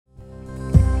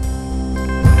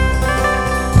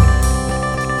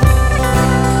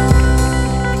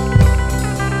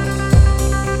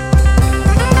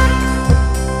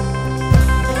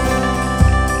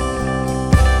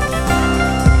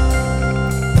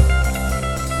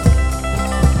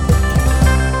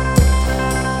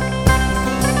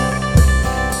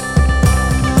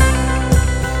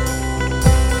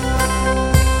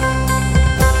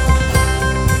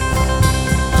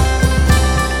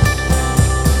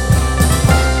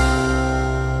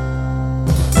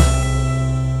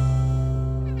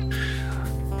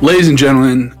Ladies and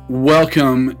gentlemen,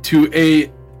 welcome to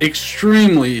a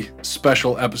extremely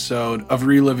special episode of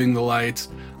Reliving the Lights.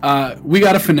 We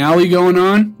got a finale going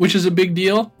on, which is a big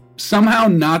deal. Somehow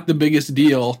not the biggest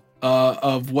deal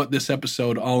of what this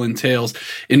episode all entails.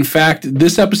 In fact,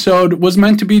 this episode was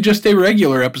meant to be just a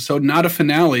regular episode, not a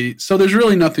finale, so there's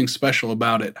really nothing special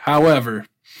about it. However,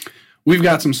 we've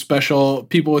got some special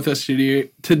people with us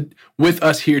here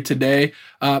today.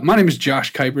 My name is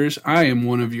Josh Kuipers. I am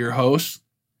one of your hosts.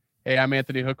 Hey, I'm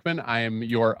Anthony Hookman. I am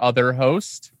your other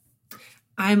host.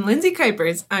 I'm Lindsay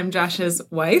Kuipers. I'm Josh's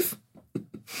wife.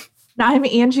 I'm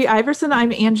Angie Iverson.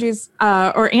 I'm Anthony's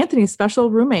special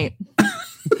roommate.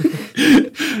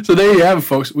 So there you have it,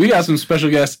 folks. We got some special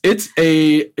guests. It's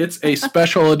a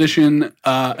special edition.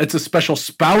 It's a special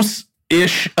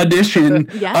spouse-ish edition.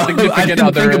 Yeah. I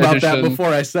didn't think about edition. that before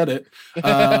I said it.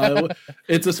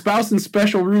 It's a spouse and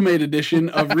special roommate edition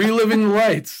of Reliving the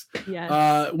Lights.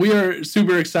 Yes. We are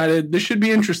super excited. This should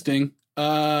be interesting.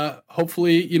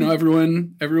 Hopefully,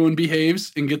 everyone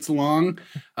behaves and gets along.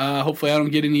 Hopefully I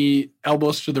don't get any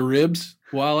elbows to the ribs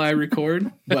while I record,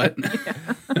 but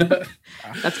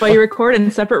That's why you record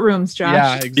in separate rooms, Josh.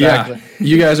 Yeah, exactly. Yeah,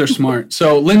 you guys are smart.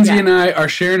 So Lindsay and I are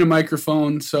sharing a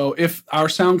microphone. So if our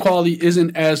sound quality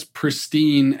isn't as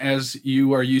pristine as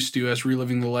you are used to as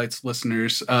Reliving the Lights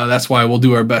listeners, that's why we'll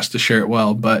do our best to share it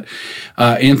well. But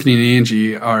Anthony and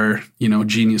Angie are,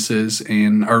 geniuses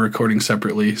and are recording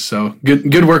separately. So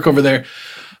good work over there.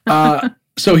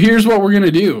 So here's what we're going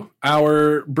to do.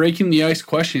 Our breaking the ice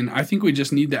question. I think we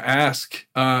just need to ask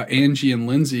Angie and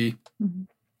Lindsay,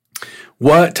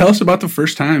 tell us about the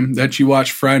first time that you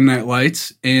watched Friday Night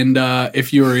Lights, and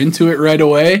if you were into it right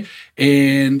away,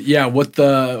 and what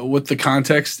the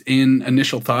context and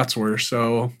initial thoughts were.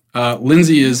 So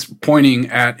Lindsay is pointing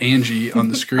at Angie on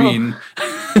the screen.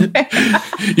 You want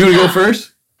to go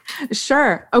first?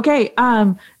 Sure. Okay.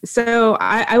 So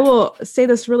I will say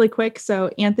this really quick. So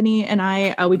Anthony and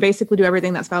I, we basically do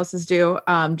everything that spouses do.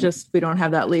 Just we don't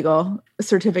have that legal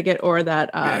certificate or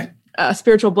that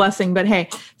spiritual blessing. But hey,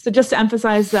 so just to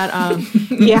emphasize that,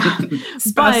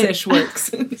 Spouse-ish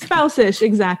works. Spouse-ish,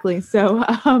 exactly. So,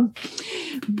 so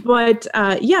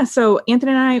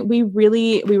Anthony and I, we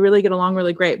really get along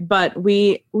really great, but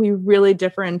we really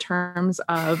differ in terms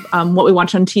of what we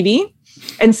watch on TV.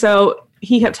 And so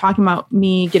he kept talking about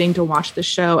me getting to watch the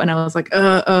show, and I was like,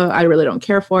 I really don't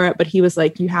care for it. But he was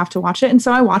like, you have to watch it. And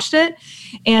so I watched it.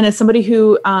 And as somebody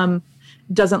who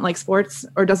doesn't like sports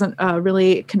or doesn't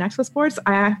really connect with sports,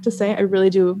 I have to say I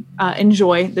really do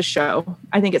enjoy the show.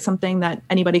 I think it's something that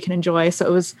anybody can enjoy.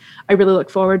 So I really look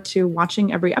forward to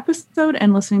watching every episode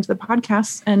and listening to the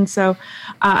podcast. And so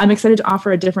I'm excited to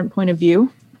offer a different point of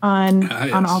view on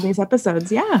all these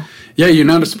episodes. Yeah, you're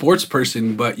not a sports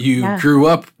person, but you grew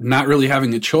up not really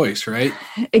having a choice, right?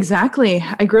 Exactly.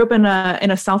 I grew up in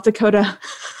a South Dakota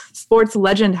sports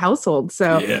legend household,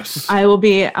 so yes. I will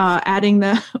be adding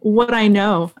what I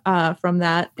know from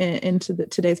that into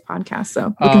today's podcast.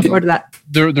 So looking forward to that.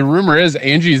 The rumor is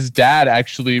Angie's dad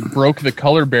actually broke the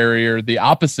color barrier the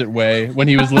opposite way when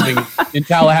he was living in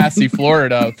Tallahassee,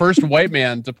 Florida. First white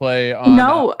man to play on.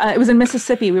 No, it was in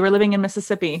Mississippi. We were living in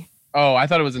Mississippi. Oh, I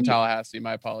thought it was in Tallahassee.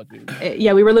 My apologies.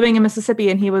 Yeah, we were living in Mississippi,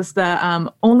 and he was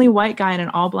the only white guy in an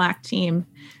all-black team.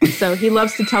 So he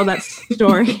loves to tell that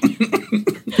story.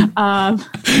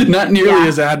 Not nearly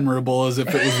as admirable as if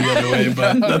it was the other way,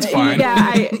 but that's fine.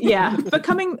 But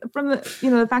coming from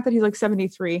the fact that he's like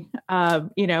 73,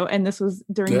 and this was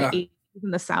during the 80s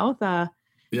in the South. So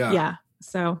the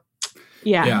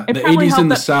 80s in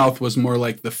the South was more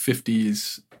like the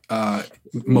 50s.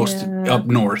 Most up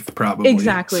north, probably.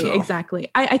 Exactly.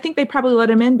 I think they probably let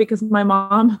him in because my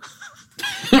mom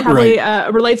probably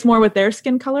relates more with their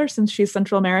skin color since she's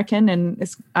Central American and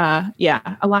is a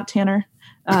lot tanner.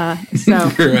 So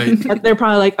they're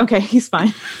probably like, okay, he's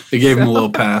fine. They gave him a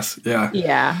little pass. Yeah.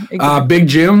 Yeah. Exactly. Big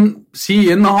Jim, is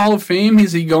he in the Hall of Fame?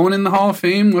 Is he going in the Hall of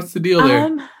Fame? What's the deal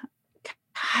there?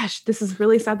 Gosh, this is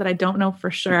really sad that I don't know for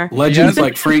sure. Legends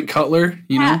like Frank Cutler,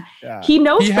 know? Yeah. He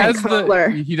knows Frank Cutler.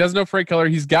 He does know Frank Cutler.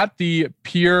 He's got the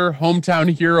Peer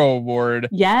Hometown Hero Award.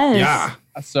 Yes. Yeah.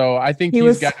 So I think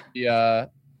he's got to be a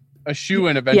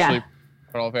shoe-in eventually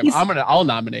for Hall of Fame. I'll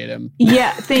nominate him.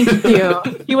 Yeah, thank you.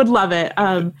 He would love it.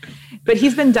 But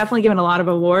he's been definitely given a lot of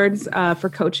awards for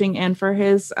coaching and for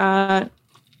his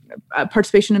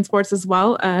participation in sports as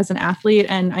well as an athlete.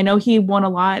 And I know he won a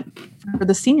lot for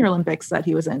the Senior Olympics that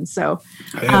he was in. So,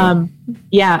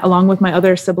 along with my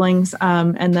other siblings.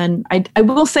 And then I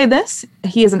will say this,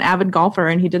 he is an avid golfer,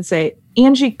 and he did say,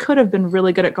 Angie could have been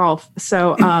really good at golf.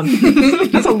 So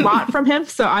that's a lot from him.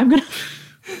 So I'm going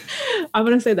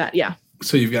to say that. Yeah.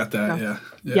 So you've got that, So, yeah.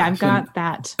 Yeah, I've got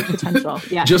that potential.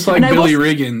 Yeah. Just like And I will Billy s-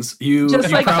 Riggins, you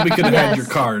probably could have had your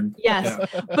card. Yes.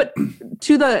 Yeah. But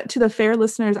to the fair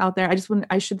listeners out there,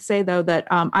 I should say though that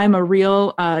I'm a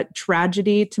real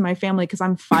tragedy to my family because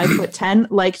I'm 5'10",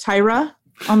 like Tyra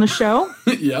on the show,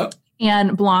 Yep.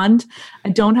 and blonde. I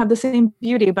don't have the same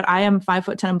beauty, but I am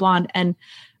 5'10" and blonde. And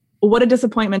what a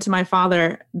disappointment to my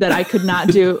father that I could not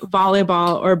do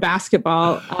volleyball or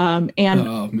basketball. And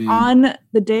Oh, man. on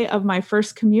the day of my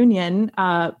first communion,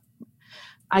 I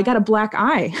got a black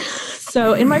eye.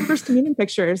 So in my first communion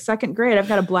picture, second grade, I've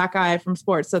got a black eye from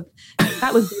sports. So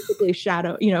that was basically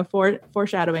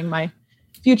foreshadowing my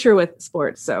future with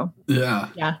sports. So Yeah.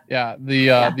 Yeah.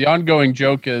 The ongoing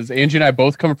joke is Angie and I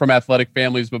both come from athletic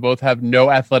families, but both have no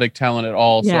athletic talent at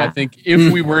all. So Yeah. I think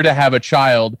if we were to have a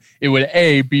child, it would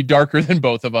A, be darker than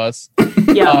both of us,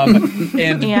 yeah.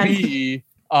 and B,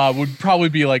 would probably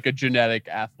be like a genetic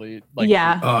athlete. Like,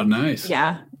 Yeah. Oh, nice.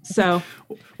 Yeah. So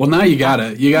Well, now we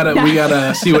gotta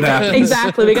see what happens.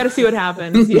 exactly. We got to see what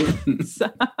happens. Yeah. So,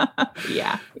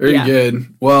 yeah. Very Yeah. good.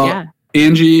 Well, Yeah.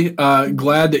 Angie,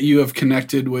 glad that you have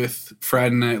connected with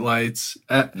Friday Night Lights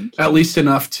at least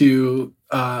enough to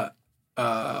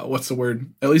what's the word?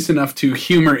 At least enough to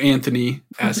humor Anthony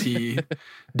as he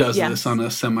does Yes. this on a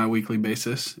semi-weekly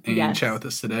basis and Yes. chat with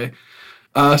us today.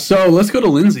 So let's go to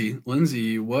Lindsay.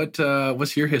 Lindsay, what's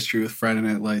your history with Friday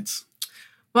Night Lights?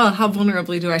 Well, how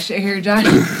vulnerably do I share here, Josh?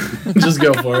 Just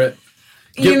go for it.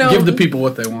 Give the people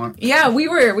what they want. Yeah, we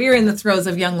were in the throes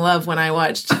of young love when I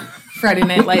watched Friday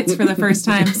Night Lights for the first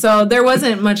time. So there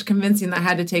wasn't much convincing that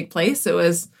had to take place. It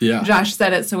was Josh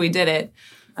said it, so we did it.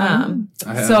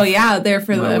 There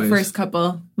for the first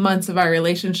couple months of our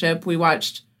relationship, we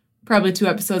watched probably 2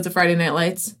 episodes of Friday Night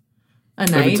Lights a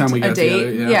night, Every time we got a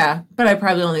date. together, Yeah, but I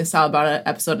probably only saw about an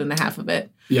episode and a half of it.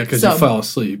 Yeah, because you fell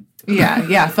asleep.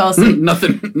 Yeah, fell asleep.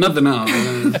 Nothing else.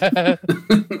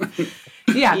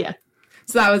 Yeah.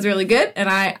 So that was really good. And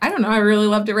I don't know, I really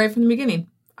loved it right from the beginning,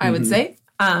 I would say.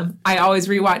 I always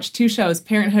rewatch 2 shows,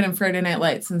 Parenthood and Friday Night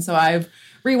Lights. And so I've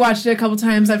rewatched it a couple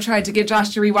times. I've tried to get Josh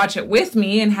to rewatch it with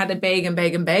me and had to beg, and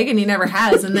he never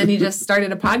has. And then he just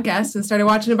started a podcast and started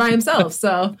watching it by himself.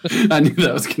 So I knew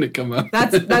that was going to come up.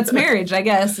 that's marriage, I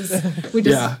guess.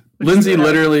 Lindsay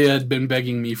literally had been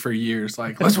begging me for years,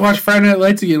 like, let's watch Friday Night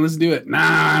Lights again. Let's do it. Nah,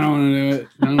 I don't want to do it.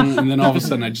 And then all of a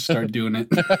sudden I just started doing it.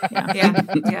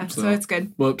 Yeah. So it's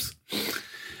good. Whoops.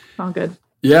 all good.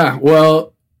 Yeah.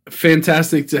 Well,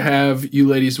 fantastic to have you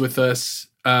ladies with us.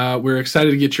 We're excited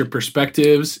to get your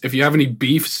perspectives. If you have any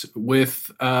beefs with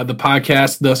the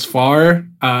podcast thus far,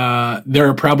 there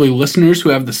are probably listeners who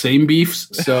have the same beefs.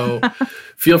 So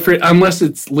feel free, unless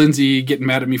it's Lindsay getting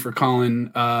mad at me for calling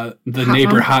the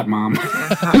neighbor hot mom.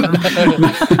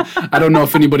 I don't know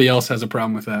if anybody else has a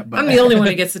problem with that. But I'm the only one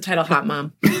who gets the title hot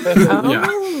mom. Yeah,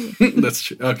 that's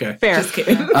true. Okay. Fair. Just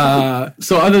kidding.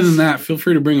 So other than that, feel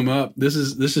free to bring them up. This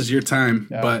is your time.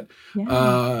 Yeah. But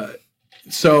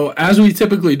so as we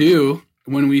typically do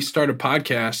when we start a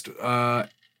podcast,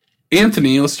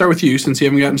 Anthony, let's start with you since you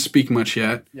haven't gotten to speak much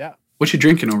yet. Yeah. What you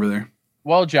drinking over there?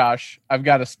 Well, Josh, I've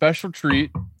got a special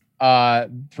treat for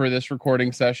this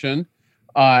recording session.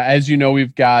 As you know,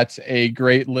 we've got a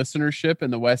great listenership in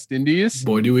the West Indies.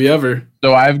 Boy, do we ever.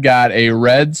 So I've got a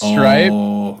Red Stripe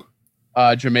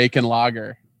Oh, Jamaican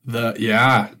lager.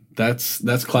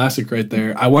 that's classic right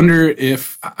there. I wonder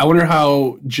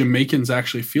how Jamaicans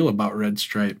actually feel about Red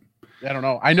Stripe. I don't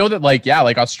know. I know that like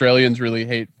Australians really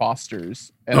hate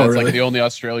Foster's, and that's really? like the only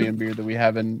Australian beer that we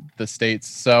have in the States.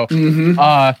 So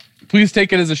Mhm. please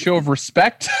take it as a show of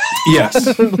respect.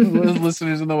 Yes.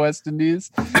 Listeners in the West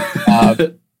Indies.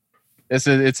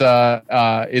 It's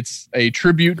a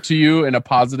tribute to you in a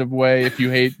positive way. If you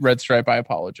hate Red Stripe, I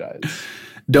apologize.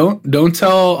 Don't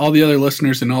tell all the other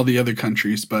listeners in all the other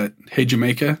countries, but hey,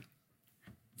 Jamaica,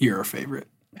 you're our favorite.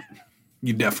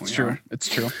 You definitely It's true. are. It's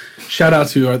true. Shout out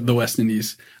to the West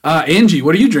Indies. Angie,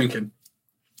 what are you drinking?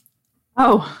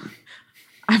 Oh,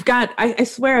 I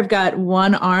swear I've got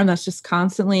one arm that's just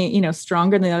constantly,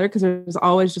 stronger than the other because there's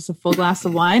always just a full glass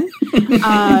of wine.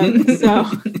 So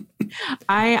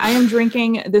I am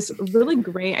drinking this really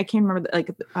great, I can't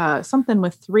remember, something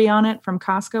with 3 on it from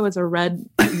Costco. It's a red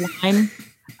wine.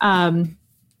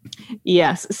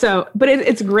 Yes. So, but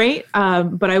it's great.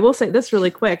 But I will say this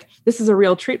really quick. This is a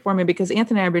real treat for me because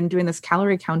Anthony and I have been doing this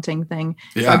calorie counting thing.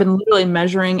 So Yeah. I've been literally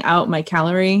measuring out my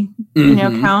calorie,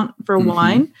 Mhm. count for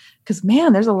wine. Because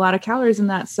man, there's a lot of calories in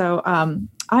that. So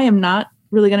I am not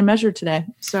really going to measure today.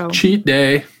 So Cheat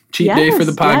day for the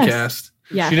Yes, podcast.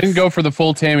 yeah. She didn't go for the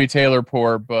full Tammy Taylor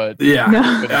pour, but Yeah.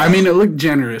 No. I mean, it looked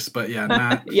generous, but yeah,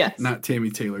 not Yes. not Tammy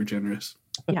Taylor generous.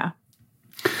 Yeah.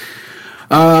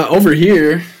 Over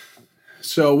here,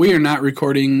 so we are not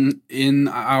recording in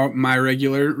my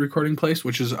regular recording place,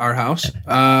 which is our house.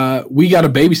 We got a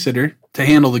babysitter to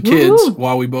handle the kids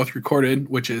while we both recorded,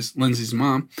 which is Lindsay's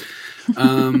mom.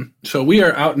 So we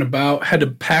are out and about, had to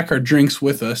pack our drinks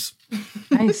with us.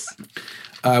 Nice.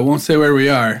 I won't say where we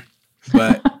are,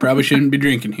 but probably shouldn't be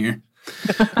drinking here.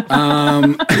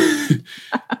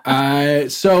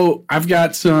 So I've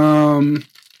got some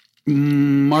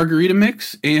margarita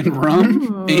mix and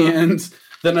rum, and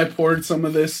then I poured some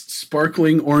of this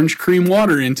sparkling orange cream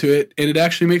water into it, and it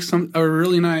actually makes a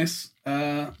really nice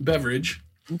beverage.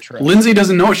 Lindsay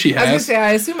doesn't know what she has. I was gonna say,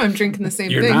 I assume I'm drinking the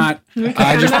same You're thing. not.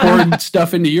 I just poured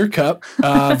stuff into your cup.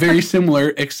 Very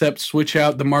similar, except switch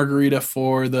out the margarita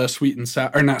for the sweet and sour,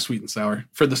 or not sweet and sour,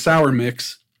 for the sour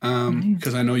mix,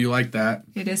 because I know you like that.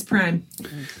 It is prime.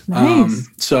 Nice.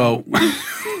 So,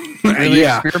 Really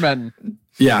yeah. experimenting.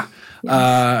 Yeah.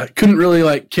 Couldn't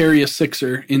really carry a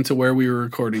sixer into where we were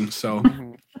recording. So,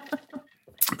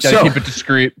 Gotta keep it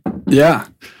discreet. Yeah.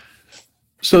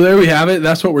 So there we have it.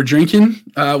 That's what we're drinking.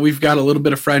 We've got a little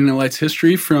bit of Friday Night Lights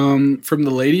history from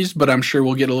the ladies, but I'm sure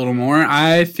we'll get a little more.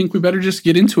 I think we better just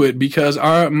get into it because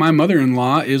my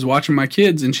mother-in-law is watching my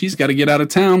kids and she's got to get out of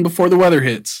town before the weather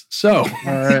hits. So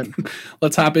All right.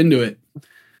 let's hop into it.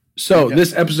 So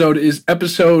this episode is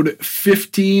episode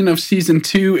 15 of season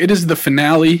 2. It is the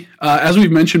finale. As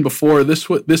we've mentioned before, this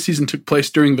season took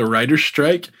place during the writer's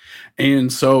strike.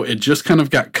 And so it just kind of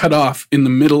got cut off in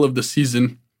the middle of the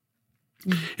season.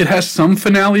 It has some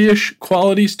finale-ish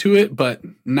qualities to it, but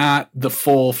not the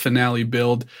full finale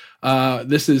build.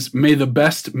 This is May the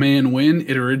Best Man Win.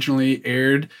 It originally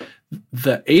aired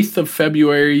the 8th of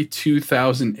February,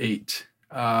 2008.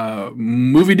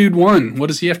 Movie Dude 1, what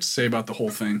does he have to say about the whole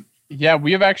thing? Yeah,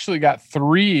 we have actually got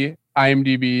 3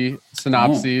 IMDb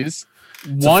synopses.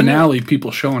 It's a finale,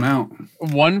 people showing out.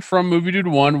 One from Movie Dude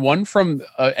 1, one from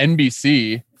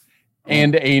NBC,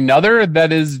 and another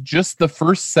that is just the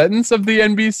first sentence of the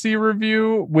NBC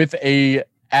review with a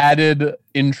added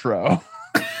intro.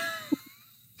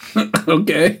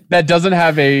 Okay. That doesn't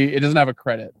have a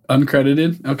credit.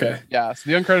 Uncredited? Okay. Yeah, so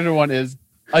the uncredited one is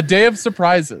A Day of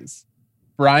Surprises.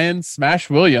 Brian Smash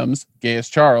Williams, gay as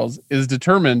Charles, is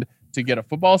determined to get a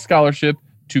football scholarship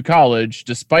to college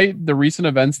despite the recent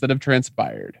events that have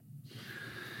transpired.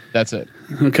 That's it.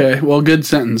 Okay. Well, good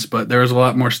sentence, but there was a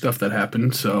lot more stuff that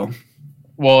happened, so.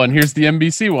 Well, and here's the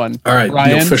NBC one. All right,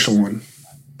 the official one.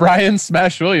 Brian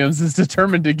Smash Williams is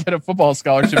determined to get a football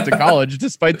scholarship to college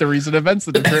despite the recent events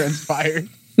that have transpired.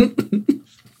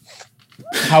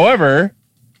 However,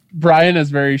 Brian is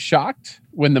very shocked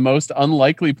when the most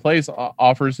unlikely place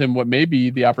offers him what may be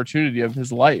the opportunity of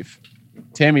his life.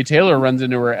 Tammy Taylor runs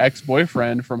into her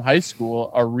ex-boyfriend from high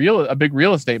school, a big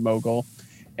real estate mogul,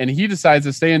 and he decides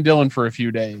to stay in Dillon for a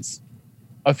few days.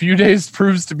 A few days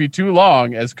proves to be too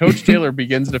long as Coach Taylor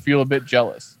begins to feel a bit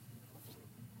jealous.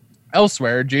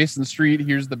 Elsewhere, Jason Street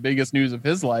hears the biggest news of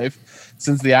his life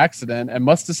since the accident and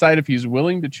must decide if he's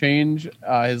willing to change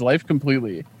his life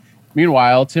completely.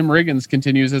 Meanwhile, Tim Riggins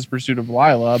continues his pursuit of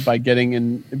Lila by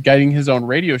guiding his own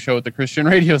radio show at the Christian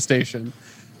radio station.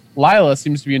 Lila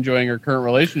seems to be enjoying her current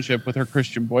relationship with her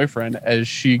Christian boyfriend as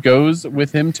she goes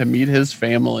with him to meet his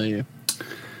family.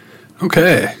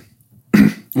 Okay.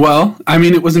 Well, I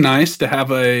mean, it was nice to have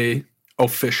a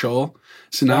official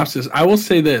synopsis. I will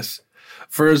say this.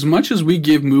 For as much as we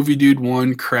give Movie Dude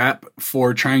 1 crap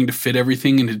for trying to fit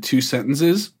everything into 2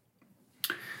 sentences,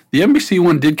 the NBC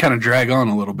one did kind of drag on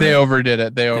a little bit. They overdid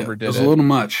it. It was a little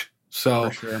much. So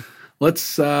For sure. let's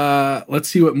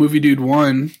see what Movie Dude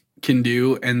 1 can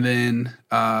do, and then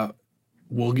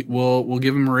we'll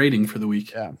give him a rating for the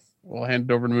week. Yeah, we'll hand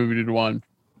it over to Movie Dude 1.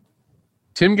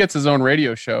 Tim gets his own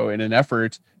radio show in an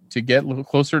effort to get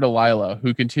closer to Lila,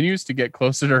 who continues to get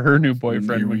closer to her new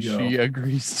boyfriend when she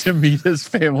agrees to meet his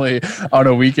family on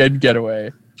a weekend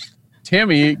getaway.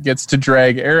 Tammy gets to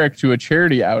drag Eric to a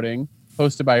charity outing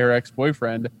hosted by her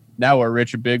ex-boyfriend, now a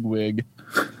rich bigwig.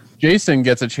 Jason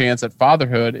gets a chance at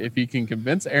fatherhood if he can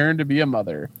convince Erin to be a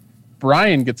mother.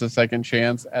 Brian gets a second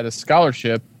chance at a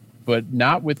scholarship, but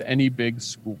not with any big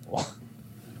school.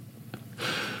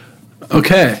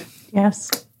 Okay. Yes.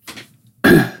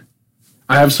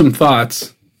 I have some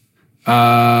thoughts.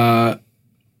 But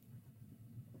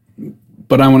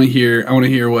I want to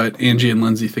hear what Angie and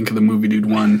Lindsay think of the Movie Dude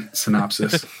 1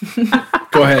 synopsis.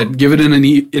 Go ahead. Give it an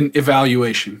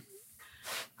evaluation.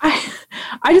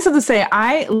 I just have to say,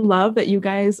 I love that you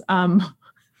guys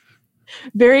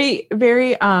very,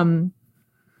 very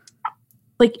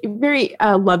like very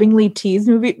lovingly teased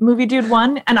movie dude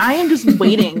one, and I am just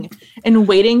waiting and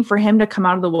waiting for him to come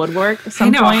out of the woodwork at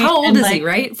some point. How old is he,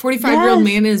 right? 45-year-old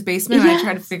man in his basement. Yes. I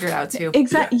tried to figure it out too.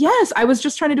 Exactly. Yes, I was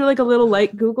just trying to do like a little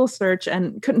like Google search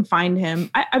and couldn't find him.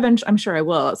 I'm sure I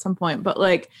will at some point, but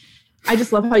like I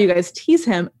just love how you guys tease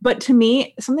him. But to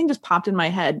me, something just popped in my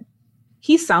head.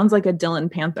 He sounds like a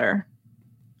Dylan Panther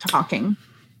talking.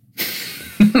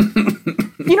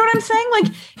 You know what I'm saying?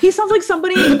 Like, he sounds like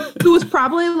somebody who was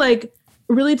probably like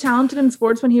really talented in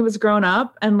sports when he was growing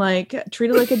up and like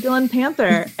treated like a Dylan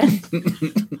Panther. And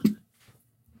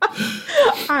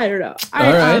I don't know.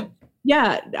 All right.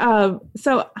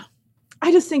 So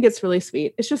I just think it's really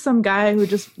sweet. It's just some guy who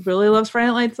just really loves Friday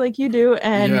Night Lights like you do.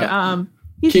 And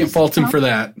he's can't fault him for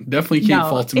that. Definitely can't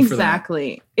fault him for that.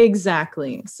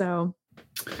 Exactly. So,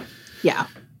 yeah.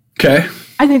 Okay.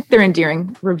 I think they're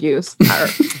endearing reviews or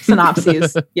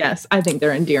synopses. Yes, I think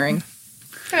they're endearing.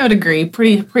 I would agree.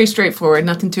 Pretty straightforward.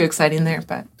 Nothing too exciting there,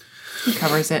 but he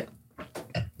covers it.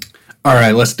 All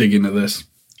right, let's dig into this.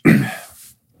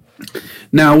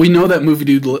 Now, we know that Movie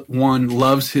Dude 1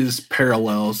 loves his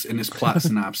parallels in his plot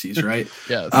synopses, right?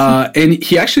 Yes. And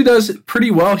he actually does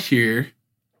pretty well here,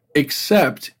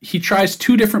 except he tries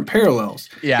two different parallels.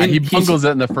 Yeah, and he bungles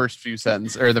it in the first few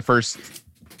sentences, or the first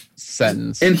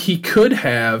sentence. And he could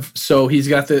have, so he's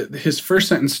got his first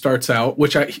sentence starts out,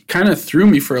 which kind of threw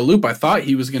me for a loop. I thought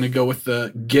he was going to go with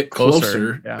the get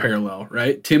closer parallel,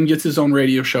 right? Tim gets his own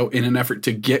radio show in an effort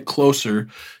to get closer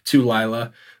to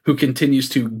Lila, who continues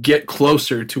to get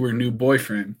closer to her new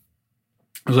boyfriend.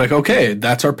 I was like, okay,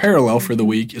 that's our parallel for the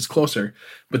week, is closer.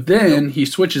 But then he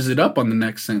switches it up on the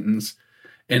next sentence,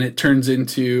 and it turns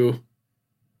into,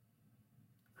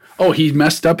 oh, he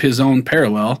messed up his own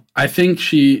parallel. I think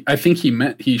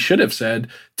he should have said,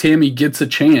 Tammy gets a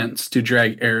chance to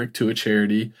drag Eric to a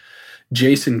charity.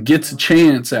 Jason gets a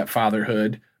chance at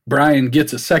fatherhood. Brian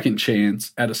gets a second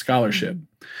chance at a scholarship.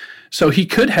 So he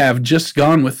could have just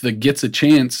gone with the gets a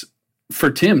chance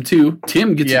for Tim too.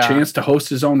 Tim gets a chance to host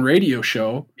his own radio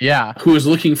show. Yeah. Who is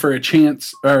looking for a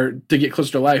chance, or to get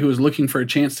closer to Lila, who is looking for a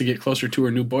chance to get closer to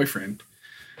her new boyfriend.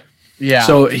 Yeah.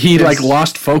 So he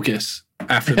lost focus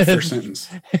after the first sentence.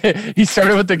 He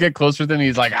started with the get closer, then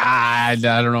he's like, I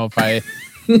don't know if I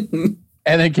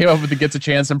and then came up with the gets a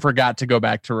chance and forgot to go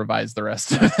back to revise the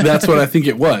rest of it. That's what I think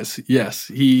it was. Yes.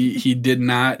 He did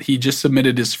not, he just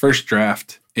submitted his first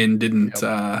draft and didn't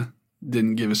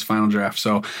give his final draft.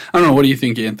 So I don't know. What do you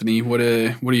think, Anthony? What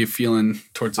are you feeling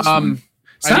towards this one?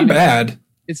 It's not bad.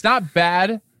 It's not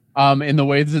bad. In the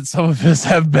way that some of us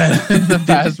have been in the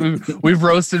past. We've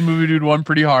roasted Movie Dude 1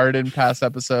 pretty hard in past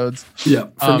episodes. Yeah,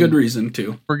 for good reason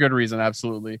too. For good reason,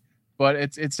 absolutely. But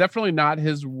it's definitely not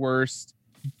his worst.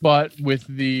 But with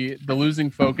the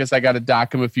losing focus, I got to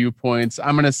dock him a few points.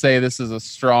 I'm going to say this is a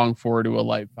strong 4 to a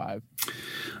light 5.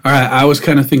 All right, I was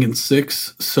kind of thinking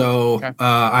 6, so okay.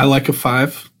 I like a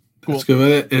 5. Cool. Let's go with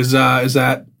it. Is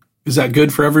that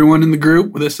good for everyone in the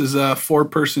group? This is a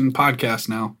 4-person podcast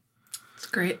now.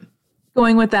 Great.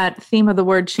 Going with that theme of the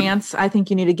word chance, I think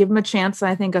you need to give him a chance.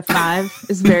 I think a 5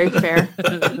 is very fair.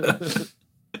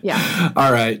 Yeah.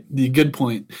 All right. Good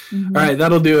point. Mm-hmm. All right.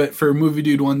 That'll do it for Movie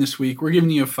Dude 1 this week. We're giving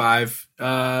you a 5.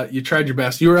 You tried your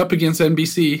best. You were up against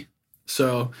NBC.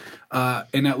 So,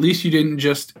 and at least you didn't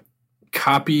just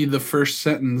copy the first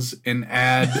sentence and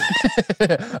add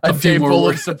a day full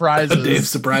of surprises. A day of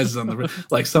surprises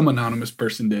like some anonymous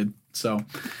person did. So,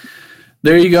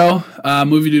 there you go.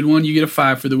 Movie Dude 1, you get a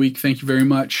 5 for the week. Thank you very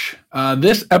much.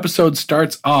 This episode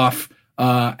starts off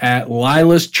at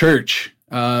Lila's church.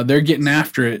 They're getting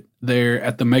after it there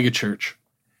at the mega church.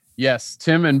 Yes,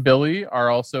 Tim and Billy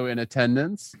are also in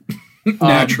attendance.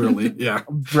 Naturally, yeah.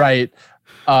 Right.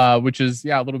 Which is,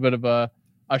 a little bit of a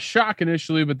shock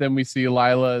initially, but then we see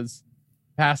Lila's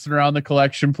passing around the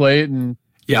collection plate. And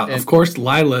of course,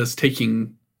 Lila's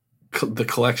taking the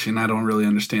collection. I don't really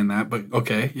understand that, but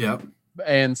okay, yeah.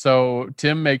 And so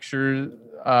Tim makes sure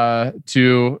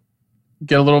to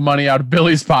get a little money out of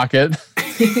Billy's pocket.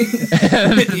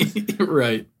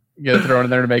 Right. Get it thrown in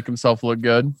there to make himself look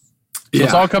good. So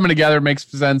it's all coming together. Makes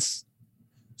sense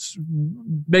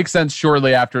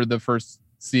shortly after the first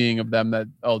seeing of them that,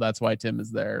 that's why Tim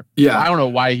is there. Yeah. I don't know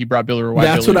why he brought Billy or why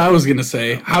That's Billy. What I was going to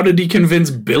say. How did he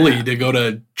convince Billy to go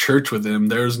to church with him?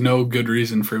 There's no good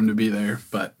reason for him to be there,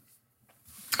 but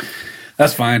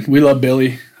that's fine. We love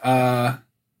Billy.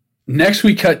 Next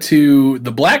we cut to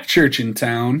the black church in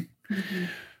town,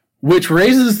 which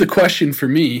raises the question for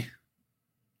me,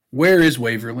 where is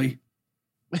Waverly?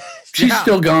 She's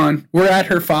still gone. We're at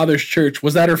her father's church.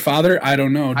 Was that her father? I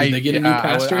don't know. Did they get a new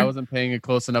pastor? I wasn't paying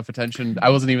close enough attention. I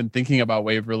wasn't even thinking about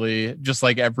Waverly, just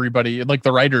like everybody, like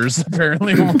the writers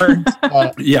apparently weren't.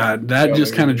 Yeah, that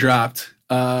just kind of dropped.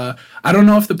 I don't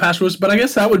know if the pastor was, but I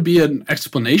guess that would be an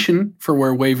explanation for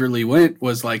where Waverly went,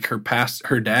 was like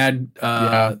her dad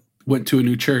went to a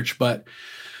new church. But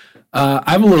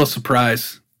I'm a little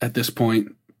surprised at this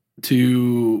point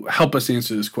to help us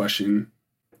answer this question.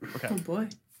 Okay. Oh boy.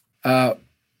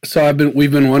 So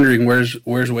we've been wondering where's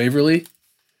Waverly.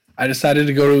 I decided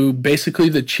to go to basically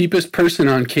the cheapest person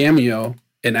on Cameo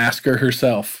and ask her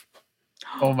herself.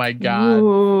 Oh my God.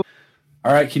 Ooh.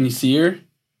 All right, can you see her?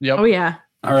 Yep. Oh yeah.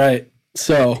 All right.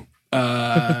 So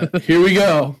here we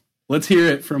go. Let's hear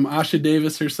it from Asha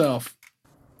Davis herself.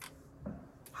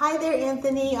 Hi there,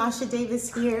 Anthony. Asha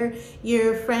Davis here.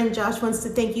 Your friend Josh wants to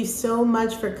thank you so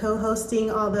much for co-hosting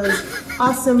all those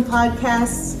awesome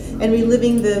podcasts and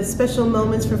reliving the special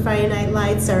moments for Friday Night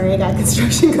Lights. Sorry, I got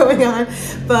construction going on.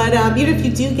 But even if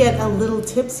you do get a little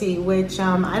tipsy, which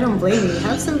I don't blame you,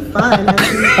 have some fun, have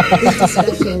some good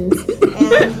discussions.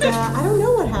 And I don't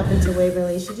know what happened to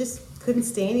Waverly. She just couldn't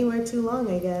stay anywhere too long,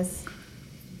 I guess.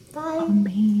 Bye.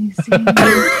 Amazing. Oh,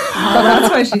 that's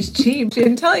why she's cheap. She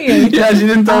didn't tell you anything. Yeah, she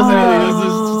didn't tell us anything. This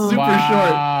is super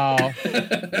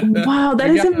short. Wow, that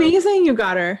is amazing. You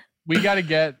got her. We got to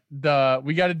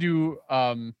do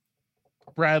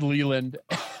Brad Leland,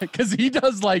 because he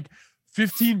does like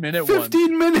 15-minute ones.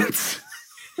 15 minutes.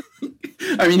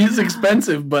 I mean, he's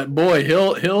expensive, but boy,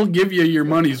 he'll give you your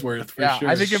money's worth for sure.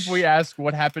 I think if we ask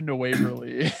what happened to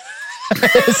Waverly,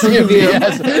 see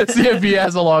if he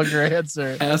has a longer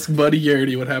answer. Ask Buddy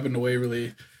Garrity what happened to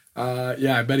Waverly.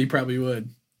 Yeah, I bet he probably would.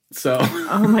 So,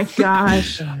 Oh my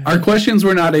gosh. our questions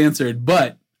were not answered,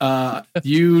 but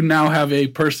you now have a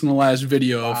personalized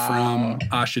video from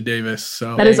Asha Davis.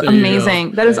 So That is there you go.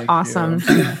 amazing. That is Thank awesome.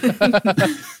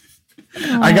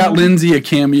 I got Lindsay a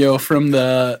cameo from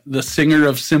the singer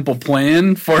of Simple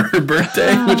Plan for her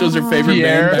birthday, which was her favorite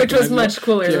Pierre. band. back Which in was high much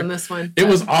school. cooler Yeah. than this one. It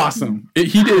was awesome.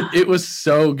 It was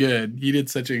so good. He did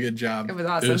such a good job. It was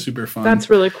awesome. It was super fun. That's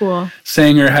really cool.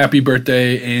 Sang her happy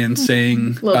birthday and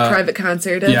sang Little private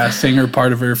concert. sang her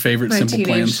part of her favorite my Simple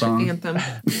Plan teenage song. anthem.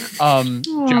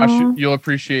 Josh, you'll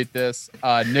appreciate this.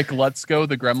 Nick Lutzko,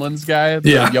 the Gremlins guy.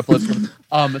 Yeah.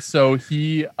 So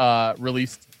he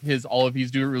released he's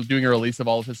doing a release of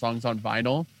all of his songs on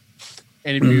vinyl.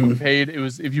 And if you paid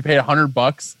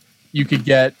 $100, you could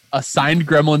get a signed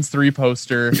Gremlins 3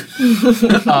 poster, the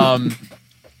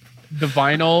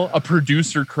vinyl, a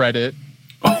producer credit.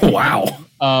 Oh wow.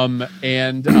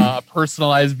 And a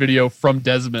personalized video from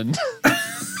Desmond.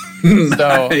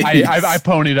 So Nice. I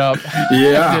ponied up.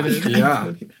 Yeah. Did it.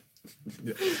 Yeah.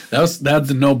 That's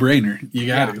a no-brainer. You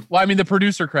got to. Well, I mean, the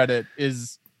producer credit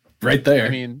is Right there. I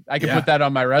mean, I can put that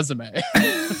on my resume.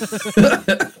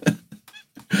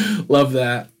 Love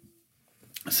that.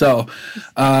 So,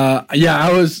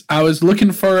 I was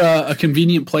looking for a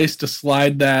convenient place to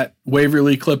slide that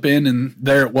Waverly clip in, and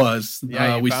there it was.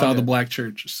 Yeah, we found saw it. the black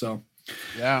church. So,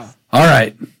 Yeah. all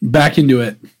right, back into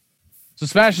it. So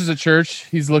Smash is at church.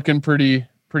 He's looking pretty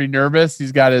nervous.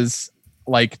 He's got his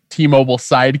like T-Mobile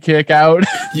sidekick out,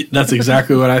 That's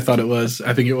exactly what I thought it was.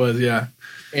 I think it was, yeah.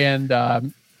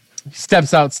 and he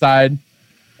steps outside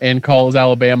and calls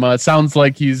Alabama. It sounds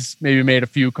like he's maybe made a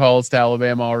few calls to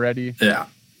Alabama already. Yeah.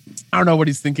 I don't know what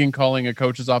he's thinking calling a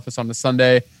coach's office on a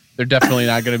Sunday. They're definitely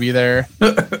not going to be there.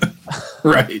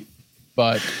 Right.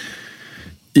 But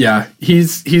Yeah,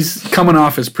 he's coming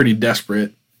off as pretty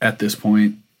desperate at this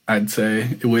point, I'd say,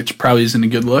 which probably isn't a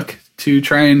good look to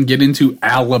try and get into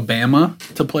Alabama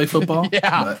to play football.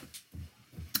 Yeah.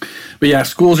 But yeah,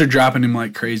 schools are dropping him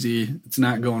like crazy. It's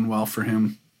not going well for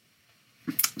him.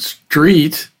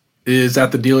 Street is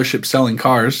at the dealership selling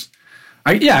cars.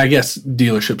 I guess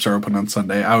dealerships are open on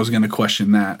Sunday. I was going to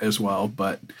question that as well,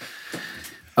 but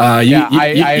you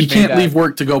can't leave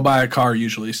work to go buy a car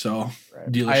usually, so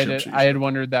dealerships. I had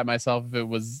wondered that myself if it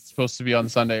was supposed to be on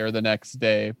Sunday or the next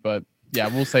day, but yeah,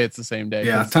 we'll say it's the same day.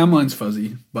 Yeah, timeline's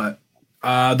fuzzy, but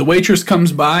the waitress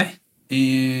comes by,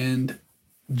 and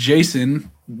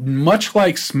Jason, much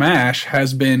like Smash,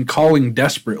 has been calling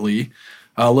desperately.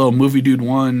 A little Movie Dude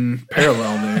 1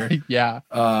 parallel there. Yeah.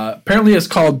 Apparently has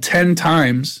called 10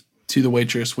 times to the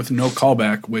waitress with no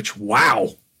callback, which, wow.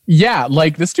 Yeah,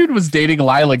 like this dude was dating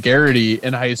Lila Garrity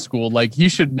in high school. Like he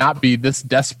should not be this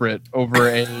desperate over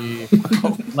a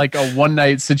one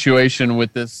night situation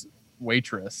with this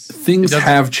waitress. Things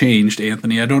have changed,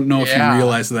 Anthony. I don't know if you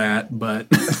realize that, but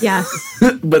Yes.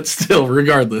 but still,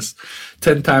 regardless,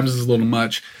 10 times is a little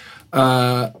much.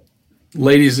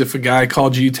 ladies, if a guy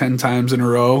called you 10 times in a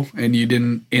row and you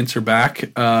didn't answer back,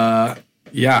 how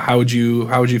would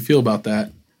you feel about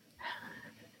that?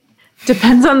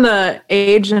 Depends on the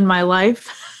age in my life.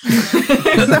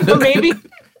 So maybe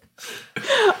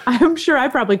I'm sure I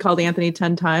probably called Anthony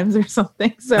 10 times or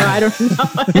something. So I don't know.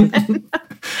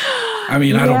 I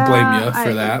mean, I don't blame you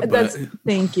for that. But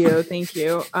thank you.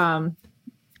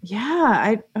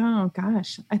 Oh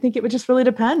gosh, I think it would just really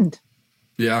depend.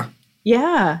 Yeah.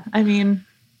 Yeah. I mean,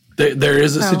 there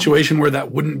is a situation where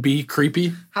that wouldn't be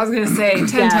creepy. I was going to say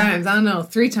 10 times. I don't know.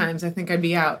 3 times. I think I'd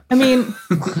be out. I mean,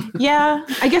 yeah,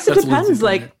 I guess it depends.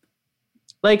 Like,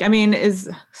 I mean, this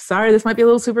might be a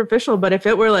little superficial, but if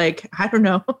it were like, I don't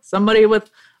know, somebody with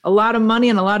a lot of money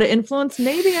and a lot of influence,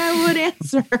 maybe I would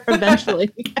answer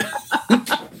eventually.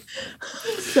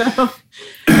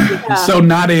 So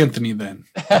not Anthony then.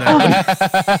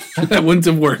 That wouldn't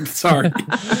have worked. Sorry,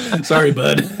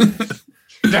 bud.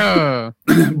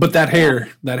 But that hair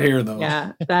though.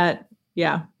 Yeah, that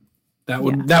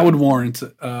would warrant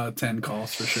 10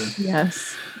 calls for sure.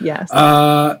 Yes.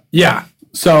 Yeah.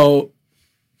 So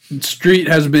Street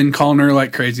has been calling her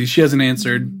like crazy. She hasn't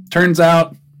answered. Turns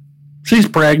out she's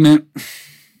pregnant,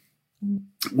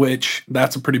 which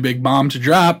that's a pretty big bomb to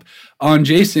drop on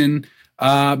Jason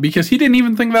because he didn't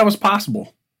even think that was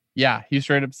possible. Yeah, he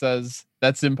straight up says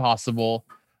that's impossible.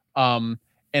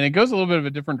 And it goes a little bit of a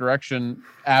different direction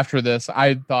after this.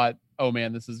 I thought, oh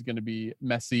man, this is going to be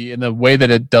messy. In the way that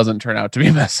it doesn't turn out to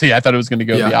be messy, I thought it was going to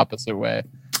go the opposite way.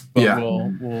 But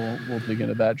we'll dig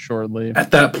into that shortly.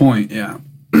 At that point, yeah,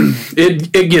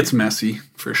 it gets messy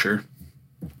for sure.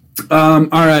 All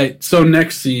right, so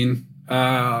next scene.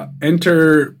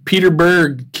 Enter Peter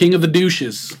Berg, King of the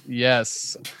Douches.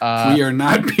 Yes. We are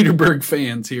not Peter Berg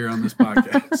fans here on this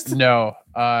podcast. No.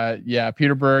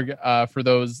 Peter Berg, for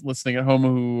those listening at home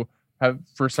who have,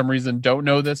 for some reason, don't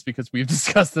know this because we've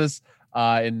discussed this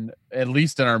at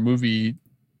least in our movie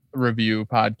review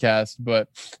podcast, but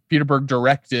Peter Berg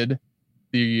directed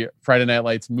the Friday Night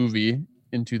Lights movie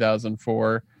in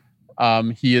 2004.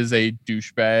 He is a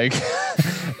douchebag.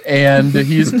 And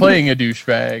he's playing a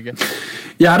douchebag.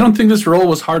 Yeah, I don't think this role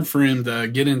was hard for him to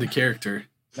get into character.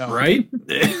 No. Right?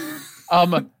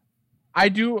 I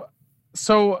do.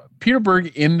 So Peter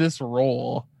Berg in this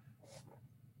role,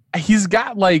 he's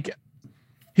got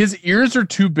his ears are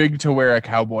too big to wear a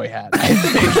cowboy hat. I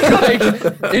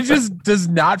think. It just does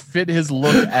not fit his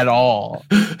look at all.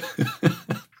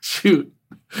 Shoot.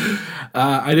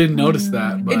 I didn't notice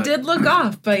that. But it did look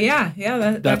off, but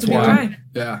that's why. Right.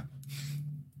 Yeah.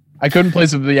 I couldn't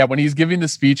place it, but when he's giving the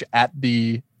speech at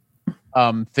the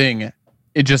thing,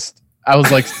 I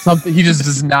was like, something. He just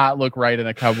does not look right in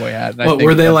a cowboy hat. And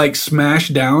were they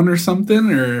smashed down or something,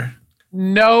 or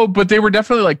no? But they were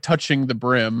definitely touching the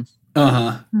brim.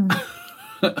 And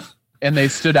they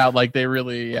stood out like they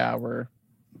really, were.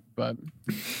 But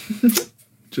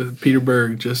just Peter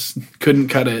Berg just couldn't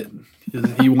cut it.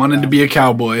 He wanted to be a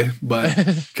cowboy, but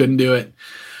couldn't do it.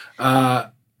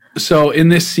 So in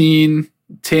this scene,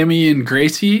 Tammy and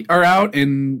Gracie are out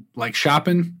and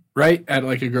shopping, right? At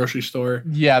a grocery store.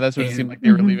 Yeah, that's what it seemed like.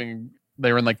 They were leaving.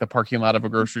 They were in the parking lot of a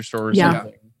grocery store or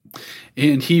something.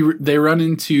 And they run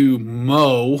into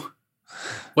Mo.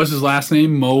 What's his last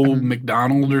name? Mo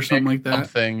McDonald or something like that.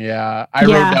 Something, yeah. I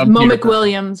wrote down Mo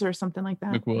McWilliams or something like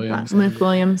that.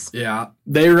 McWilliams. Yeah.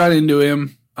 They run into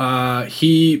him.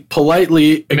 He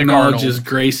politely acknowledges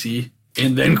Gracie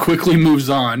and then quickly moves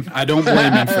on. I don't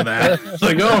blame him for that. It's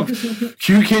like, oh,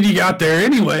 cute kid you got there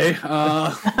anyway.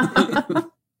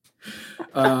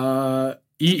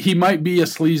 He might be a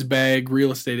sleazebag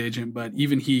real estate agent, but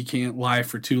even he can't lie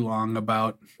for too long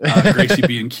about Gracie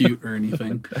being cute or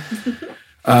anything.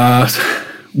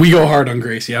 We go hard on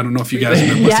Gracie. I don't know if you guys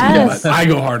have been listening, but I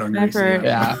go hard on Gracie.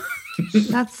 Yeah.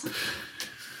 That's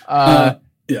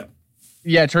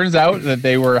yeah, it turns out that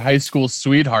they were high school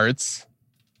sweethearts.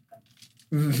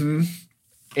 Mm-hmm.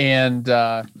 And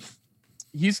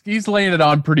he's laying it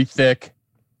on pretty thick,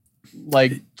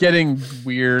 getting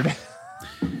weird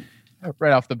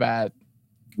right off the bat.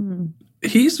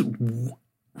 He's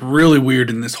really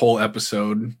weird in this whole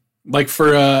episode.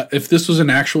 If this was an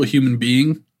actual human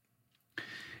being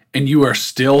and you are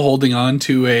still holding on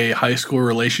to a high school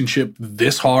relationship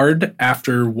this hard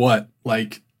after what,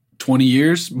 20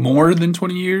 years, more than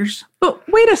 20 years. But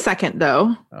wait a second,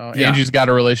 though. Oh, Yeah. Angie's got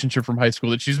a relationship from high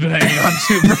school that she's been hanging on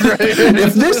to.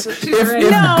 If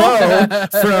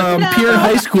Bo from Pier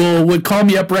High School would call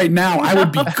me up right now, I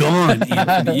would be gone,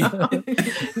 Anthony.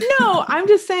 No, I'm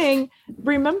just saying,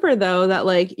 remember though, that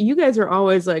like you guys are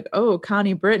always like, oh,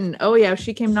 Connie Britton. Oh yeah, if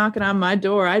she came knocking on my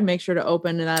door, I'd make sure to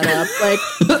open that up. Like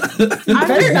I'm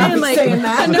just saying, like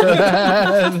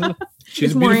that.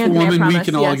 She's a more beautiful Anthony, I woman. We promise,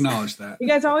 can all yes. acknowledge that. you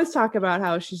guys always talk about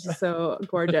how she's just so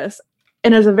gorgeous.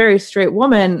 And as a very straight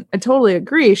woman, I totally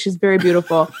agree. She's very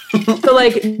beautiful. So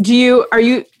like,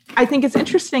 I think it's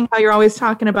interesting how you're always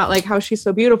talking about like how she's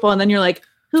so beautiful. And then you're like,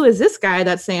 who is this guy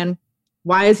that's saying,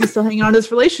 why is he still hanging on to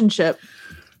this relationship?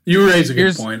 You raise a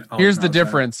good point. Here's the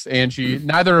difference, Angie.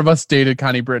 Neither of us dated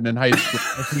Connie Britton in high school.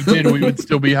 If we did, we would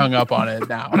still be hung up on it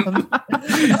now.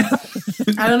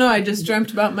 I don't know. I just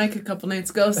dreamt about Mike a couple nights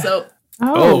ago. So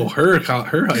Oh, her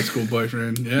high school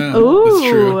boyfriend. Yeah, Ooh.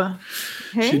 that's true.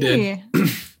 Hey. She did.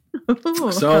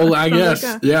 Ooh. So I Sounds guess,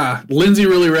 like yeah, Lindsay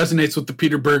really resonates with the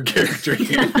Peter Berg character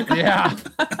here. Yeah.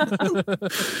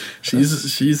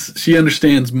 She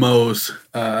understands Moe's.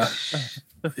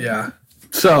 Yeah.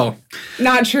 So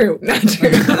not true. Not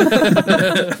true.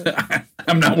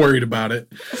 I'm not worried about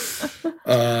it.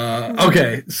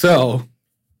 Okay, so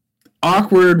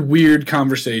awkward, weird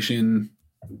conversation.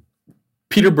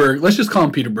 Peter Berg, let's just call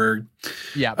him Peter Berg.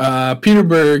 Yeah. Peter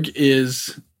Berg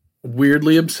is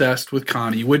weirdly obsessed with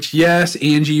Connie, which, yes,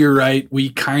 Angie, you're right. We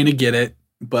kind of get it.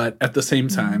 But at the same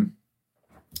time,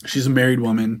 she's a married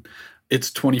woman. It's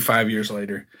 25 years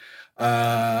later.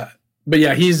 But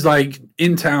yeah, he's like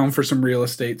in town for some real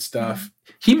estate stuff.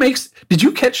 Did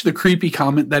you catch the creepy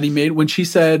comment that he made when she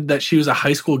said that she was a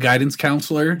high school guidance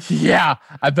counselor? Yeah.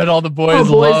 I bet all the boys boys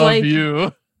love like-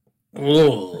 you.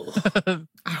 Oh,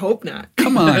 I hope not.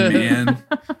 come on, man.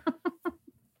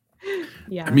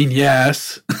 Yeah. I mean,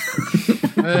 yes,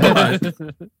 but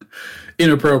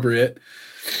inappropriate.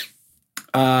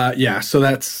 Yeah, so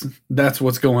that's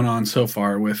what's going on so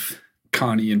far with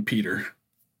Connie and Peter.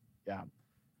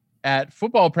 At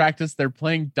football practice, they're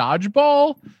playing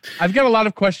dodgeball. I've got a lot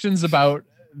of questions about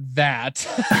that.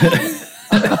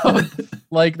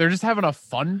 Like, they're just having a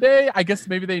fun day. I guess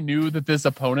maybe they knew that this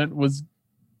opponent was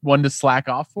one to slack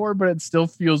off for, but it still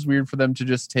feels weird for them to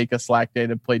just take a slack day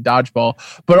to play dodgeball.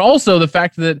 But also the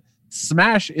fact that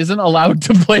Smash isn't allowed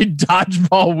to play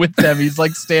dodgeball with them. He's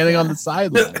like standing on the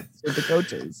sidelines with the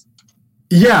coaches.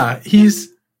 Yeah, he's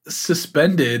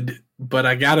suspended, but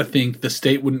I gotta think the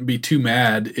state wouldn't be too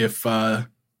mad if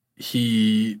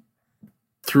he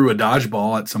threw a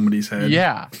dodgeball at somebody's head.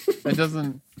 Yeah, it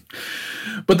doesn't.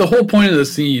 But the whole point of the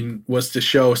scene was to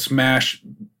show Smash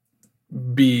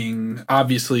being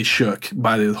obviously shook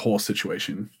by the whole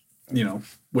situation, you know,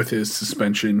 with his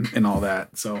suspension and all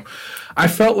that. So I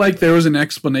felt like there was an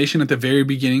explanation at the very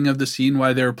beginning of the scene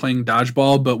why they were playing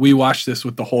dodgeball, but we watched this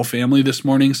with the whole family this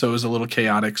morning, so it was a little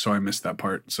chaotic, so I missed that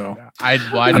part. So I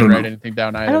don't didn't write know. anything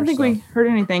down either. I don't think so. we heard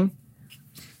anything.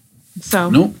 So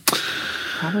nope.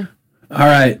 probably. All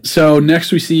right. So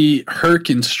next we see Herc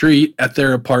and Street at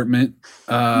their apartment,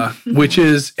 which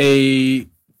is a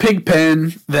pig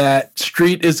pen that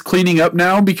Street is cleaning up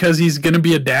now because he's going to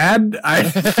be a dad, I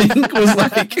think was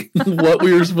like what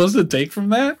we were supposed to take from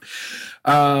that.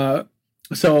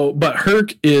 But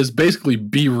Herc is basically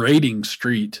berating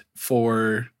Street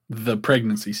for the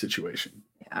pregnancy situation.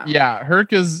 Yeah,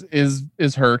 Herc is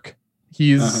Herc.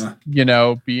 He's,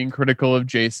 Uh-huh. Being critical of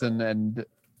Jason and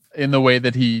in the way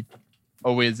that he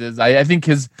always is. I think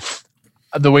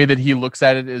the way that he looks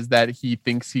at it is that he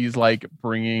thinks he's like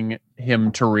bringing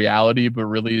him to reality, but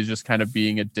really is just kind of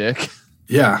being a dick.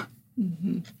 Yeah.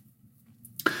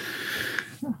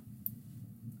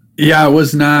 Yeah, it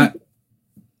was not.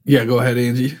 Yeah, go ahead,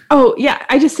 Angie. Oh, yeah.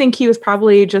 I just think he was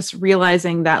probably just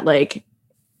realizing that, like,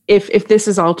 if this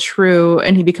is all true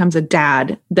and he becomes a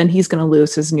dad, then he's going to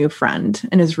lose his new friend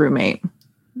and his roommate.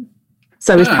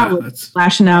 So he's probably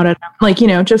lashing out at him. Like,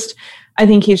 just, I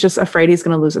think he's just afraid he's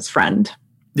going to lose his friend.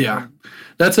 Yeah.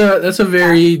 That's a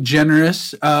very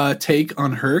generous take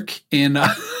on Herc, and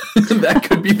that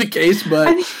could be the case,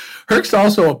 but Herc's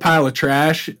also a pile of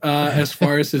trash as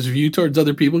far as his view towards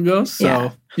other people goes.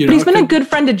 So, but he's been a good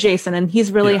friend to Jason, and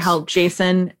he's really helped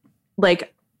Jason.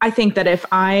 Like, I think that if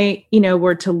I,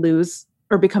 were to lose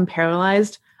or become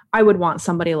paralyzed, I would want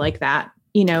somebody like that,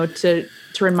 to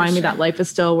remind me that life is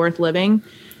still worth living,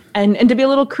 and to be a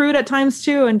little crude at times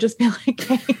too, and just be like,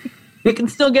 hey, We can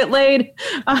still get laid.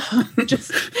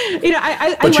 Just,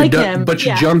 I like him. But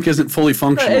your junk isn't fully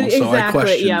functional, exactly, so I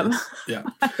question yeah. this. Yeah.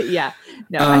 Yeah.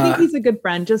 No, I think he's a good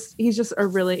friend. He's just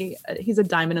he's a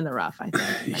diamond in the rough, I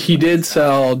think. He did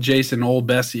sell Jason Old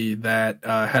Bessie that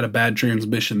had a bad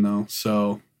transmission, though.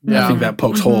 So I think that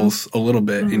pokes holes a little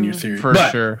bit in your theory.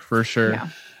 For sure. Yeah.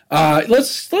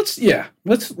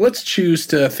 Let's choose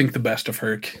to think the best of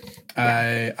Herc.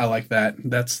 I like that.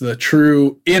 That's the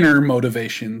true inner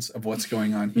motivations of what's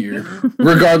going on here,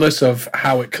 regardless of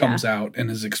how it comes out and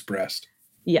is expressed.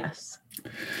 Yes.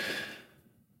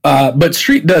 But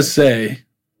Street does say,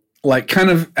 like, kind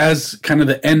of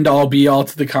the end all be all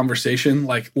to the conversation,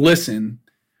 like, listen,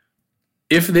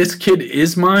 if this kid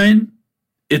is mine,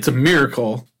 it's a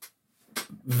miracle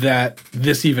that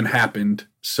this even happened.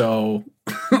 So,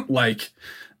 like,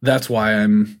 that's why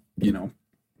I'm,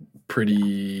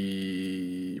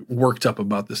 pretty worked up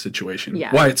about the situation.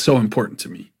 Yeah. Why it's so important to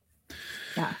me.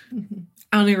 Yeah.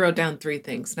 I only wrote down 3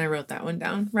 things, and I wrote that one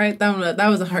down. Right, that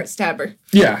was a heart stabber.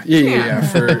 Yeah.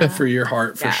 For your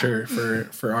heart, for sure,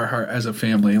 for our heart as a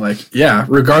family. Like,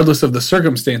 regardless of the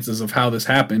circumstances of how this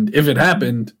happened, if it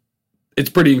happened, it's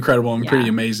pretty incredible and pretty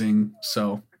amazing.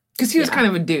 So, because he was kind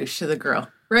of a douche to the girl,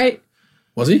 right?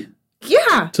 Was he?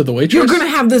 Yeah. To the waitress? You're gonna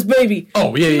have this baby.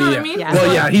 Oh yeah, You know yeah. what I mean? Yeah.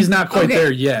 Well, yeah, he's not quite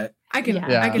there yet, I can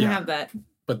have that.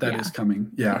 but that is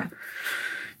coming. Yeah.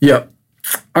 Yep.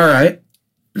 All right.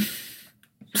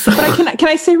 But can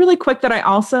I say really quick that I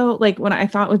also, like, when I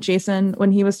thought with Jason,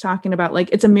 when he was talking about, like,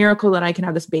 it's a miracle that I can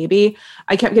have this baby,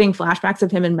 I kept getting flashbacks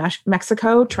of him in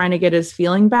Mexico trying to get his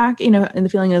feeling back, and the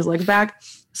feeling in his leg back.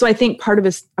 So I think part of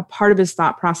his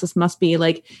thought process must be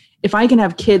like, if I can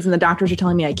have kids and the doctors are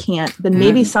telling me I can't, then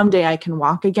maybe someday I can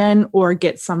walk again or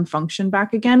get some function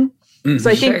back again. So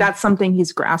I think that's something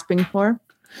he's grasping for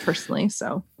personally.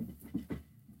 So.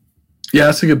 Yeah,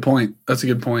 that's a good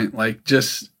point. Like,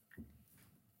 just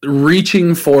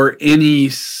reaching for any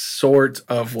sort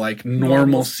of, like,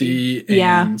 normalcy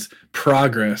and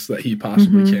progress that he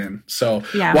possibly can. So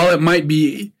while it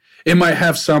might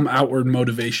have some outward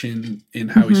motivation in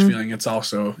how he's feeling, it's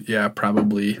also,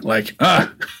 probably like,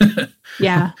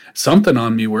 something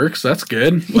on me works. That's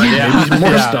good. Like, maybe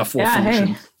more stuff will function.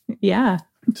 Hey. Yeah.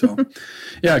 So,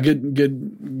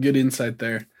 good insight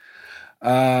there.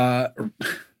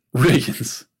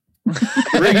 Riggins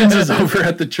is over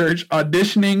at the church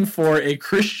auditioning for a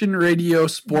Christian radio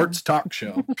sports talk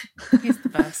show. He's the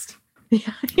best.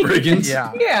 Riggins?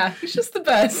 Yeah, he's just the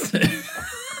best.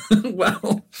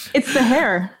 Well, it's the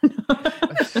hair.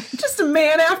 Just a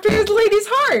man after his lady's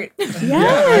heart.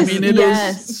 Yes. I mean, it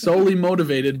is solely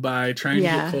motivated by trying to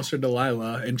get closer to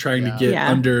Lila and trying to get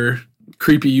under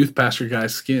creepy youth pastor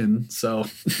guy's skin. So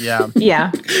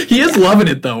Yeah. He is loving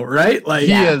it though, right? Like,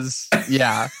 he is.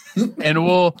 Yeah. And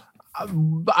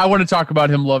I want to talk about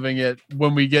him loving it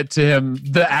when we get to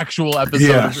the actual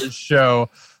episode of his show.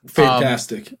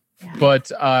 Fantastic.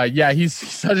 But he's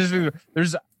such a,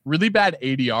 there's really bad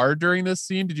ADR during this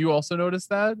scene. Did you also notice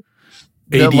that?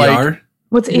 ADR?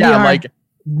 What's ADR? Yeah, like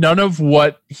none of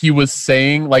what he was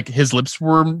saying, like his lips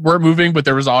weren't moving, but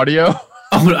there was audio.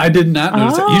 Oh, I did not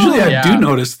notice it. Usually I do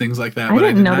notice things like that, but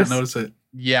I did not notice it.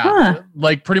 Yeah.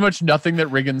 Like pretty much nothing that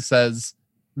Riggins says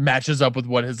matches up with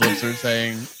what his lips are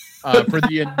saying for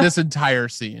this entire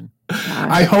scene.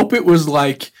 I hope it was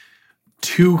like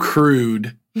too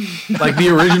crude. Like the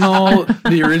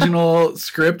original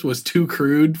script was too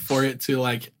crude for it to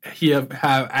like have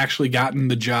actually gotten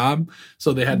the job,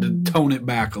 so they had to tone it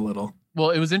back a little.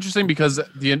 Well, it was interesting because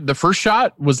the first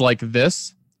shot was like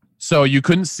this, so you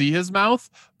couldn't see his mouth,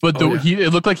 but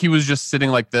it looked like he was just sitting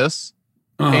like this.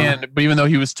 But even though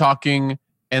he was talking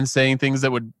and saying things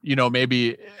that would,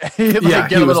 maybe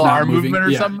get a little arm movement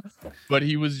or something, but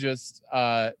he was just,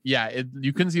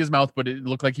 you couldn't see his mouth, but it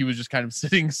looked like he was just kind of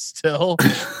sitting still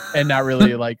and not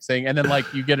really like saying. And then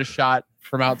like you get a shot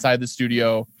from outside the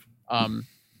studio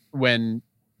when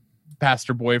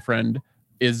Pastor Boyfriend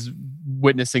is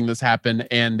witnessing this happen,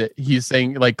 and he's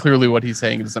saying like clearly what he's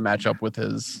saying doesn't match up with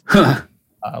his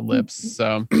lips.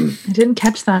 So I didn't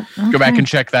catch that. Go back and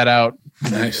check that out.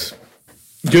 Nice.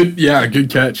 Good. Yeah. Good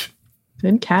catch.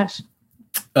 Good catch.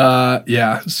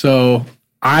 So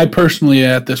I personally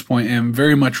at this point am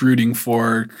very much rooting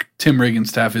for Tim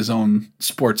Riggins to have his own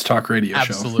sports talk radio show.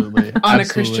 Absolutely. On a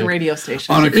Christian radio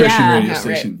station. On a Christian radio Right.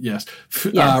 station. Yes.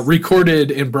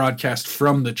 Recorded and broadcast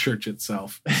from the church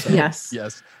itself. So. Yes.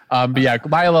 But yeah,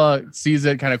 Lila sees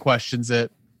it, kind of questions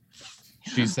it.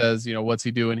 She says, what's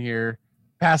he doing here?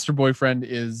 Pastor Boyfriend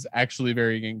is actually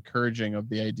very encouraging of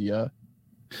the idea.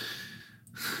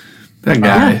 That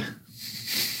guy.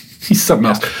 He's something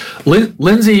else.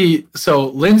 Lindsay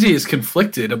is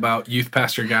conflicted about youth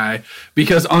pastor guy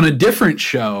because on a different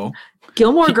show,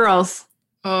 Gilmore Girls.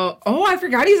 Oh, I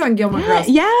forgot he's on Gilmore Girls.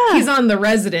 Yeah. He's on The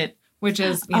Resident, which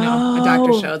is, a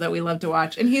doctor show that we love to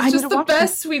watch. And he's just the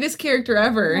best, sweetest character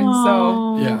ever. And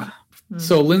so, yeah.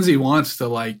 So Lindsay wants to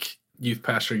like youth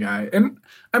pastor guy. And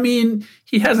I mean,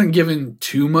 he hasn't given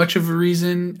too much of a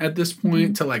reason at this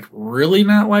point to like really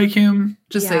not like him.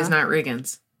 Just say he's not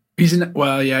Riggins. He's not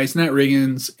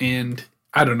Riggins, and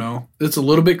I don't know. It's a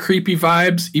little bit creepy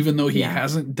vibes, even though he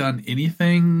hasn't done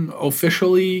anything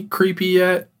officially creepy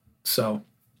yet. So,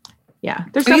 yeah,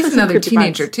 he's another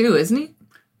teenager too, isn't he?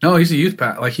 No, he's a youth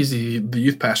pastor. Like he's the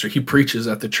youth pastor. He preaches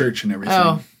at the church and everything.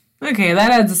 Oh, okay,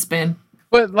 that adds a spin.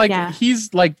 But like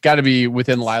he's like got to be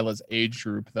within Lila's age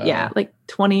group though. Yeah, like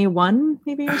 21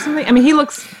 maybe or something. I mean, he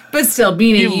looks. But still,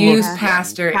 being a youth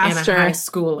pastor and a high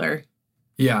schooler.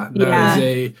 Yeah,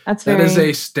 that is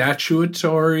a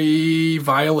statutory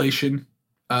violation.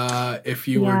 If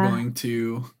you were going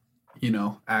to,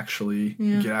 actually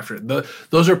get after it.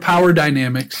 Those are power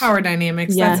dynamics. Power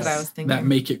dynamics. Yes. That's what I was thinking. That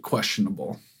make it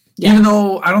questionable. Yes. Even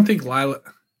though I don't think Lila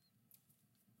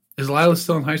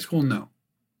still in high school. No.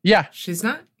 Yeah, she's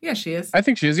not. Yeah, she is. I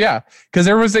think she is. Yeah, because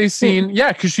there was a scene.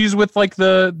 Yeah, because she's with like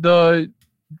the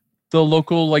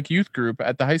local like youth group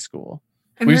at the high school.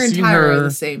 And her entire are the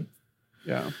same.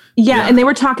 Yeah, and they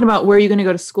were talking about where are you going to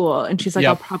go to school, and she's like,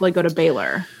 I'll probably go to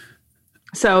Baylor.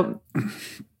 So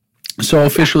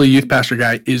officially, youth pastor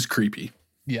guy is creepy.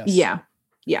 Yes. Yeah.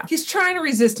 He's trying to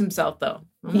resist himself, though.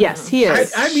 Yes, he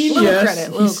is. I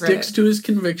mean, he sticks to his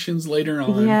convictions later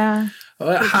on. Yeah.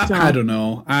 I don't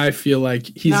know. I feel like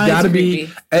he's got to be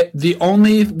the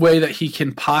only way that he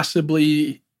can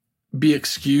possibly be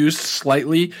excused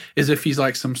slightly is if he's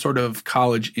like some sort of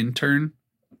college intern.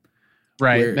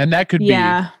 Right. And that could be.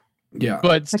 Yeah.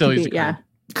 But still, he's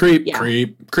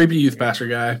creepy youth pastor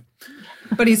guy.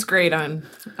 But he's great on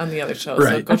the other shows.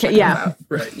 Right. So go check him out.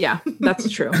 Right. Yeah, that's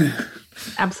true.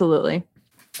 Absolutely.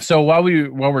 So while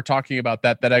we're talking about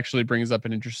that actually brings up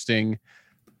an interesting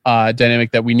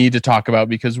dynamic that we need to talk about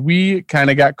because we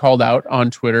kind of got called out on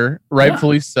Twitter,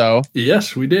 rightfully so.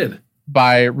 Yes, we did.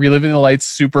 By Reliving the Lights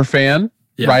super fan,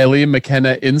 Riley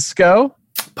McKenna Insco.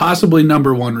 Possibly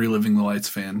number one Reliving the Lights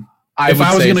fan. If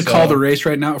I was going to call the race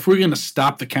right now, if we're going to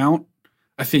stop the count,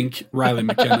 I think Riley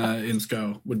McKenna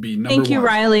Insco would be number one. Thank you,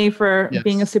 Riley, for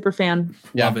being a super fan.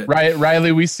 Yeah, love it.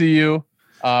 Riley, we see you.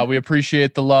 We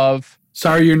appreciate the love.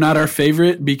 Sorry you're not our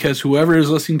favorite because whoever is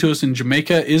listening to us in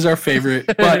Jamaica is our favorite,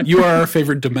 but you are our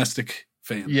favorite domestic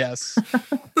fan. Yes.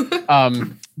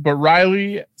 But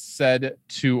Riley said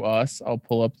to us, I'll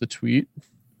pull up the tweet.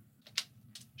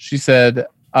 She said,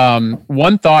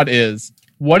 one thought is,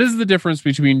 what is the difference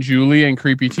between Julie and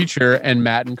Creepy Teacher and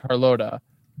Matt and Carlota?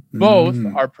 Both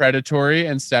are predatory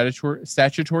and statutory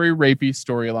rapey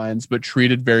storylines, but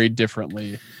treated very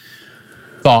differently.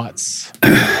 Thoughts?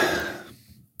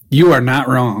 You are not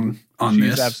wrong on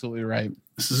this. She's absolutely right.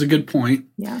 This is a good point.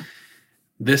 Yeah.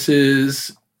 This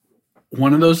is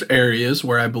one of those areas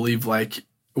where I believe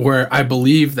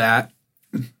that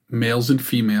males and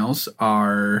females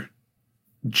are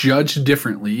judged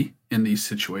differently in these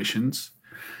situations.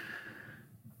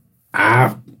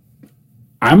 I'm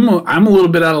a little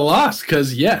bit at a loss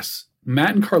because yes,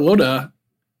 Matt and Carlota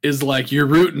is like you're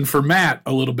rooting for Matt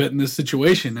a little bit in this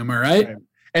situation. Am I right?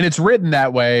 And it's written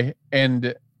that way,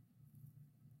 and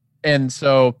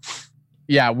so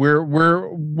yeah,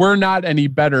 we're not any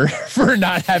better for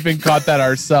not having caught that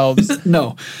ourselves.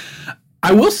 No,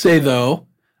 I will say though,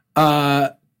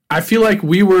 I feel like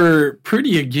we were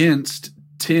pretty against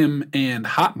Tim and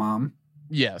Hot Mom.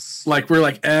 Yes, like we're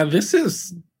like, this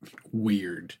is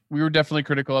weird. We were definitely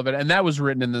critical of it, and that was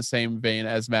written in the same vein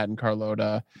as Matt and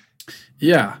Carlota.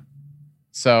 Yeah.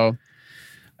 So,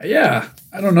 yeah,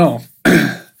 I don't know.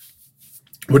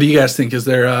 What do you guys think? Is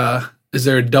there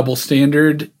a double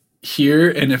standard here?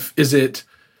 And is it,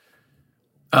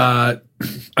 I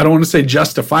don't want to say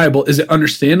justifiable. Is it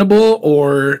understandable,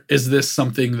 or is this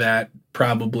something that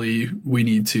probably we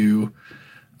need to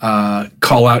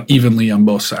call out evenly on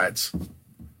both sides?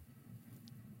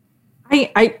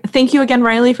 I thank you again,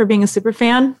 Riley, for being a super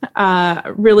fan.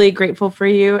 Really grateful for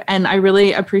you. And I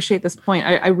really appreciate this point.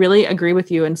 I really agree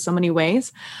with you in so many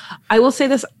ways. I will say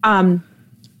this.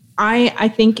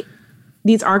 I think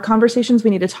these are conversations we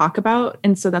need to talk about.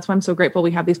 And so that's why I'm so grateful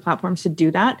we have these platforms to do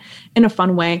that in a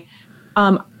fun way.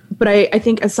 But I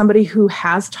think as somebody who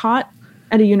has taught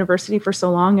at a university for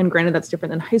so long, and granted that's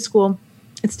different than high school,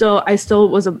 I still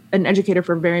was an educator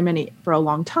for a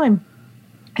long time.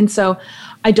 And so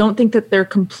I don't think that they're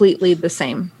completely the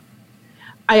same.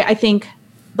 I think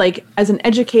like as an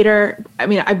educator, I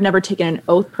mean, I've never taken an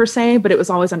oath per se, but it was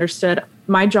always understood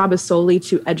my job is solely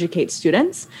to educate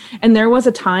students. And there was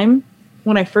a time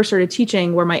when I first started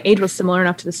teaching where my age was similar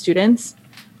enough to the students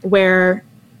where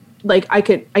like I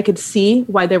could see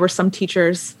why there were some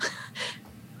teachers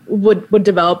would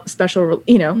develop special,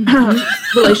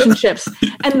 relationships.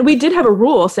 And we did have a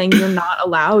rule saying you're not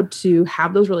allowed to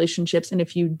have those relationships. And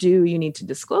if you do, you need to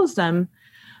disclose them.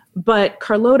 But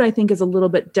Carlota, I think, is a little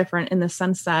bit different in the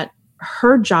sense that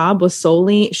her job was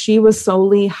she was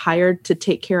solely hired to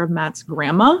take care of Matt's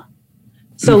grandma.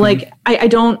 So like, I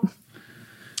don't,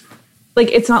 like,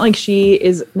 it's not like she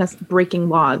is breaking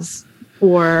laws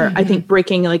or I think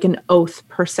breaking like an oath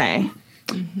per se.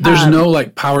 There's no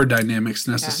like power dynamics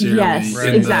necessarily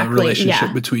in the relationship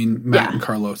Yeah. between Matt and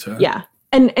Carlota. Yeah.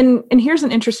 And here's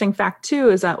an interesting fact too,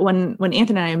 is that when Anthony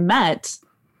and I met,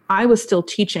 I was still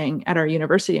teaching at our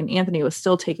university and Anthony was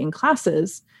still taking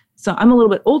classes. So I'm a little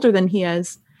bit older than he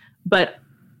is. But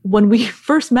when we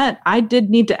first met, I did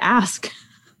need to ask,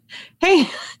 hey,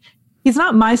 he's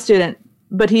not my student,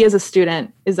 but he is a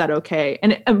student. Is that okay?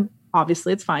 And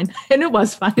obviously it's fine. And it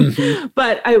was fine.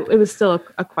 But it was still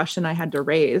a question I had to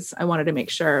raise. I wanted to make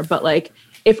sure. But like,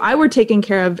 if I were taking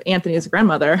care of Anthony's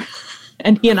grandmother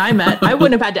and he and I met, I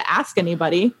wouldn't have had to ask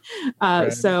anybody.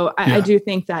 So I do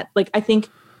think that, like, I think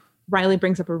Riley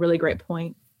brings up a really great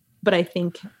point. But I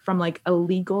think from like a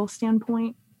legal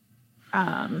standpoint,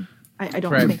 I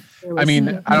don't think there was,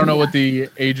 I don't know what the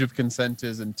age of consent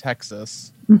is in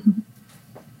Texas.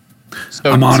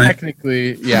 So I'm on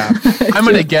technically, yeah, I'm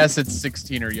going to guess it's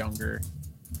 16 or younger.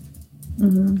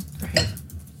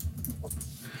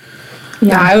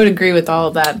 Yeah, I would agree with all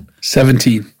of that.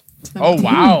 17. Oh,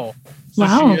 wow. So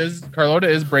Wow. Carlota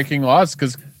is breaking laws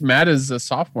because Matt is a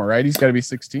sophomore, right? He's got to be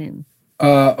 16.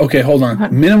 Okay, hold on.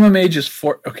 Minimum age is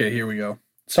 4. Okay, here we go.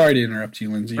 Sorry to interrupt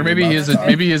you, Lindsay. Or maybe he is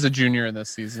a junior in this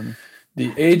season.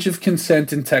 The age of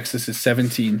consent in Texas is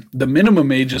 17. The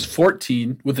minimum age is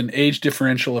 14 with an age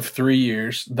differential of 3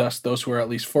 years. Thus, those who are at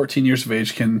least 14 years of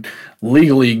age can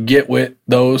legally get with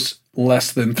those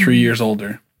less than 3 years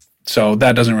older. So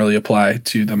that doesn't really apply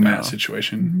to the Matt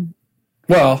situation.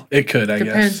 Well, it could, I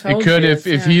guess. It could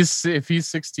if he's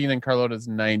 16 and Carlota's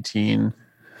 19,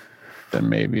 then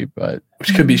maybe, but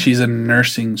Which could be she's a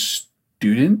nursing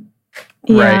student,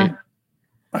 right.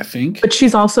 I think. But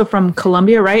she's also from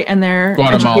Colombia, right? And their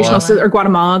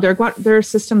Guatemala, their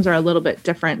systems are a little bit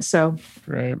different. So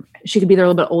Right. she could be there a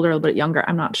little bit older, a little bit younger.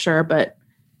 I'm not sure, but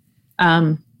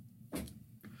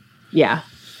yeah.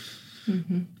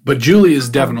 But Julie is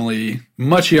definitely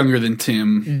much younger than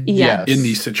Tim Yes. in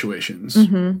these situations.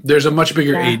 Mhm. There's a much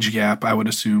bigger Yeah. age gap, I would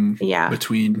assume, Yeah.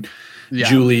 between Yeah.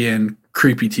 Julie and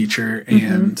Creepy Teacher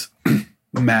and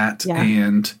Matt Yeah.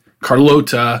 and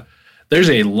Carlota. There's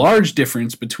a large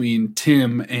difference between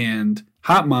Tim and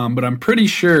Hot Mom, but I'm pretty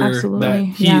sure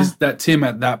Absolutely, that Tim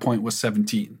at that point was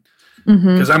 17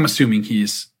 Mhm. because I'm assuming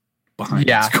he's behind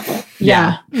Yeah. school.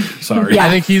 Yeah. Sorry. I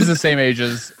think he's the same age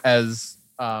as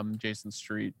Jason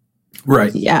Street.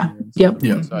 Right. Yeah. Yep.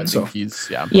 Yeah. So I So, think he's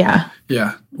Yeah.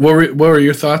 yeah. What were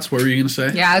your thoughts? What were you going to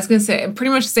say? Yeah, I was going to say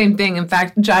pretty much the same thing. In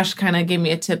fact, Josh kind of gave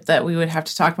me a tip that we would have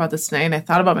to talk about this tonight. And I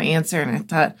thought about my answer and I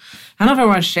thought, I don't know if I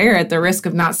want to share it at the risk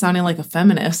of not sounding like a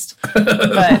feminist. But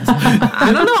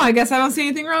I don't know. I guess I don't see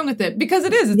anything wrong with it because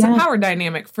it is. It's a power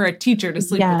dynamic for a teacher to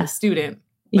sleep with a student.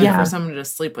 And for someone to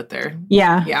just sleep with their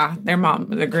mom,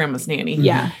 their grandma's nanny.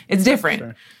 Yeah. It's different.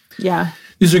 Sure. Yeah.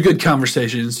 These are good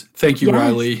conversations. Thank you, Yes.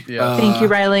 Riley. Yeah. Thank you,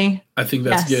 Riley. I think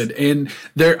that's Yes. good. And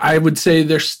I would say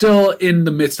they're still in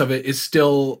the midst of it. It's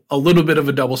still a little bit of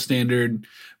a double standard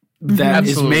that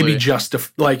is maybe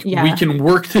we can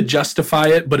work to justify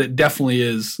it, but it definitely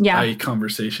is a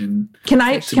conversation. Can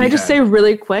I just say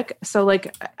really quick? So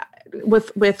like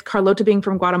with Carlota being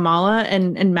from Guatemala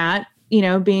and Matt,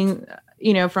 being,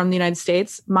 from the United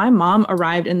States, my mom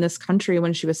arrived in this country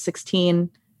when she was 16,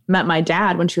 met my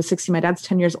dad when she was 16. My dad's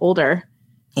 10 years older.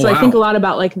 So I think a lot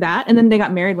about like that. And then they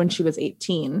got married when she was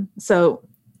 18. So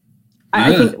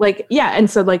I think like, and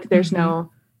so like, there's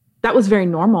that was very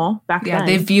normal back then. Yeah,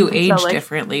 they view age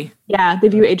differently. Yeah, they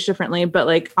view age differently. But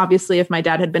like, obviously if my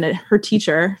dad had been her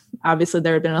teacher, obviously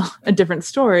there had been a different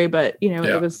story, but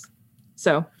it was,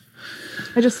 so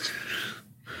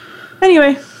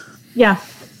anyway,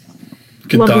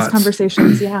 Good love thoughts. these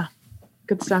conversations. Yeah.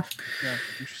 Good stuff. Yeah,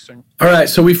 interesting. All right.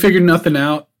 So we figured nothing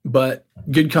out, but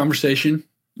good conversation.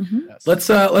 Yes.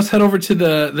 Let's head over to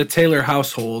the Taylor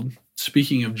household.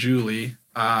 Speaking of Julie,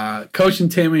 Coach and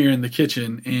Tammy are in the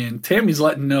kitchen, and Tammy's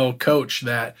letting know Coach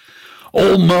that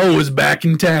old Mo is back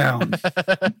in town.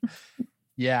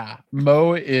 Yeah,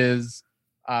 Mo is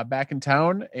back in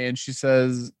town, and she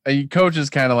says, Coach is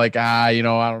kind of like, I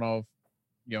don't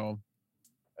know,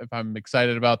 if I'm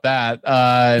excited about that,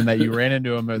 and that you ran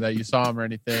into him or that you saw him or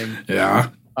anything. Yeah.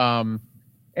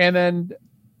 And then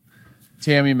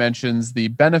Tammy mentions the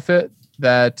benefit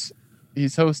that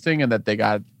he's hosting and that they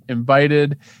got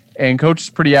invited, and Coach is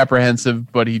pretty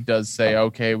apprehensive, but he does say,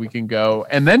 okay, we can go.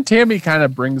 And then Tammy kind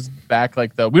of brings back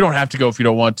like we don't have to go if you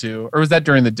don't want to. Or was that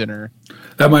during the dinner?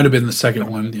 That might have been the second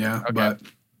one. Yeah. Okay. But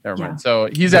never mind. So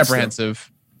he's apprehensive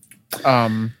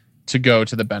to go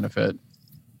to the benefit.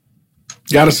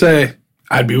 Gotta say,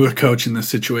 I'd be with Coach in this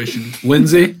situation.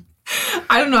 Lindsay?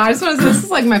 I don't know. I just want to say this is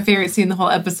like my favorite scene the whole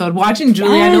episode. Watching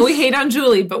Julie. Yes. I know we hate on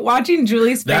Julie, but watching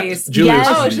Julie's face. Julie was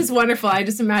Oh, funny. it's just wonderful. I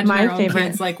just imagine My our own favorite.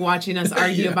 kids like watching us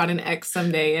argue about an ex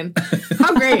someday, and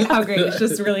how great. It's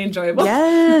just really enjoyable.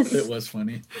 Yes. It was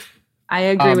funny. I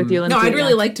agree with you, Lindsay. No, I'd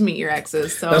really like to meet your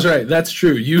exes. So That's right. That's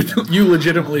true. You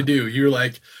legitimately do. You're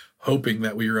like hoping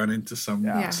that we run into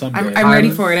someday. I'm ready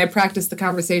for it. I practice the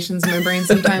conversations in my brain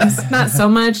sometimes. Not so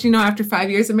much, after 5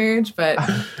 years of marriage, but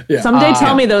Yeah. Someday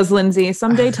tell me those, Lindsay.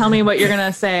 Someday tell me what you're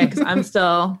gonna say, because I'm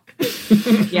still,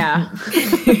 yeah.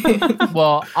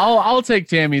 Well, I'll take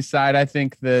Tammy's side. I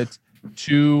think that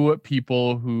two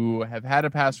people who have had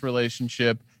a past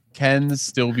relationship can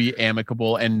still be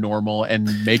amicable and normal and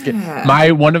make it.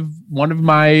 Yeah. One of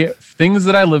my things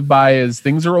that I live by is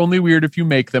things are only weird if you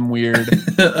make them weird.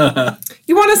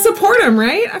 you want to support him,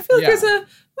 right? I feel like Yeah.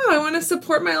 I want to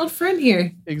support my old friend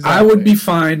here. Exactly. I would be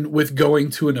fine with going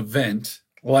to an event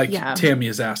like Yeah. Tammy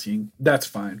is asking. That's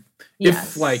fine.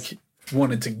 Yes. If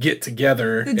wanted to get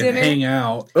together and dinner? hang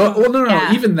out. Well, no.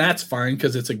 Yeah. Even that's fine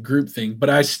because it's a group thing. But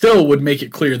I still would make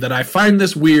it clear that I find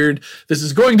this weird. This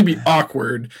is going to be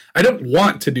awkward. I don't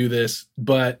want to do this,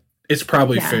 but it's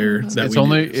probably Yeah. fair that It's we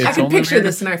only- do this. it's I can only picture weird.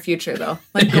 this in our future, though,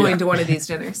 like going to one of these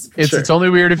dinners. It's only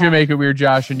weird if you make it weird,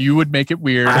 Josh, and you would make it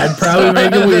weird. I'd probably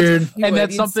make it weird. You And would.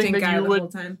 that's You'd something stink that eye you the would- whole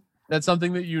time. That's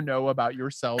something that you know about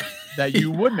yourself that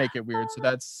you would make it weird. So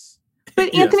that's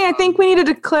But Yes. Anthony, I think we needed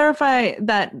to clarify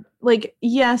that,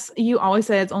 yes, you always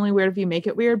say it's only weird if you make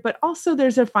it weird, but also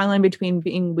there's a fine line between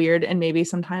being weird and maybe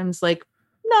sometimes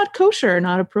not kosher,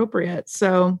 not appropriate.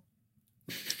 So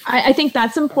I think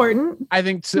that's important. I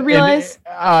think To realize-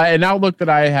 an outlook that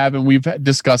I have, and we've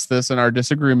discussed this in our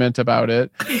disagreement about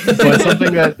it, but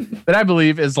something that I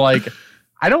believe is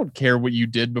I don't care what you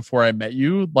did before I met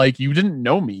you. You didn't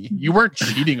know me. You weren't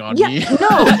cheating on Yeah, me.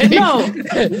 no,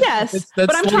 yes. But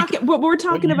that's I'm talking. What we're What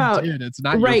talking you about did. It's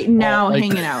not your right fault. now,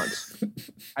 hanging out.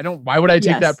 I don't. Why would I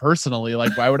take Yes. that personally?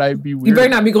 Why would I be weird? You better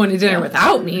not be going to dinner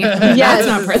without me. Yes. That's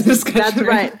not part of the discussion. That's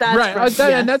right. That's right.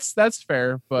 right. And that's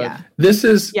fair. But Yeah. This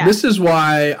is Yeah. this is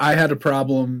why I had a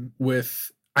problem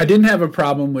with. I didn't have a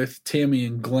problem with Tammy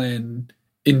and Glenn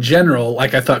in general. I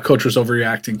thought Coach was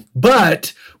overreacting,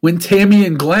 but when Tammy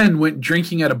and Glenn went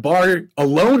drinking at a bar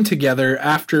alone together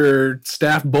after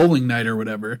staff bowling night or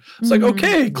whatever, it's Mhm.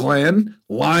 okay, Glenn,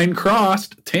 line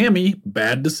crossed. Tammy,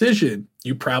 bad decision.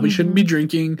 You probably shouldn't be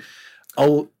drinking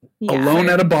alone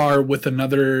at a bar with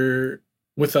another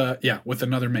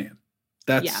man.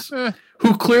 That's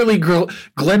who clearly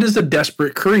Glenn is a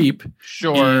desperate creep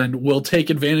sure. and will take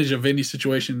advantage of any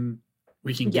situation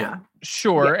we can get. Yeah.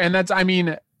 Sure, and that's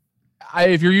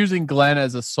if you're using Glenn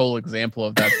as a sole example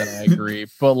of that, then I agree.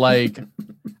 But I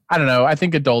don't know. I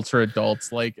think adults are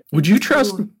adults. Would you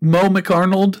trust Mo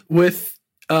McArnold with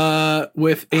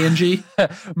Angie?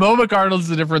 Mo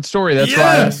McArnold's a different story. That's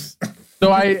why.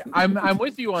 So I'm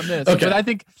with you on this. Okay. But I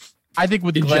think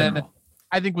with In Glenn, general.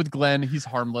 I think with Glenn, he's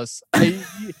harmless.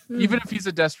 Even if he's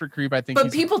a desperate creep, I think. But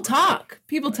he's people talk.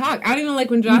 People talk. I don't even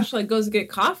like when Josh goes to get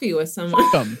coffee with someone.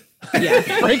 welcome. Yeah,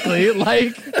 frankly,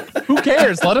 who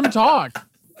cares? Let him talk.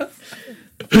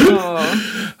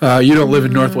 You don't live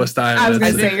in Northwest Iowa. I was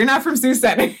gonna That's- say you're not from Sioux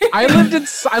Center. I lived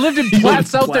in Platte,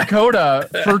 South Platte. Dakota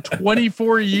for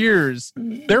 24 years.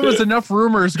 There was enough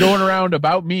rumors going around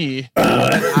about me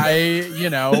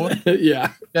that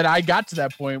yeah. that I got to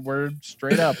that point where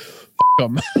straight up,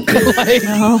 them.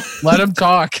 Oh, Let them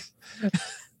talk.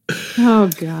 oh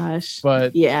gosh.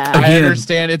 But Yeah. I Again.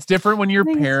 understand it's different when you're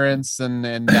Thanks. parents and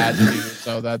that too.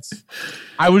 So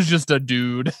I was just a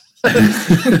dude.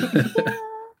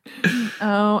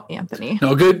 Oh, Anthony.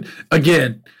 No, good.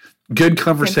 Again, good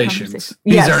conversations. conversation.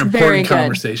 These Yes, are very important good.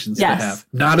 conversations Yes. to have.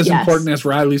 Not as Yes. important as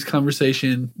Riley's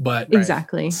conversation, but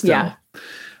Exactly. still. Yeah.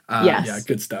 Yes. Yeah,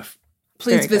 good stuff.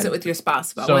 Please Very visit good. with your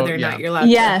spouse about So, whether or yeah. not you're allowed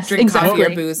Yes, to drink coffee or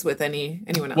exactly. booze with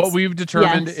anyone else. What we've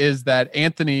determined Yes. is that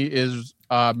Anthony is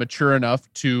mature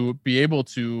enough to be able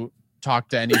to talk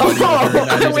to anybody.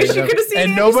 I wish you could have seen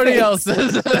and Andy's nobody face. else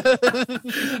is.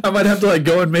 I might have to like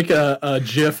go and make a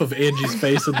gif of Angie's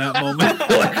face in that moment.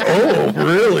 Like, oh,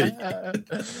 really?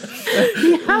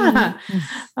 Yeah.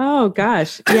 Oh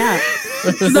gosh. Yeah.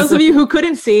 For those of you who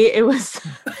couldn't see, I was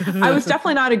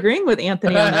definitely not agreeing with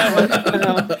Anthony on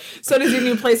that one. So does your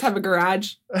new place have a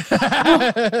garage?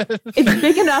 It's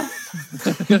big enough.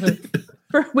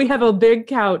 We have a big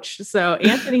couch, so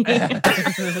Anthony.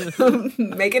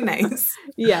 Make it nice.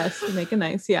 Yes, make it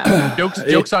nice. Yeah.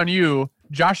 Jokes on you.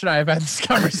 Josh and I have had this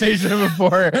conversation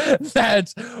before.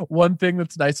 That one thing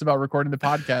that's nice about recording the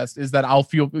podcast is that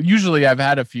usually I've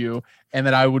had a few, and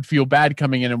that I would feel bad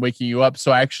coming in and waking you up.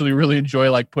 So I actually really enjoy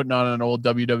like putting on an old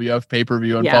WWF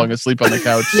pay-per-view and falling asleep on the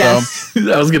couch. Yes.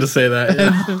 I was gonna say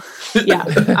that. Yeah.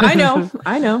 I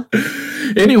know.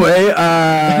 Anyway,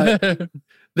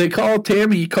 they call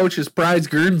Tammy Coach's prize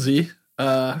Guernsey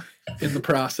in the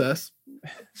process.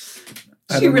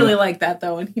 She really liked that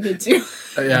though, and he did too.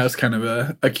 Yeah, it was kind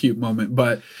of a cute moment.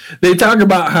 But they talk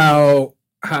about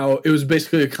how it was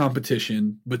basically a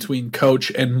competition between Coach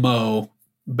and Mo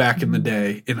back in the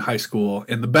day in high school.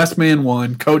 And the best man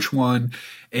won, Coach won,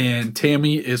 and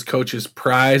Tammy is Coach's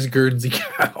prize Guernsey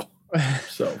cow.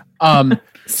 So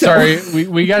sorry,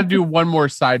 we got to do one more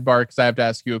sidebar because I have to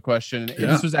ask you a question. Yeah.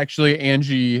 This was actually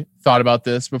Angie thought about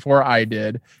this before I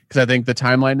did, because I think the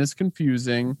timeline is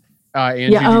confusing.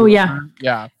 Angie,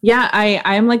 Yeah, I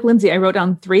am like Lindsay. I wrote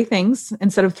down 3 things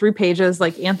instead of 3 pages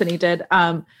like Anthony did.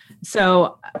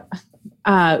 So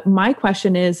my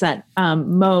question is that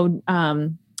Mo,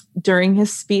 during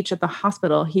his speech at the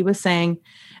hospital, he was saying,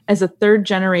 as a 3rd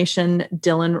generation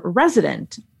Dillon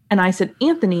resident. And I said,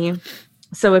 Anthony,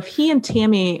 so if he and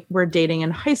Tammy were dating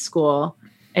in high school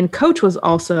and Coach was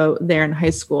also there in high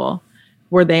school,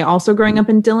 were they also growing up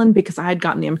in Dillon? Because I had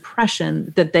gotten the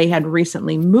impression that they had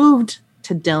recently moved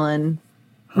to Dillon,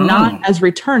 not as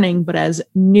returning, but as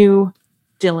new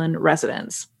Dillon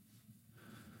residents.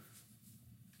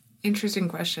 Interesting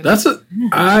question.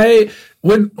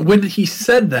 When he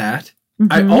said that,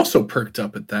 I also perked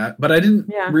up at that, but I didn't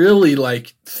really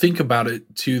like think about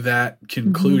it to that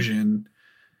conclusion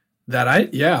that I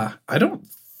don't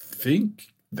think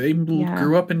they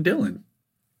grew up in Dillon.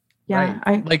 Yeah,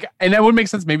 right. And that would make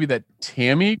sense maybe that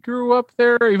Tammy grew up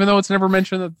there, even though it's never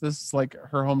mentioned that this is like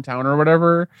her hometown or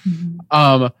whatever.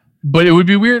 But it would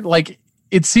be weird. Like,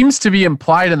 it seems to be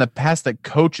implied in the past that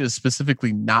Coach is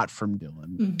specifically not from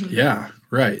Dillon. Yeah,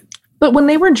 right. But when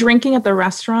they were drinking at the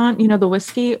restaurant, the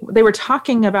whiskey, they were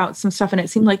talking about some stuff, and it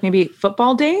seemed like maybe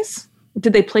football days.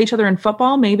 Did they play each other in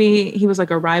football? Maybe he was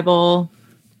like a rival.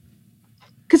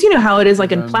 Because you know how it is,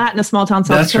 like in Platte, in a small town,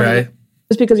 South Carolina. Right.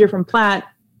 Just because you're from Platte,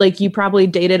 like you probably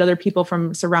dated other people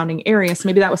from surrounding areas. So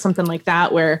maybe that was something like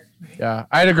that where. Yeah.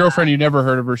 I had a girlfriend, you never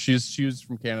heard of her. She was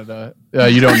from Canada.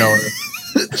 You don't know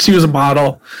her. She was a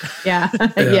model. Yeah.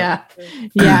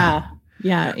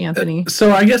 Yeah, Anthony.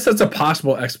 So I guess that's a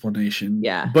possible explanation.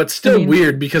 Yeah. But still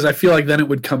weird, because I feel like then it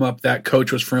would come up that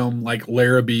Coach was from like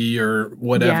Larrabee or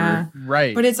whatever. Yeah.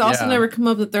 Right. But it's also never come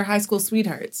up that they're high school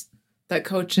sweethearts, that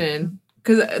Coach and...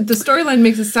 Because the storyline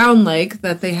makes it sound like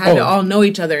that they had to all know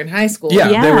each other in high school. Yeah,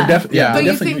 they were definitely. Yeah, but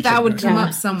you definitely think that would come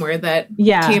up somewhere, that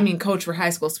Tammy and Coach were high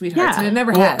school sweethearts, and it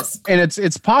never has. And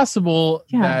it's possible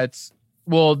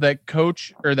that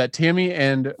Coach, or that Tammy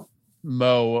and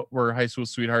Mo were high school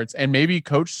sweethearts, and maybe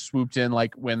Coach swooped in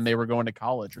like when they were going to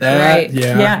college. Right.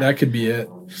 Yeah, that could be it.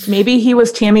 Maybe he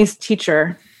was Tammy's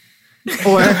teacher.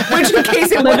 Or which in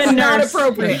case it was not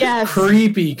appropriate. Yes.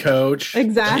 Creepy Coach.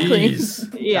 Exactly.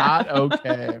 Jeez. Yeah. Not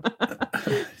okay.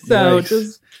 So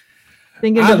just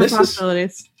thinking of the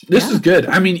possibilities. This is good.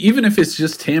 I mean, even if it's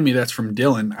just Tammy that's from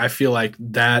Dillon, I feel like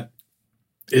that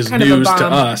is kind news to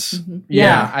us.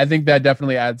 Yeah, I think that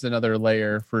definitely adds another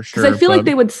layer for sure. Because I feel like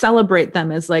they would celebrate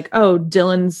them as like, oh,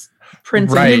 Dillon's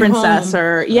prince and princess,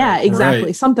 or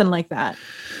exactly, something like that.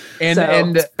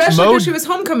 And especially because she was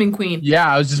homecoming queen.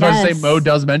 Yeah, I was just about to say Mo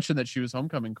does mention that she was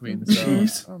homecoming queen. So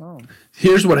Jeez. I don't know.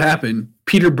 Here's what happened.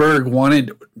 Peter Berg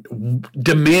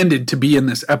demanded to be in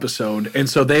this episode, and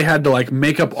so they had to like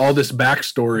make up all this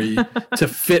backstory to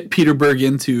fit Peter Berg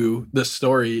into the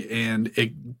story, and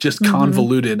it just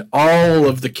convoluted all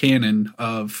of the canon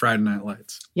of Friday Night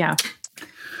Lights. Yeah.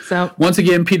 So once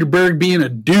again, Peter Berg being a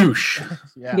douche.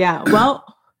 Yeah. Well.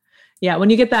 Yeah,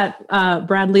 when you get that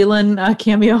Brad Leland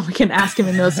cameo, we can ask him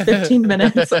in those 15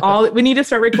 minutes. We need to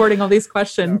start recording all these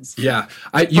questions. Yeah,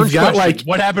 you've got like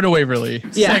what happened to Waverly?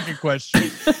 Yeah. Second question: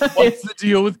 what's the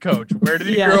deal with Coach? Where did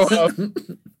he grow up?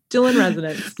 Still in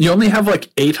residence. You only have like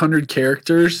 800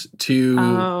 characters to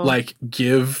Oh. like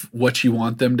give what you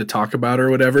want them to talk about or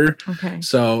whatever. Okay.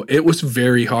 So it was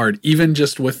very hard, even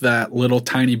just with that little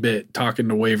tiny bit talking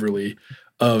to Waverly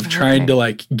of trying Okay. to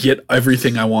like get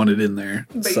everything I wanted in there.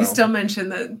 But So you still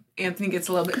mentioned that Anthony gets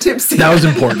a little bit tipsy. that was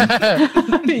important.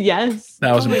 Yes.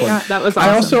 That was Oh my important. God, that was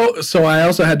awesome. I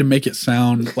also had to make it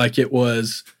sound like it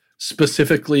was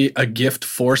specifically a gift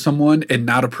for someone and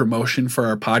not a promotion for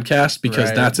our podcast because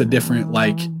Right. that's a different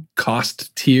like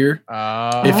cost tier.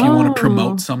 If you want to Oh.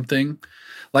 promote something,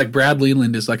 like Brad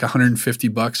Leland is like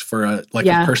 $150 for a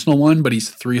Yeah. personal one, but he's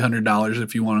 $300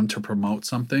 if you want him to promote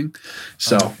something.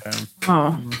 So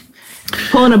Oh.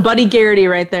 Pulling a Buddy Garrity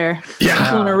right there.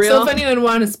 yeah, Pulling a So real. if anyone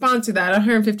want to sponsor that,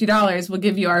 $150, we'll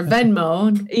give you our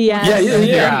Venmo. Yes.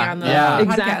 Yeah. On the Yeah.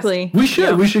 podcast. Exactly. we should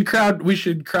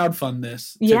crowdfund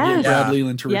this to Yes. get Brad Yeah.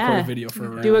 Leland to record Yeah. a video for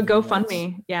Do a Random Lights.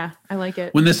 GoFundMe. Yeah, I like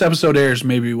it. When this episode airs,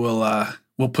 maybe we'll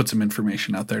put some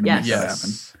information out there to Yes. make that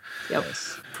happen.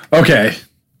 Yep. Okay.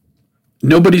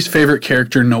 Nobody's favorite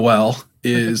character, Noel,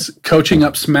 is coaching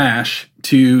up Smash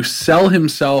to sell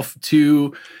himself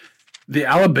to the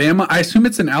Alabama. I assume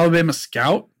it's an Alabama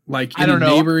scout, like I in a don't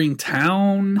know. neighboring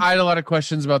town. I had a lot of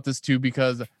questions about this too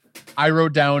because I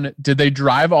wrote down, did they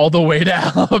drive all the way to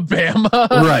Alabama?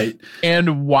 Right.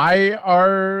 And why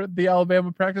are the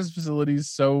Alabama practice facilities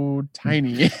so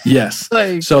tiny? Yes.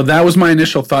 Like, So that was my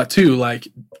initial thought too. Like,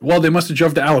 well, they must have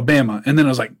drove to Alabama. And then I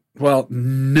was like, well,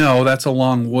 no, that's a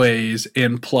long ways.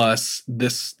 And plus,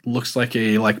 this looks like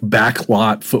a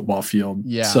backlot football field.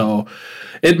 Yeah. So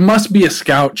it must be a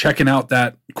scout checking out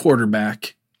that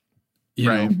quarterback. You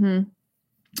Right. know?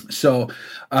 Mhm. So,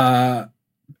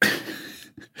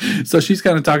 so she's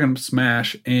kind of talking to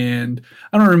Smash, and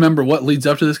I don't remember what leads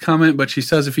up to this comment, but she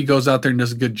says if he goes out there and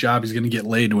does a good job, he's going to get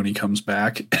laid when he comes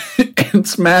back. And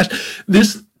Smash,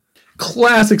 this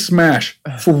classic Smash,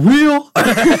 for real?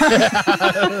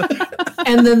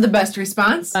 And then the best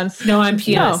response? That's- No, I'm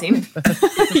PMSing.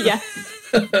 Yes.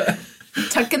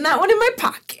 Tucking that one in my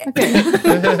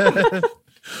pocket.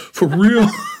 For real?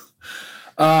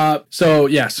 So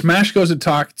yeah, Smash goes to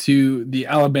talk to the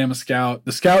Alabama scout.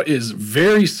 The scout is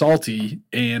very salty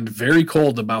and very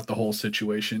cold about the whole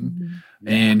situation,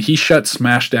 and he shuts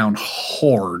Smash down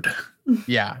hard.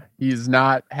 yeah, he's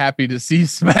not happy to see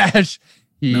Smash.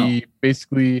 He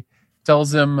basically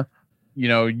tells him, you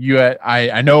know,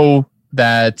 I know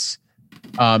that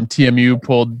TMU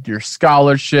pulled your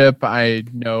scholarship. I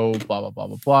know blah, blah, blah,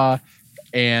 blah, blah.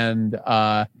 And,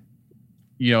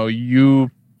 you know,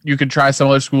 you can try some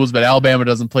other schools, but Alabama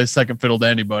doesn't play second fiddle to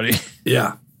anybody.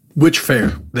 Yeah, which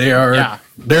fair. They're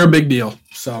a big deal.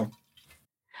 So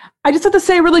I just have to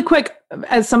say really quick,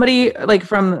 as somebody like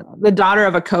from the daughter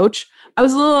of a coach, I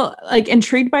was a little like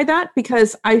intrigued by that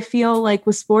because I feel like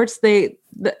with sports,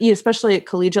 especially at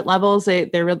collegiate levels,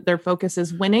 their focus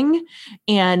is winning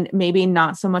and maybe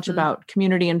not so much about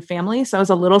community and family. So I was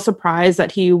a little surprised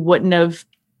that he wouldn't have.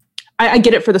 I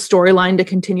get it for the storyline to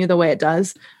continue the way it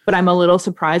does, but I'm a little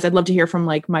surprised. I'd love to hear from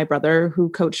like my brother who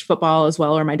coached football as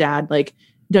well, or my dad. Like,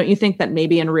 don't you think that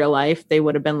maybe in real life they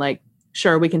would have been like,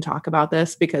 sure, we can talk about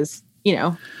this because, you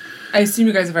know. I assume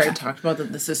you guys have already talked about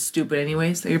that this is stupid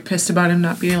anyways, that you're pissed about him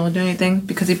not being able to do anything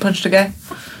because he punched a guy.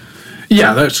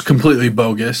 yeah, that's completely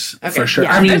bogus for sure.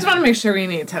 Yeah. I I mean, just want to make sure we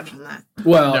need to touch on that.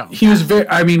 well, No. he was very.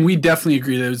 I mean, we definitely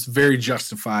agree that it was very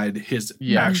justified his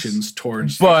Yes. actions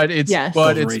towards. But it's Yes.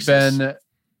 Racist.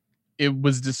 it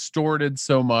was distorted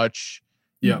so much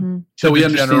Yeah. Mhm. to So we the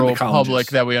understand general the colleges. public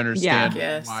that we understand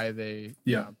Yes. why they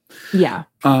Yeah. Yeah.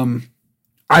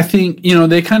 I think,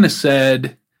 they kind of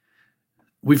said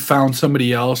we found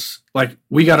somebody else. Like,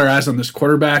 we got our eyes on this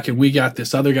quarterback and we got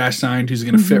this other guy signed who's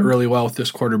going to fit really well with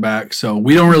this quarterback. So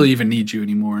we don't really even need you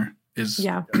anymore is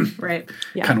Yeah. Right.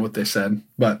 Yeah. kind of what they said.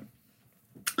 But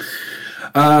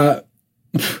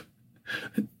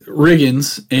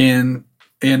Riggins and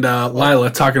Lila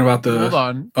talking about the hold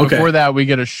on. okay. Before that, we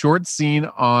get a short scene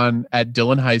at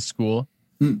Dillon High School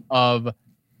of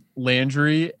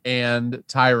Landry and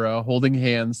Tyra holding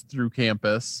hands through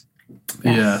campus.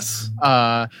 Yes.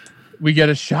 We get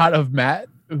a shot of Matt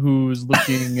who's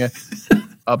looking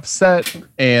upset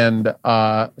and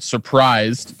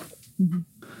surprised.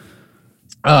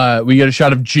 We get a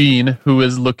shot of Gene who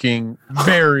is looking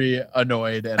very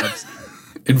annoyed and upset.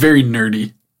 And very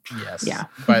nerdy. Yes. Yeah.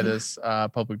 By this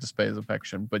public display of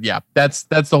affection. But yeah, that's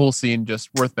the whole scene. Just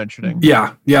worth mentioning.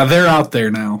 Yeah. Yeah. They're out there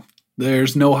now.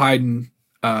 There's no hiding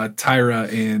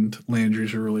Tyra and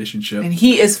Landry's relationship. And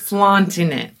he is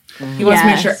flaunting it. He wants to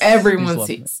make sure Yes. everyone He's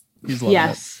loving sees. He's loving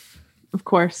Yes. Of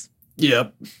course.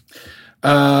 Yep.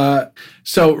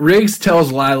 So Riggs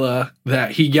tells Lila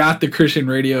that he got the Christian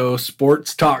radio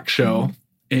sports talk show,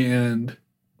 and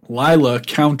Lila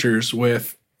counters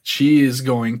with she is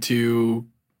going to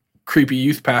Creepy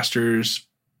Youth Pastor's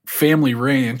family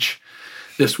ranch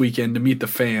this weekend to meet the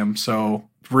fam, so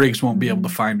Riggs won't be able to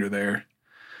find her there.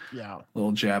 Yeah.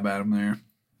 Little jab at him there.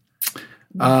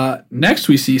 Next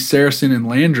we see Saracen and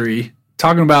Landry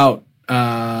talking about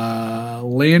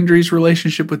Landry's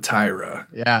relationship with Tyra.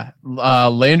 Yeah.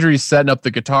 Landry's setting up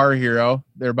the Guitar Hero.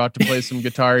 They're about to play some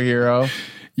Guitar Hero.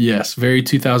 Yes, very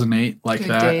 2008 like Good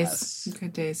that. days.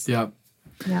 Good days. Yep.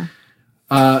 Yeah.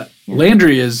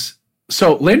 Landry's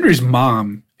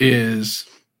mom is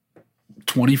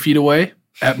 20 feet away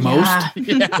at most.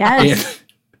 Yes.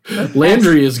 And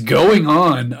Landry is going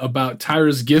on about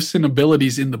Tyra's gifts and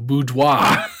abilities in the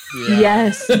boudoir.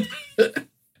 Yes.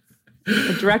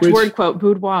 A direct word quote,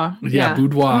 boudoir. Yeah,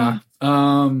 boudoir.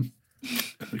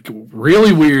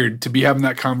 Really weird to be having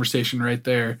that conversation right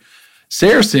there.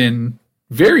 Saracen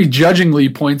very judgingly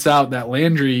points out that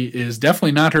Landry is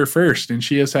definitely not her first, and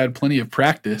she has had plenty of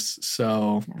practice.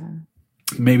 So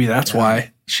maybe that's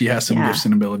why she has some gifts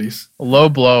and abilities. Low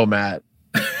blow, Matt.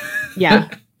 Yeah.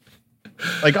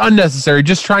 Like unnecessary,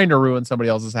 just trying to ruin somebody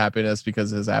else's happiness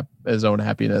because his own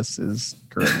happiness is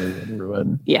currently in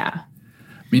ruin. Yeah.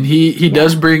 I mean, he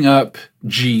does bring up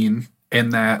Gene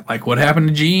and that, like, what happened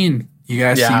to Gene? You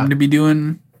guys seem to be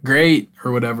doing great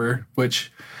or whatever,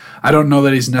 which I don't know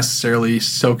that he's necessarily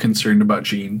so concerned about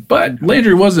Gene. But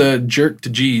Landry was a jerk to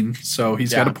Gene, so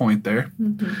he's got a point there.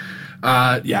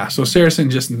 So Saracen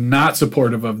just not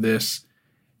supportive of this.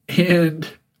 And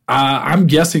I'm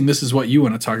guessing this is what you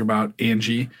want to talk about,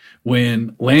 Angie,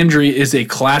 when Landry is a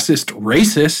classist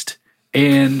racist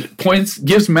and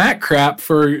gives Matt crap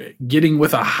for getting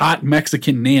with a hot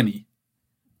Mexican nanny.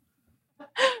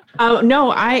 Oh,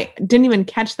 no, I didn't even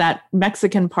catch that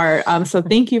Mexican part. So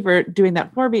thank you for doing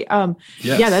that for me. Yes.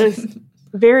 Yeah, that is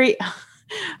very,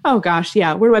 oh gosh.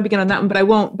 Yeah. Where do I begin on that one? But I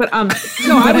won't, but,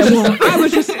 no,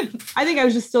 I think I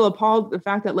was just still appalled at the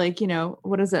fact that, like, you know,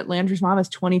 what is it? Landry's mom is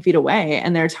 20 feet away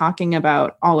and they're talking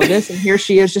about all of this. And here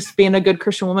she is just being a good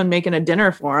Christian woman, making a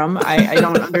dinner for him. I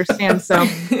don't understand. So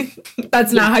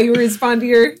that's not how you respond to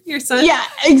your son. Yeah,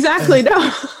 exactly.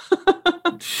 No.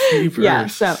 Yeah.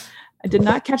 So I did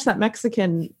not catch that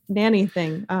Mexican nanny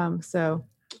thing.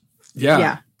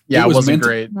 Yeah, it wasn't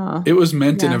great. It was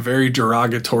meant in a very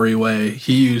derogatory way.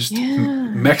 He used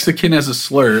Mexican as a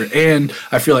slur, and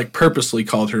I feel like purposely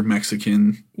called her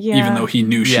Mexican, even though he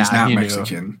knew she's not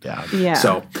Mexican. Yeah.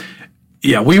 So,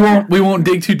 we won't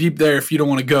dig too deep there if you don't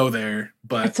want to go there.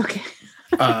 But it's okay.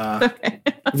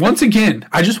 Once again,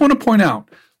 I just want to point out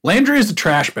Landry is a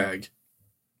trash bag.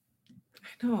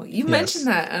 No, you mentioned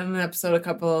that on an episode a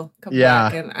couple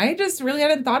back, and I just really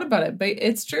hadn't thought about it, but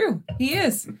it's true. He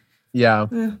is. Yeah.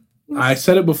 I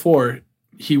said it before.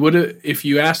 He would have, if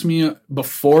you asked me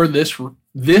before this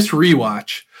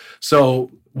rewatch.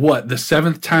 So what? The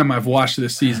 7th time I've watched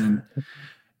this season.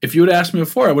 If you would ask me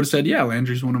before, I would have said, "Yeah,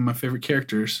 Landry's one of my favorite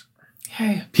characters."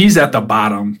 Hey. He's at the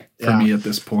bottom for me at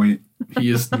this point.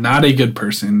 He is not a good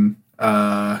person.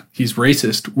 He's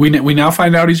racist. We now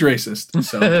find out he's racist.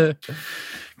 So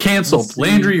canceled.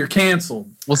 Landry, you're canceled.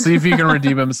 We'll see if he can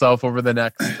redeem himself over the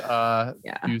next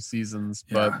few seasons,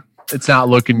 but it's not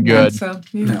looking good.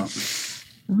 No.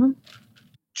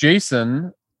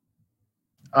 Jason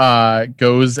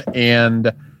goes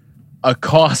and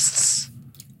accosts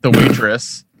the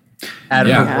waitress at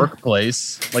her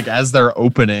workplace, like as they're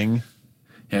opening.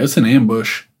 Yeah, it's an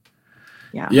ambush.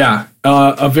 Yeah.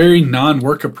 A very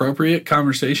non-work appropriate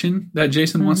conversation that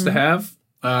Jason wants to have,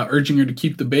 urging her to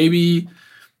keep the baby.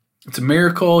 It's a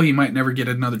miracle. He might never get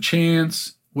another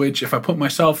chance, which if I put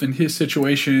myself in his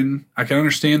situation, I can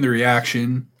understand the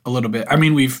reaction a little bit. I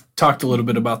mean, we've talked a little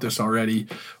bit about this already.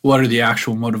 What are the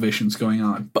actual motivations going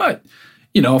on? But,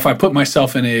 you know, if I put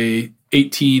myself in a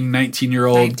 18,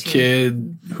 19-year-old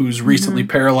kid who's recently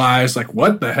paralyzed, like,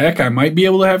 what the heck? I might be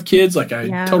able to have kids. Like,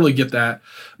 I totally get that.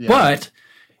 Yeah. But,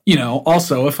 you know,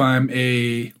 also if I'm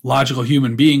a logical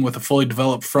human being with a fully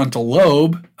developed frontal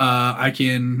lobe, I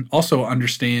can also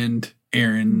understand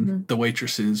Erin, the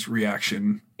waitress's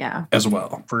reaction as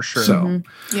well. For sure. So,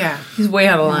 he's way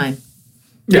out of line.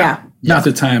 Yeah. Not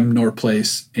the time nor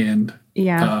place. And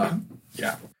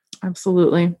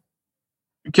absolutely.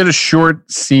 Get a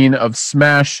short scene of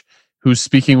Smash, who's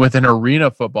speaking with an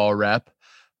arena football rep.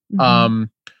 It's an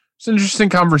interesting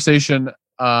conversation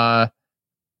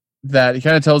that he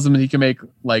kind of tells him that he can make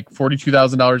like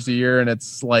 $42,000 a year, and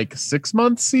it's like 6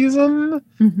 month season.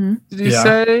 Did he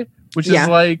say? Which is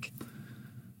like,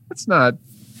 that's not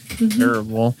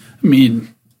terrible. I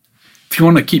mean, if you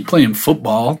want to keep playing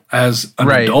football as an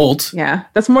Right. adult. Yeah,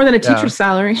 that's more than a Yeah. teacher's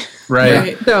salary. Right.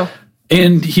 Right. So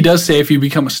And he does say if you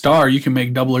become a star, you can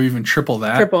make double or even triple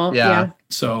that. triple. Yeah. Yeah.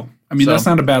 So, I mean, So- that's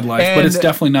not a bad life, but it's and-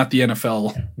 definitely not the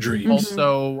NFL dream.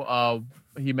 Also,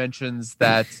 he mentions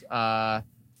that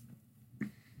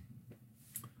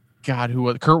God, who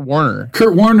was Kurt Warner?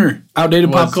 Kurt Warner, outdated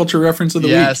Was- pop culture reference of the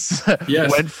Yes, Yes.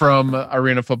 went from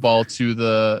arena football to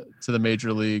the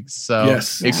major leagues. So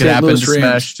Yes. it could St. happen Louis to Rams.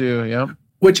 Smash too. Yep. week,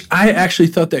 which I actually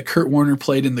thought that Kurt Warner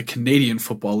played in the Canadian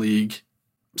Football League.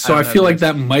 So I don't feel know. like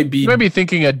that might be. You might be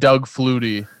thinking of Doug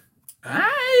Flutie.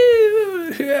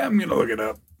 Yeah, I'm going to look it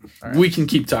up. All right. We can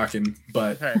keep talking,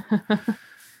 but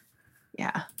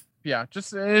Yeah. Yeah,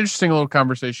 just an interesting little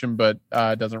conversation, but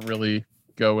doesn't really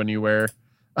go anywhere.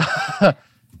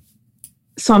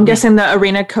 So I'm guessing the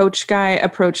arena coach guy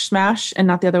approached Smash and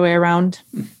not the other way around.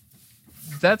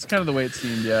 That's kind of the way it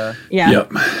seemed. Yeah. Yeah. yep.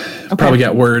 Probably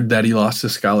got word that he lost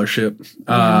his scholarship.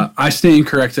 I stand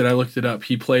corrected. I looked it up.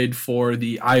 He played for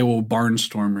the Iowa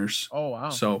Barnstormers. Oh wow.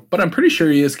 So, but I'm pretty sure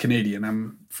he is Canadian.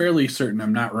 I'm fairly certain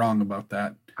I'm not wrong about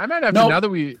that. I might have Nope. to now that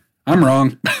we. I'm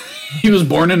wrong. He was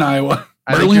born in Iowa,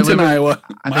 I think you're Burlington, living- Iowa.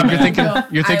 I My think you're bad.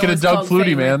 thinking you're thinking of Iowa's Doug called Flutie,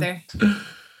 fame right man. there.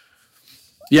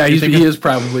 Yeah, You think he is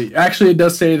probably. Actually, it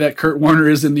does say that Kurt Warner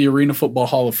is in the Arena Football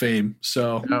Hall of Fame.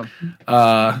 So,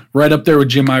 right up there with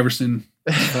Jim Iverson.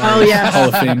 Oh, yeah. Hall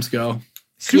of Fames go.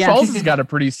 Sioux Yeah. Falls has got a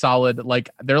pretty solid. Like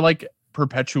they're like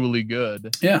perpetually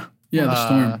good. Yeah, the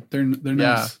Storm. They're yeah.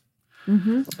 nice.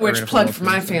 Mm-hmm. Which Arena plug football for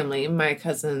my team. family, my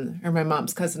cousin or my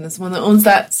mom's cousin is the one that owns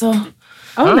that. So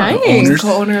Oh, nice. owners. he's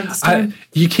co-owner of the Storm.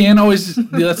 You can't always.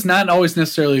 That's not always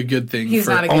necessarily a good thing He's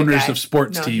for not a good owners guy. of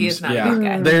sports No, teams. he is not a yeah, good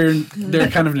guy. they're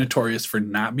kind of notorious for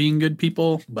not being good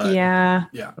people. But Yeah.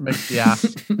 yeah. I mean, yeah.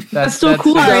 That's still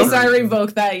cool, Sorry, though. so I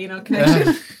revoke that,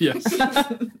 connection. Yes.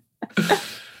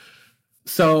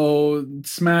 So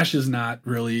Smash is not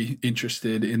really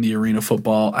interested in the arena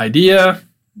football idea.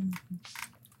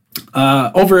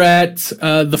 Over at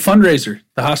the fundraiser,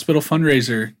 the hospital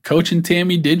fundraiser, Coach and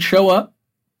Tammy did show up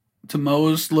to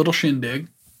Mo's little shindig.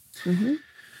 Mm-hmm.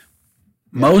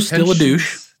 Mo's still a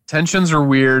douche. Tensions are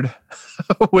weird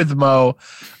with Mo.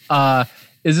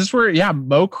 Is this where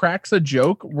Mo cracks a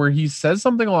joke where he says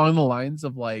something along the lines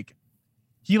of like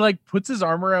he like puts his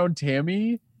arm around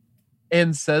Tammy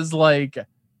and says like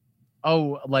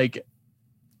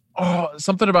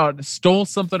something about stole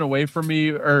something away from me,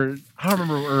 or I don't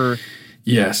remember, or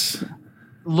Yes.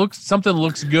 something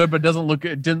looks good but doesn't look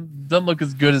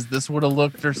as good as this would have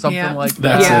looked, or something Yeah. like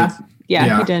That's that. it. Yeah.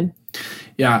 Yeah. He did.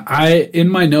 Yeah, in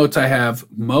my notes I have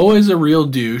Mo is a real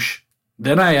douche.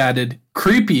 Then I added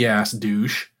creepy ass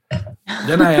douche.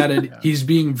 Then I added he's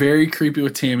being very creepy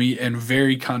with Tammy and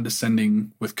very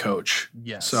condescending with Coach.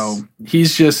 Yes. So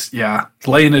he's just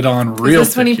laying it on real. Is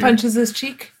this when he thick here. punches his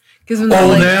cheek? Gives him that Oh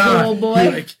like yeah, cool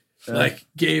boy. He, like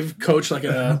gave Coach like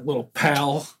a little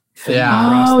pal. thing Yeah.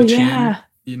 across Oh, the chin, yeah.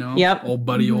 you know. Yep. Old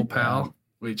buddy, old pal.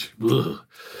 Which. Ugh.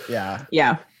 Yeah.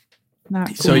 Yeah. Not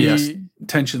cool. So yes, He-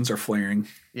 tensions are flaring.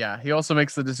 Yeah, he also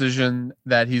makes the decision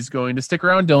that he's going to stick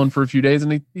around Dylan for a few days,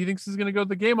 and he thinks he's going to go to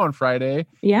the game on Friday.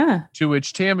 Yeah. To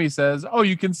which Tammy says, "Oh,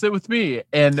 you can sit with me,"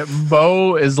 and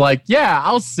Mo is like, "Yeah,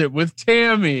 I'll sit with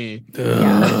Tammy."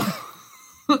 Ugh.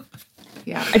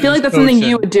 Yeah. I feel like that's something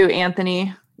you Coaching. would do,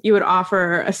 Anthony. You would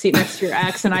offer a seat next to your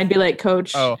ex, and I'd be like,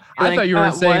 Coach. Oh, You're I like, thought you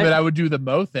were saying what? that I would do the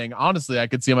Mo thing. Honestly, I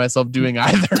could see myself doing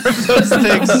either of those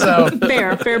things. So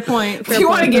Fair point. If you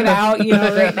want to get out,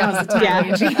 right now's the time. Yeah.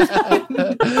 Angie.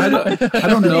 I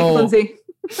don't know. Lindsay.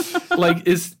 Like,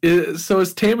 is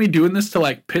Tammy doing this to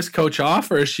like piss Coach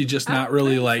off, or is she just not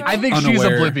really like? I think she's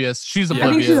unaware? oblivious. She's Yeah. I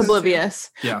think oblivious. she's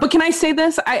oblivious. Yeah. But can I say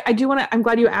this? I do want to, I'm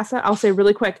glad you asked that. I'll say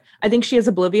really quick. I think she is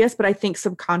oblivious, but I think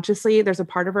subconsciously there's a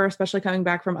part of her, especially coming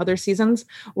back from other seasons,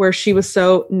 where she was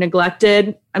so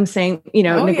neglected. I'm saying,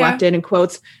 neglected in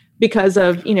quotes because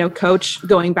of, Coach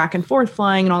going back and forth,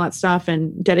 flying and all that stuff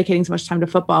and dedicating so much time to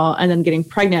football and then getting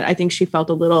pregnant. I think she felt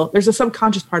there's a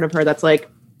subconscious part of her that's like,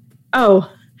 oh,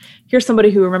 here's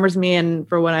somebody who remembers me and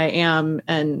for what I am.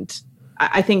 And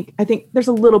I think there's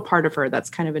a little part of her that's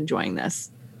kind of enjoying this,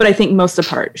 but I think most of the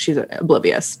part she's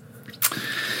oblivious.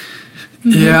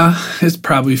 Yeah, it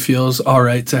probably feels all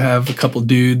right to have a couple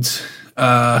dudes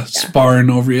sparring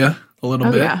over you a little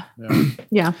Oh bit. yeah.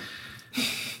 Yeah.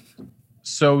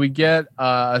 So we get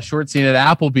a short scene at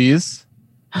Applebee's.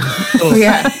 Oh,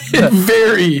 yeah.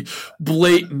 Very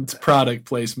blatant product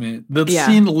placement. The Yeah.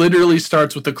 scene literally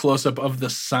starts with a close up of the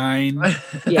sign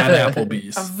Yeah. at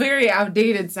Applebee's. A very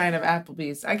outdated sign of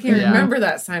Applebee's. I can't Yeah. remember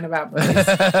that sign of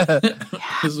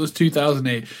Applebee's. This was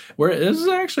 2008. Where this is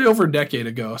actually over a decade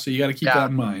ago, so you got to keep Yeah. that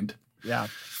in mind. Yeah.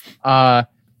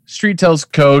 Street tells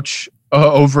Coach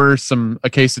over a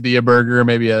quesadilla burger,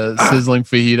 maybe a sizzling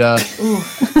fajita.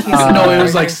 No, it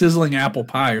was like sizzling apple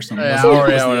pie or something. Yeah,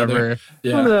 Wasn't it? or whatever. One of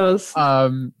Yeah. those.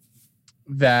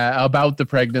 That about the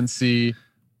pregnancy,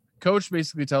 Coach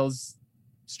basically tells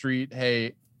Street,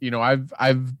 "Hey,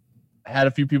 I've had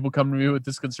a few people come to me with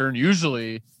this concern.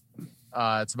 Usually,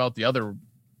 it's about the other,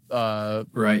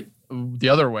 Right. the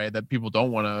other way that people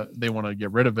they want to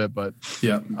get rid of it. But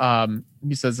Yeah.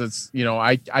 he says it's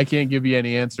I can't give you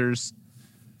any answers.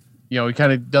 He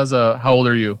kind of does how old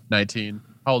are you? 19.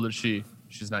 How old is she?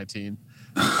 She's 19.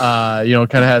 Kind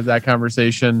of has that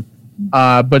conversation,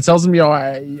 but tells him,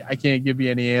 I can't give you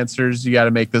any answers. You got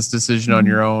to make this decision on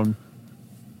your own.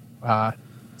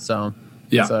 So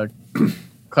Yeah. it's a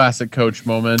classic Coach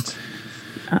moment.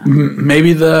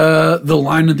 Maybe the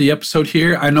line of the episode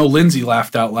here. I know Lindsay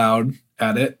laughed out loud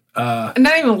at it. Not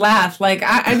even laugh. Like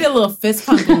I did a little fist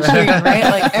pump and cheering, right?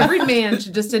 Like every man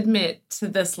should just admit to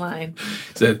this line.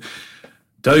 Said,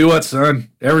 "Tell you what, son.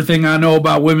 Everything I know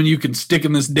about women, you can stick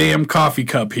in this damn coffee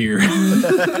cup here."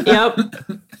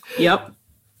 Yep.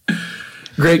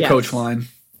 Great Yes. Coach line.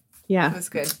 Yeah. That's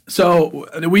good. So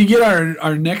we get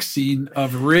our next scene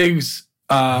of Riggs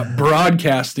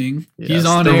broadcasting. Yes, He's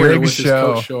on the air Riggs with show.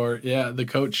 his Coach Shore. Yeah,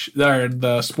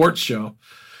 the sports show.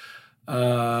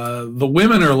 The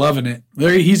women are loving it.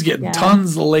 He's getting Yeah.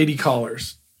 tons of lady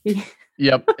callers.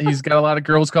 Yep, he's got a lot of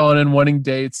girls calling in wanting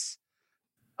dates.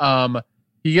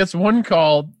 He gets one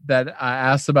call that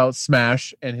asks about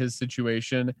Smash and his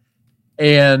situation,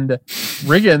 and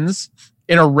Riggins,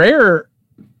 in a rare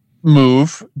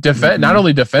move, not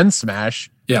only defends Smash,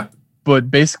 Yeah.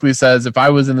 but basically says, if I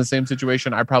was in the same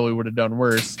situation, I probably would have done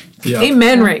worse. Yeah.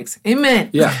 Amen, Riggs. Amen.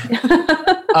 Yeah.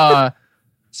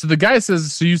 So the guy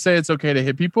says, so you say it's okay to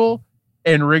hit people?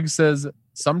 And Riggs says,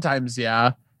 sometimes,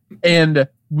 yeah. And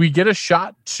we get a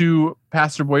shot to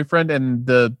Pastor Boyfriend and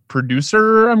the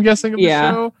producer, I'm guessing, of the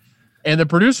show. And the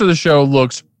producer of the show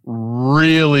looks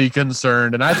really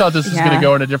concerned. And I thought this was going to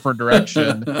go in a different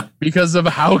direction because of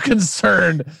how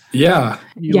concerned Yeah.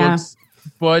 he looks.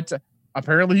 But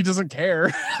apparently he doesn't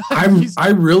care.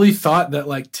 I really thought that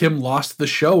like Tim lost the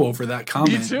show over that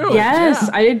comment. Me too. Yes,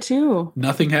 I did too.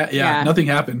 Nothing Yeah. nothing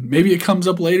happened. Maybe it comes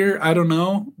up later. I don't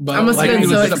know. But I must like, have it been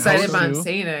was so supposed excited to. about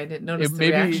saying it. I didn't notice the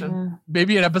maybe- reaction.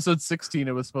 Maybe in episode 16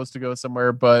 it was supposed to go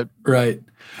somewhere, but Right.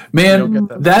 We don't Man, get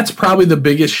that. that's probably the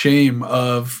biggest shame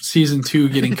of season 2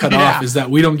 getting cut Yeah. off is that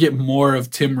we don't get more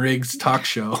of Tim Riggs' talk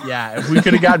show. yeah, if we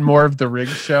could have gotten more of the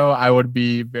Riggs show, I would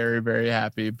be very, very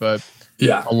happy. But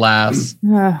Yeah. alas,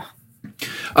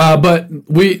 But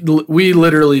we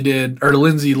literally did, or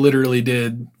Lindsay literally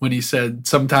did, when he said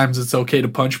sometimes it's okay to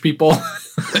punch people.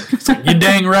 It's like, you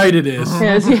dang right it is.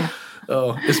 Yes, yeah.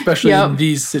 Oh, especially in Yep.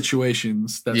 these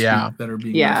situations that are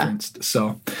being Yeah. referenced.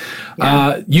 So,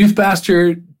 Yeah. Youth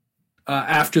Bastard,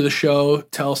 after the show,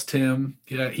 tells Tim,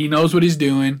 he knows what he's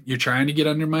doing. You're trying to get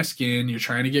under my skin. You're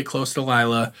trying to get close to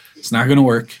Lila. It's not going to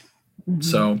work.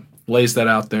 So, lays that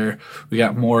out there. We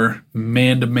got more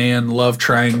man-to-man love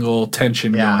triangle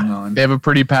tension going on. they have a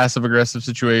pretty passive aggressive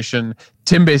situation.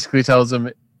 Tim basically tells him,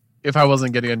 if I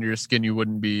wasn't getting under your skin, you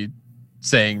wouldn't be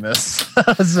saying this.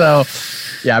 So,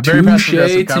 yeah, very passive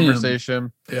aggressive Tim.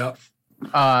 conversation. Yeah.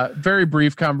 Very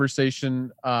brief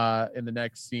conversation in the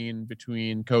next scene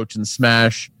between Coach and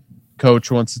Smash.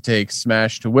 Coach wants to take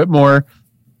Smash to Whitmore.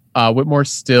 Whitmore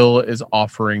still is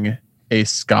offering a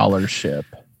scholarship.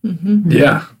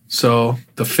 Yeah. So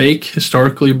the fake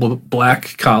historically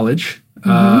black college,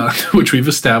 which we've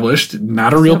established,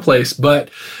 not a real place, but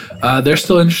they're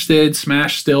still interested.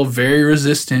 Smash still very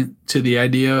resistant to the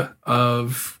idea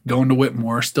of going to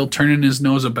Whitmore, still turning his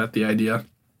nose up at the idea.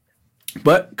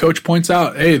 But Coach points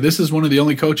out, hey, this is one of the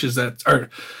only Coach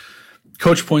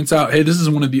points out, hey, this is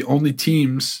one of the only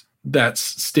teams that's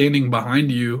standing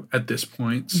behind you at this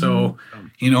point. So,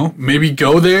 maybe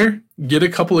go there, get a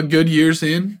couple of good years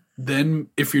in. Then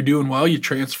if you're doing well, you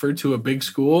transfer to a big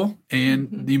school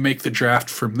and you make the draft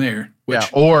from there. Yeah,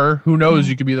 or who knows?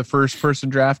 You could be the first person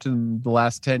drafted in the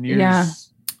last 10 years. Yeah.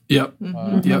 Yep.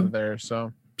 Yep. There.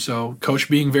 So Coach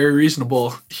being very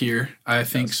reasonable here. I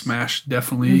think Smash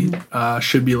definitely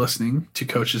should be listening to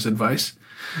Coach's advice.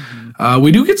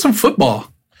 We do get some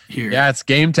football here. yeah, it's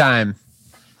game time.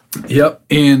 Yep.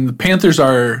 And the Panthers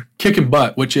are kicking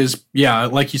butt, which is,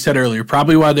 like you said earlier,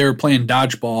 probably why they were playing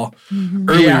dodgeball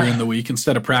earlier in the week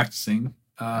instead of practicing.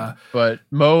 But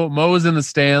Mo is in the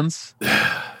stands.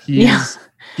 He's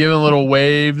giving little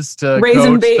waves to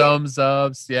Raising Coach, thumbs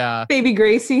ups. Yeah. Baby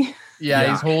Gracie.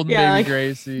 Yeah, he's holding Yeah, baby like-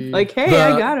 Gracie. Like, hey, The-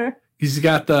 I got her. He's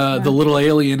got the little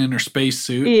alien in her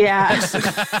spacesuit. Yeah.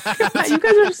 You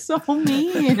guys are so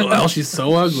mean. Well, she's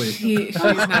so ugly. She's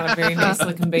not a very nice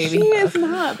looking baby. She is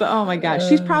not, but oh my gosh.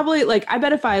 She's probably like, I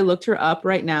bet if I looked her up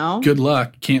right now. Good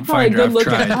luck. Can't Probably find her. good I've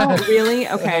looking. tried. Oh, really?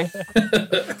 Okay.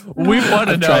 We want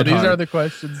to I've know. tried These hard. are the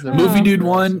questions. That Movie Dude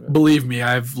 1, believe me,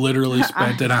 I've literally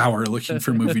spent an hour looking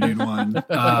for Movie Dude 1.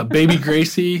 Baby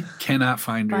Gracie, cannot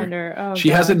find her. Find her. Oh, She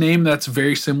has a gosh. name that's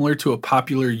very similar to a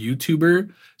popular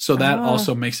YouTuber, so that Oh.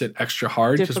 also makes it extra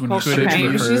hard because when you Difficult. search Okay.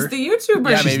 Maybe for her, she's the YouTuber.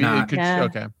 Yeah, she's maybe not. it could. Yeah.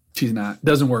 Okay. she's not.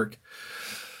 Doesn't work.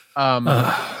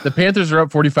 The Panthers are up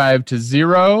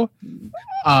 45-0.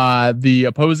 The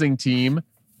opposing team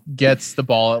gets the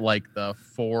ball at like the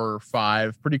 4 or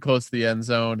 5, pretty close to the end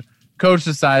zone. Coach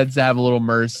decides to have a little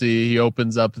mercy. He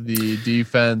opens up the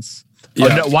defense.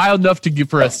 Yeah. Wild enough to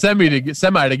for a semi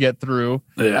to get through,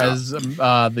 Yeah. as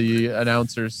the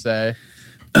announcers say.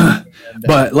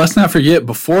 But let's not forget,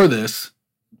 before this,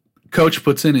 Coach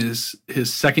puts in his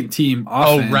second team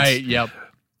offense. Oh, right. Yep.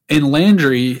 And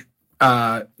Landry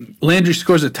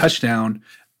scores a touchdown.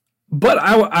 But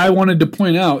I wanted to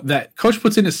point out that Coach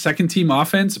puts in his second team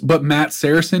offense, but Matt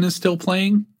Saracen is still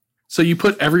playing. So you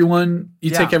put everyone,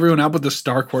 take everyone out but the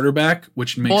star quarterback,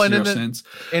 which makes zero sense.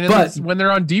 And But- when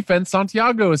they're on defense,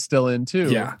 Santiago is still in too.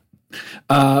 Yeah.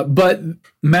 But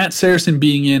Matt Saracen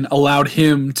being in allowed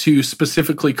him to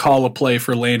specifically call a play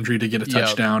for Landry to get a Yep.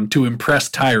 touchdown to impress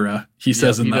Tyra, he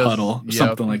says in he the does. huddle, Yep.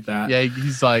 something like that. Yeah,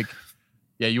 he's like,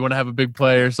 yeah, you want to have a big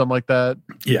play or something like that.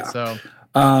 Yeah. So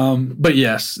But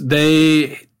yes,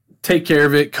 they take care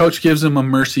of it. Coach gives him a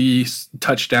mercy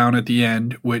touchdown at the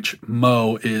end, which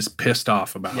Mo is pissed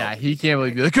off about. yeah, he can't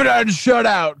believe it. Could have had the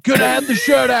shutout. Could have had the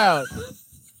shutout.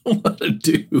 What a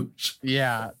douche.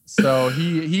 Yeah. So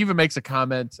he even makes a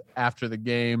comment after the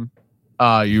game.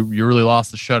 You really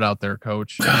lost the shutout there,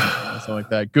 Coach. Something like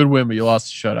that. Good win, but you lost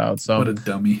the shutout. So What a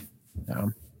dummy. yeah.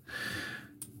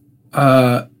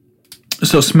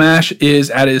 So Smash is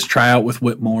at his tryout with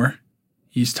Whitmore.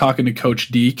 He's talking to Coach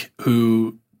Deke,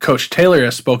 who Coach Taylor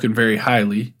has spoken very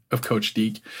highly of Coach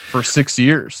Deke. For 6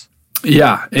 years.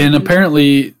 Yeah, and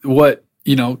apparently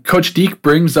Coach Deke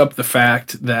brings up the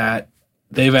fact that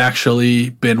they've actually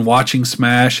been watching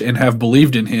Smash and have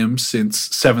believed in him since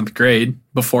 7th grade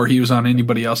before he was on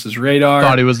anybody else's radar.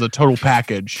 Thought he was the total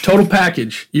package. Total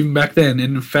package, even back then.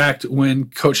 And in fact, when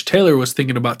Coach Taylor was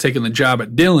thinking about taking the job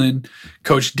at Dillon,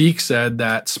 Coach Deke said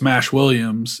that Smash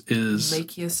Williams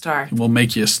Make you a star. will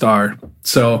make you a star.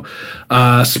 So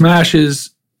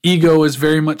Smash's ego is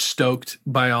very much stoked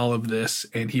by all of this,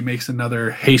 and he makes another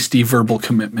hasty verbal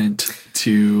commitment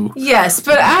to. Yes,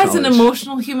 but as an college.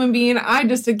 emotional human being, I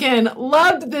just again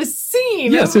loved this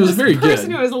scene. Yes, it was This very person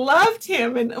good. who has loved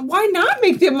him, and why not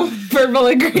make the verbal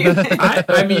agreement?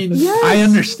 I mean, Yes. I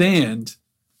understand.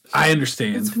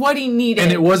 It's what he needed.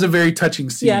 And it was a very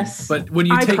touching scene. Yes. But when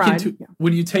you I take cried. into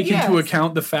when you take into Yes.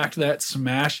 account the fact that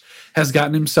Smash has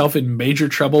gotten himself in major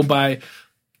trouble by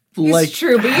It's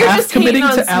true, but you're half just committing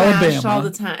hating on to Smash Alabama all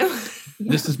the time.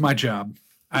 This is my job.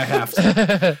 I have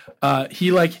to.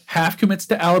 He half commits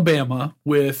to Alabama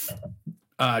with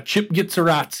Chip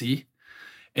Gitzerazzi,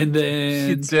 and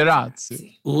then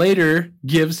Gitzerazzi. later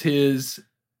gives his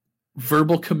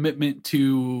verbal commitment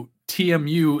to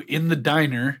TMU in the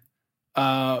diner,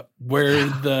 where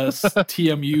the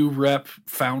TMU rep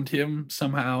found him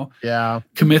somehow. Yeah.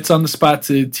 Commits on the spot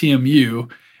to TMU,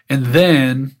 and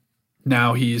then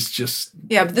now he's just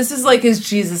Yeah, but this is like his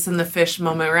Jesus and the fish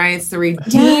moment, right? It's the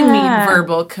redeeming Yeah.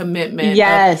 verbal commitment.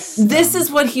 Yes. This is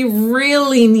what he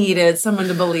really needed, someone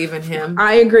to believe in him.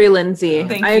 I agree, Lindsay.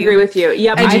 Thank I you. agree with you.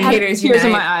 Yep. I had Educators tears in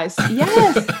unite. my eyes.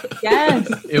 Yes.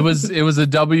 Yes. It was a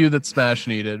W that Smash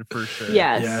needed for sure.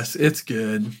 Yes. yes, it's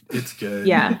good. It's good.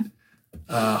 Yeah.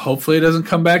 Hopefully it doesn't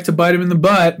come back to bite him in the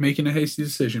butt, making a hasty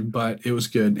decision, but it was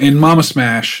good. And Mama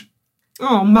Smash,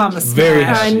 Oh, Mama Smash. Very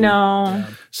I happy. know.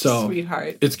 so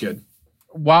Sweetheart. it's good.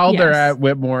 While they're Yes. at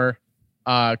Whitmore,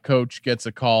 Coach gets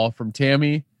a call from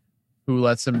Tammy, who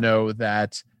lets him know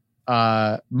that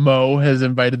Mo has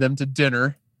invited them to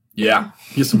dinner. Yeah,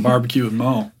 get some barbecue with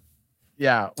Mo.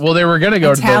 Yeah, well, they were gonna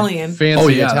go Italian. to the fancy Oh,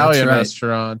 yeah, that's Italian right.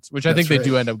 restaurant, which I think That's they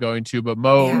do right. end up going to. But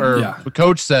Mo Yeah. or Yeah. the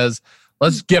coach says,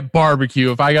 "Let's get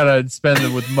barbecue. If I gotta spend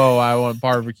it with Mo, I want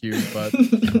barbecue." But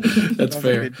That's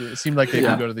fair. it seemed like they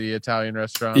Yeah. did go to the Italian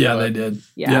restaurant. Yeah, but- they did.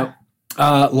 Yeah.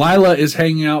 Yep. Lila is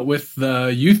hanging out with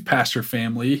the youth pastor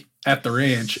family at the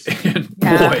ranch, and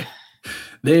Yeah. boy,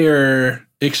 they are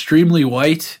extremely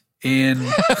white and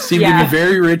seem to Yeah. be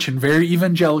very rich and very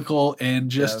evangelical, and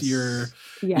just Yes. your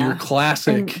Yeah.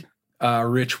 classic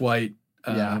rich white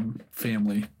Yeah.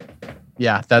 family.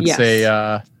 Yeah, that's Yes.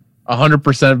 a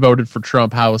 100% voted for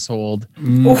Trump household.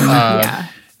 Yeah.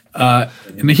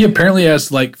 And he apparently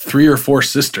has like 3 or 4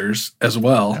 sisters as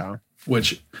well, Yeah.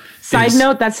 which Side is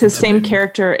note, that's his same amazing.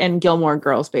 character in Gilmore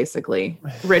Girls, basically.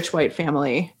 Rich white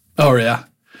family. Oh yeah.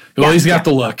 Well, Yeah, he's got yeah.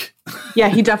 the look. Yeah,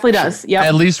 he definitely does. At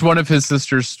Yep. least one of his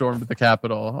sisters stormed the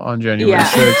Capitol on January Yeah.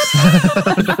 6th.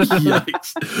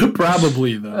 Yikes.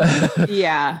 Probably though.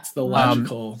 Yeah. It's the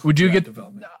logical. would you get-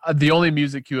 development? The only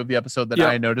music cue of the episode that Yeah.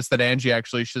 I noticed that Angie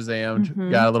actually Shazammed,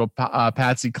 Mhm. got a little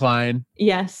Patsy Cline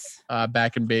Yes.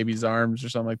 back in baby's arms or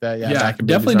something like that. Yeah, back in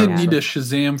definitely baby's didn't arms. need to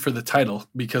Shazam for the title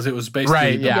because it was basically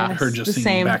Right, yeah. her Yes, just the singing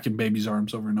same. back in baby's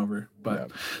arms over and over.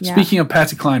 But Yeah. speaking of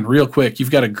Patsy Cline, real quick,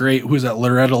 you've got a great who's that?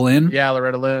 Loretta Lynn. Yeah,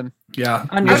 Loretta Lynn. Yeah,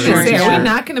 On I your was gonna shirt, say, are yeah. we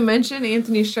not going to mention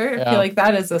Anthony's shirt? I Yeah. feel like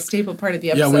that is a staple part of the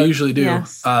yeah, episode. we usually do.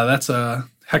 Yes. That's a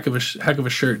heck of a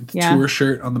shirt. Yeah. Tour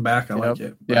shirt on the back. I like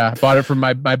it. But Yeah, bought it from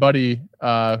my buddy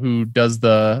who does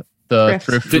the Thrift.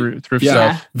 thrift yeah,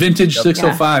 stuff. vintage Yep.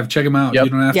 605. Check them out. Yep. You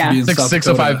don't have Yeah. to be in South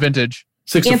 605 Dakota. vintage.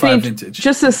 605 Anthony, vintage.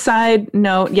 Just a side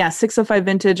note, yeah, 605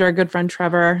 Vintage, our good friend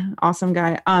Trevor, awesome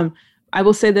guy. I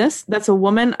will say this, that's a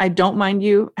woman I don't mind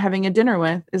you having a dinner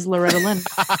with is Loretta Lynn.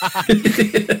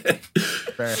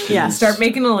 Fair. Yeah. Start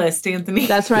making a list, Anthony.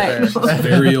 That's right.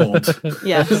 Very old.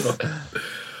 Yes.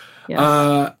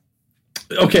 Yes.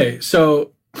 Okay,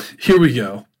 so here we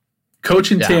go.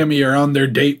 Coach and Yeah. Tammy are on their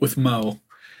date with Mo.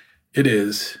 It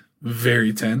is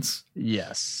very tense.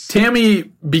 Yes.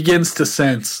 Tammy begins to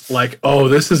sense like, oh,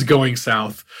 this is going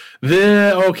south.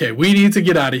 Okay, we need to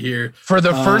get out of here. For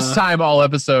the first time all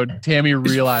episode, Tammy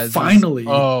realizes finally.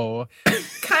 Oh,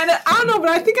 Kind of, I don't know, but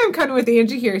I think I'm kind of with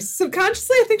Angie here.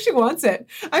 Subconsciously, I think she wants it.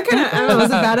 I kind of, I don't know, is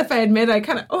it bad if I admit I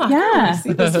kind of, I Yeah.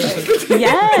 see this way.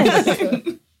 Yes.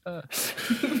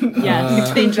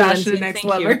 Yes. Take Josh to Lindsay. the next Thank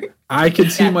you. level. I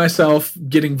could see Yeah. myself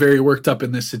getting very worked up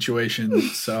in this situation.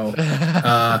 So,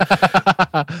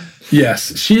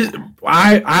 yes,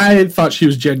 I thought she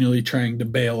was genuinely trying to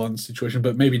bail on the situation,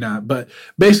 but maybe not. But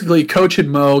basically, Coach and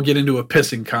Mo get into a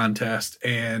pissing contest,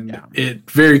 and Yeah. it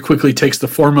very quickly takes the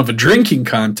form of a drinking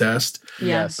contest.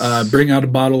 Yes. Bring out a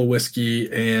bottle of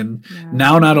whiskey, and Yeah.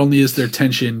 now not only is there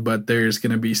tension, but there's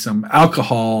going to be some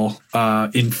alcohol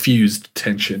infused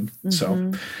tension.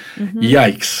 So,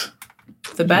 yikes.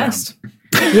 The best.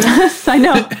 Yes, I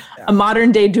know. A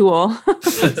modern day duel.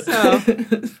 So,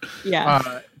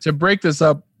 yeah. To break this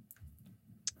up,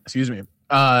 excuse me.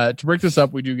 To break this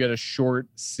up, we do get a short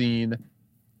scene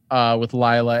with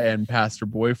Lila and Pastor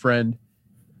Boyfriend.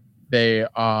 They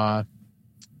are.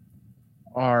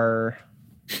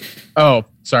 Oh,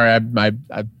 sorry. I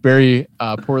very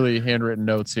poorly handwritten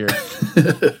notes here.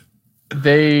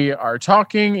 They are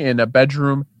talking in a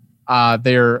bedroom.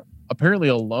 They're apparently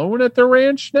alone at the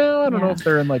ranch now. I don't know Yeah. if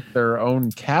they're in like their own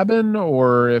cabin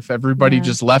or if everybody Yeah.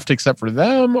 just left except for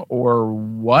them or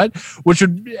what. Which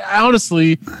would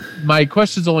honestly, my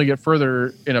questions only get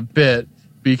further in a bit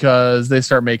because they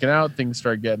start making out, things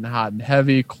start getting hot and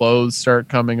heavy, clothes start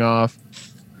coming off,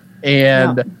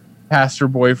 and Yeah. Pastor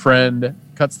Boyfriend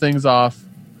cuts things off.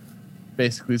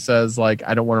 Basically says like,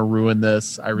 I don't want to ruin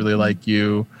this. I really like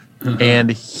you. And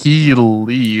he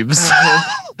leaves.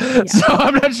 So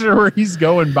I'm not sure where he's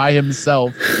going by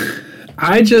himself.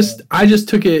 I just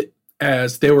took it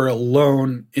as they were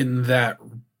alone in that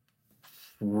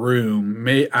room.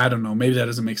 I don't know. Maybe that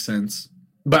doesn't make sense.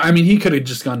 But I mean, he could have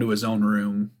just gone to his own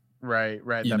room. Right.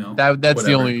 You know, That's the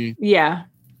whatever. only. Yeah.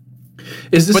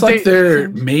 Is this But like they- their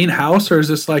main house, or is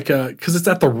this like because it's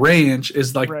at the ranch?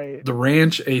 Is like Right. the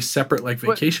ranch a separate like But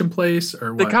vacation place or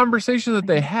The what? conversation that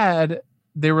they had,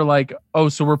 they were like, "Oh,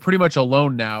 so we're pretty much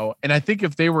alone now." And I think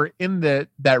if they were in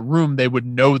that room, they would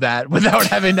know that without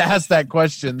having to ask that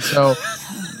question. So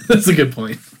That's a good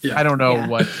point. Yeah, I don't know Yeah.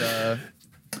 what.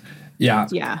 yeah.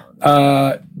 Yeah.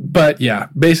 But yeah,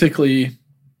 basically,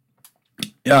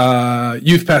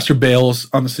 youth pastor bails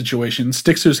on the situation,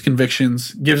 sticks to his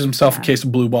convictions, gives himself a case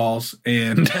of blue balls,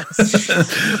 and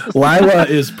Lila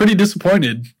is pretty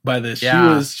disappointed by this.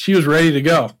 Yeah. She was ready to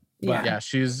go. Yeah. Yeah,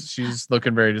 she's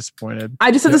looking very disappointed.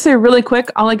 I just have to say really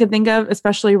quick, all I could think of,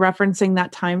 especially referencing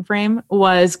that time frame,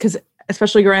 was because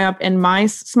especially growing up in my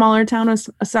smaller town of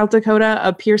South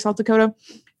Dakota, Pierce, South Dakota,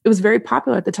 it was very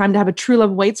popular at the time to have a True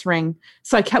Love Waits ring.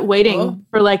 So I kept waiting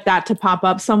for like that to pop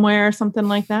up somewhere or something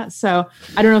like that. So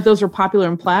I don't know if those were popular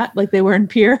in Platte like they were in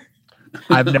Pierre.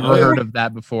 I've never heard of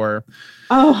that before.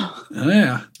 Oh, Oh,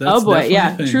 yeah. That's oh boy. definitely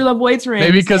Yeah. a thing. True Love Waits ring.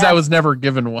 Maybe because I was never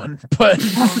given one, but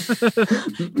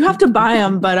You have to buy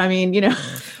them, but I mean, you know.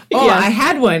 Oh, yeah. I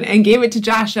had one and gave it to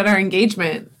Josh at our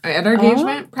engagement.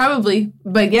 Probably.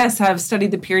 But yes, have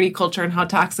studied the purity culture and how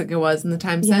toxic it was in the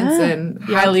time since, Yeah. and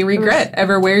highly regret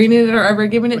ever wearing it or ever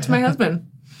giving it to my husband.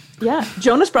 Yeah,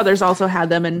 Jonas Brothers also had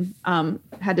them and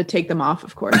had to take them off,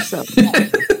 of course. So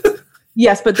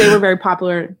yes, but they were very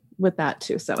popular with that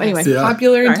too. So anyway, Yeah.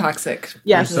 Popular and Sorry. toxic.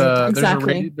 yes, There's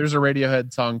a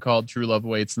Radiohead song called "True Love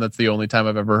Waits," and that's the only time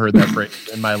I've ever heard that phrase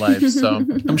in my life. So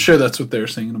I'm sure that's what they're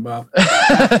singing about.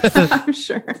 I'm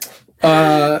sure.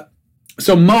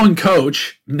 So Mo and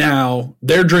Coach, now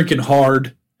they're drinking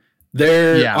hard.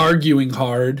 They're Yeah. arguing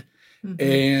hard. Mhm.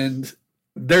 And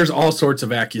there's all sorts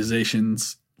of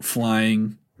accusations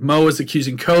flying. Mo is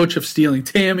accusing Coach of stealing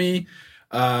Tammy.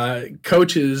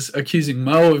 Coach is accusing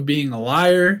Mo of being a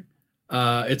liar.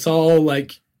 It's all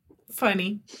like,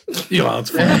 Funny. it's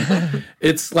funny.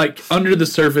 It's like under the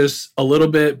surface a little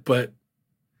bit, but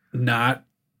not.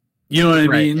 You know what I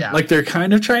Right, mean? yeah. Like they're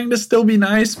kind of trying to still be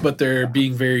nice, but they're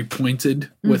being very pointed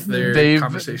with their They've-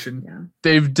 conversation.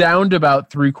 they've downed about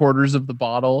 3/4 of the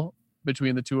bottle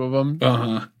between the two of them.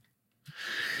 Uh-huh.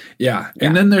 Yeah.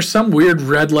 And then there's some weird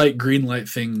red light, green light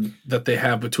thing that they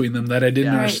have between them that I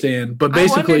didn't Yeah. understand. But I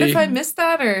wondered basically, if I missed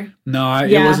that or no,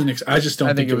 it Yeah. wasn't. I just don't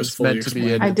I think it was fully meant to be explained.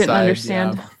 hidden I didn't inside,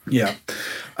 understand. yeah.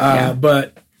 Yeah.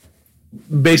 But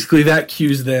basically, that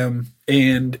cues them,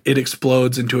 and it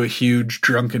explodes into a huge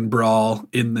drunken brawl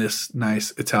in this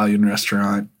nice Italian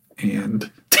restaurant.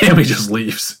 And Tammy just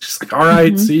leaves. She's like, "All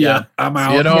right, see ya. I'm out."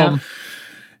 See you at home.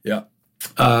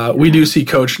 Yeah. We do see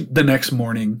Coach the next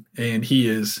morning, and he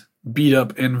is beat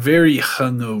up and very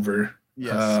hungover.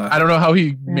 Yes. I don't know how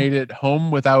he made it home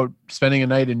without spending a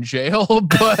night in jail,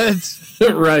 but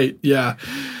Right. Yeah.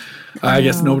 I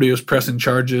guess nobody was pressing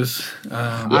charges.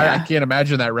 I can't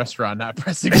imagine that restaurant not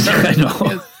pressing I charges.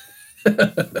 know.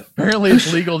 Apparently,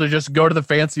 it's legal to just go to the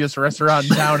fanciest restaurant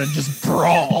in town and just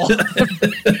brawl,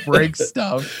 break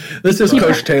stuff. This is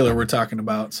Coach Taylor we're talking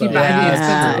about. So Yeah,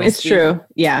 Yeah, it's true.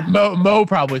 Yeah. Mo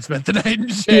probably spent the night in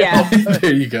jail. Yeah.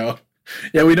 there you go.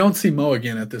 Yeah, we don't see Mo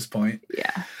again at this point.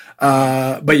 Yeah.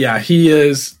 But yeah, he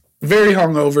is very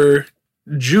hungover.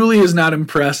 Julie is not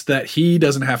impressed that he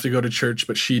doesn't have to go to church,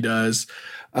 but she does.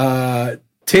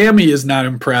 Tammy is not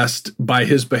impressed by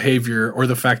his behavior or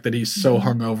the fact that he's so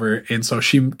hungover, and so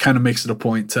she kind of makes it a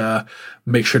point to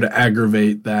make sure to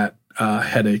aggravate that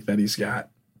headache that he's got.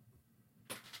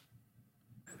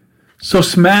 So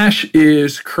Smash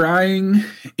is crying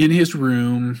in his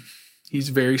room. He's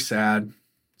very sad.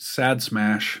 Sad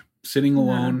Smash, sitting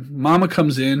alone. Mama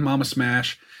comes in, Mama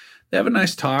Smash. They have a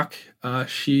nice talk.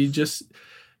 She just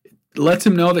lets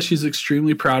him know that she's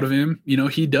extremely proud of him. You know,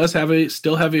 he does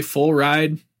still have a full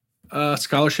ride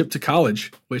scholarship to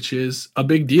college, which is a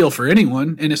big deal for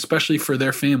anyone, and especially for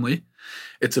their family.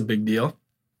 It's a big deal.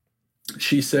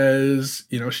 She says,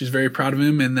 you know, she's very proud of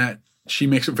him, and that she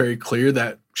makes it very clear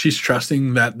that she's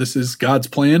trusting that this is God's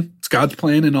plan. It's God's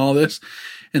plan in all this,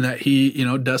 and that he, you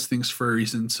know, does things for a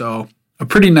reason. So a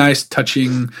pretty nice,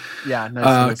 touching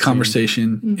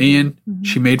conversation. And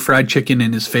she made fried chicken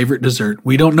in his favorite dessert.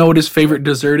 We don't know what his favorite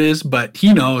dessert is, but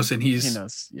he knows, and he's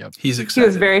Yep. he's He excited.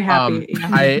 was very happy.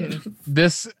 Yeah.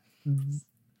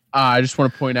 I just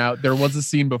want to point out there was a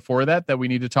scene before that we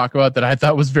need to talk about that I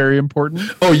thought was very important.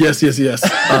 Oh yes. Yeah.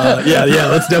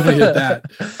 Let's definitely hit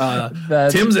that.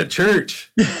 Tim's at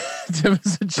church.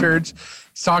 Tim's at church.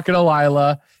 He's talking to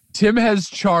Lila. Tim has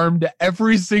charmed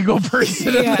every single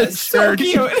person in this so church.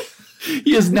 cute.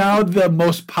 He is now the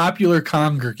most popular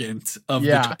congregant of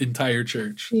Yeah. the entire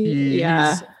church. He's,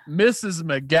 Yeah. Mrs.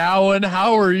 McGowan,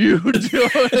 how are you doing?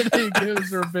 He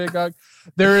gives her a big hug.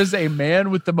 There is a man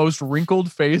with the most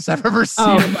wrinkled face I've ever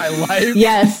seen in my life.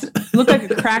 Yes. Looked like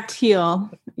a cracked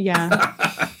heel. Yeah.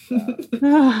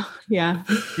 Yeah.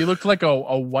 He looked like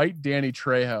a white Danny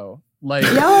Trejo. Like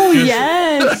Oh, just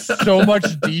yes. so much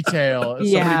detail, so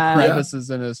Yeah. many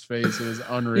crevices in his face. It was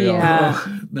unreal. Yeah.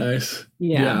 Nice.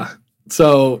 Yeah.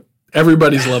 So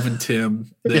everybody's loving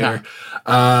Tim there.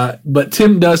 But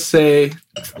Tim does say,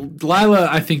 Lila,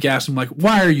 I think, asked him, like,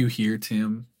 why are you here,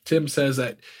 Tim? Tim says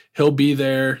that he'll be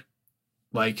there,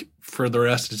 like, for the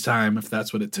rest of the time if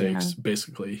that's what it takes,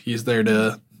 basically. He's there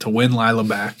to win Lila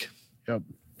back. Yep.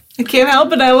 I can't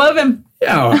help it. I love him.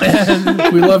 Yeah.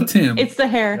 We love Tim. It's the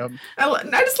hair. Yep.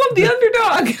 I just love the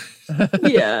underdog.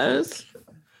 Yes.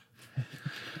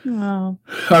 Oh. All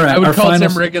right. I would our call final-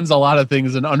 Tim Riggins a lot of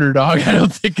things. An underdog, I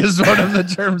don't think, is one of the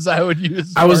terms I would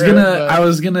use. I was for him,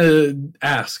 gonna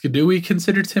ask, do we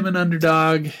consider Tim an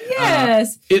underdog?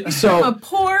 Yes. From a So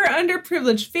poor,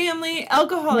 underprivileged family,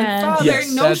 alcoholic Yes. father,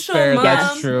 Yes. no That's show fair. mom.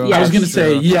 That's true. Yes. I was going to That's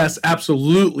say, true. yes,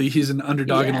 absolutely. He's an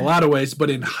underdog in Yeah. a lot of ways, but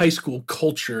in high school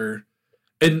culture,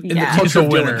 in the Yeah. culture He's a of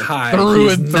Dylan winner. High, Through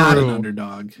he's and not through. an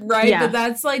underdog. Right, Yeah. but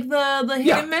that's like the hidden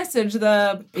Yeah. message.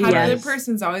 The popular Yes.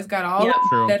 person's always got all Yep. the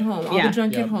True. at home, all Yeah. the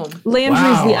junk Yep. at home. Landry's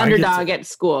Wow, the I get underdog at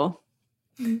school.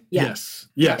 Yes.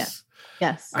 Yes.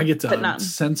 Yes. I get But to not-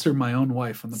 censor my own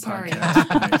wife on the Sorry.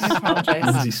 podcast. I apologize.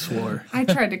 Lindsay swore. I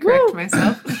tried to correct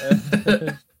myself.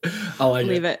 I like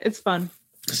Leave it. it. It's fun.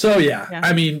 So yeah, Yeah.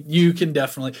 I mean, you can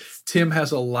definitely. Tim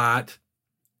has a lot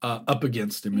up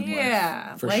against him in Yeah,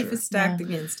 life. For life sure. is stacked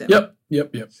against him.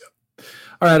 Yep.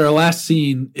 All right, our last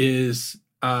scene is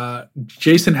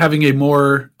Jason having a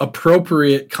more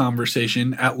appropriate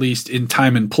conversation, at least in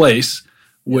time and place,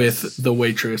 with the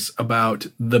waitress about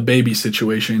the baby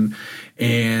situation.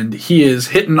 And he is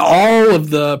hitting all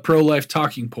of the pro-life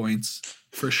talking points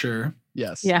for sure,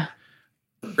 Yes. Yeah.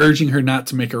 urging her not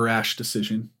to make a rash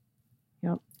decision.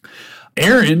 Yep.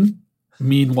 Aaron,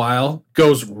 meanwhile,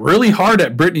 goes really hard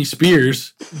at Britney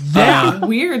Spears. Yeah.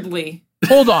 Weirdly.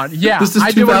 Hold on. Yeah. This is I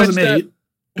did wanna mention that- 2008.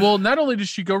 Well, not only does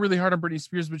she go really hard on Britney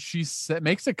Spears, but she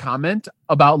makes a comment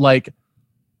about like,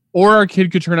 or our kid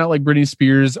could turn out like Britney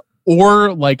Spears,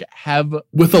 or like have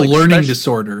With a like, learning special-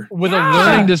 disorder. with Yeah. a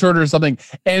learning disorder or something.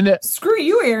 And Screw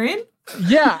you, Aaron.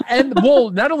 yeah, and well,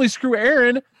 not only screw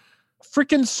Aaron,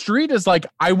 freaking Street is like,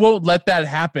 I won't let that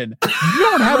happen. You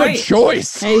don't have Right. a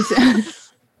choice.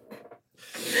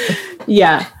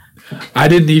 Yeah. I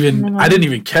didn't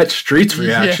even catch Street's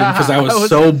reaction because I was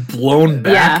so blown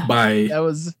back Yeah. by That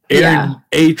was Aaron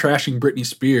A trashing Britney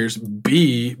Spears,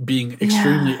 B being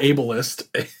extremely ableist.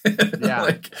 Yeah.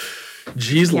 Like,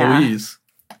 geez Yeah. Louise.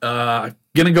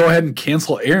 Gonna go ahead and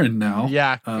cancel Aaron now.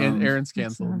 yeah, Um, and Aaron's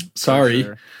canceled. Sorry.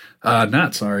 For sure.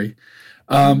 Not sorry.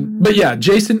 But yeah,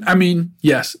 Jason, I mean,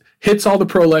 yes, hits all the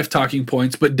pro-life talking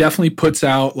points, but definitely puts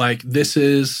out like, this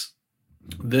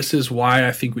is why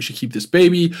I think we should keep this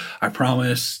baby. I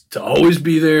promise to always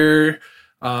be there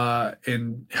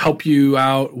and help you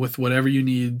out with whatever you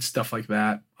need, stuff like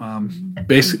that.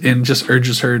 Basically, and just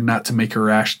urges her not to make a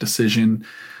rash decision.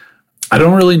 I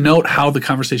don't really note how the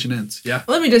conversation ends. Yeah.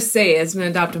 Let me just say, as an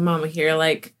adoptive mama here,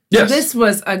 like, Yes. this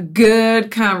was a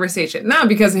good conversation. Not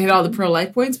because it hit all the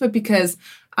pro-life points, but because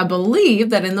I believe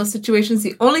that in those situations,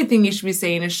 the only thing you should be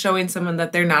saying is showing someone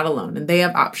that they're not alone and they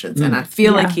have options. And I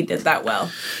feel like Yeah. he did that well.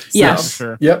 Yes. For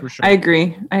sure. Yep. For sure. I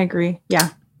agree. Yeah.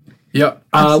 Yep.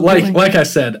 Absolutely. Like I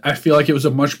said, I feel like it was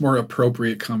a much more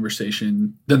appropriate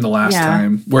conversation than the last Yeah.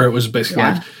 time, where it was basically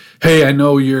Yeah. like, hey, I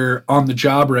know you're on the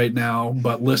job right now,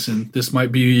 but listen, this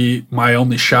might be my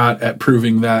only shot at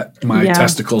proving that my Yeah.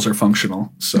 testicles are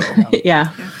functional. So Yeah.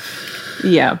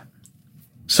 Yeah.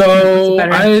 so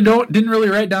better. I didn't really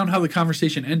write down how the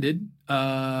conversation ended.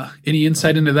 Any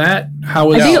insight into that? How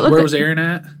was I think it looked where like- was Aaron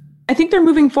at? I think they're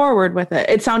moving forward with it.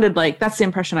 It sounded like that's the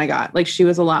impression I got. Like she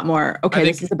was a lot more, okay,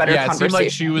 this is a better yeah, it seemed conversation.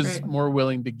 like she was Right. more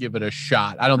willing to give it a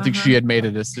shot. I don't think Uh-huh. she had made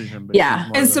a decision. But Yeah. she was more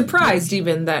And willing to- surprised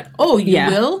even that, oh, you Yeah.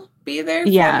 will be there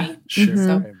Yeah. for me. Sure.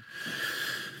 So,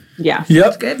 Yeah.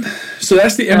 Yep. good. So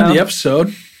that's the end of the Yeah.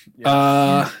 episode.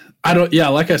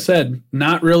 Like I said,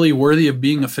 not really worthy of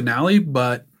being a finale,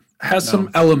 but has some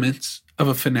elements of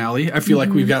a finale. I feel like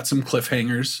we've got some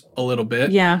cliffhangers a little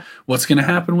bit. Yeah. What's going to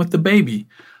happen with the baby?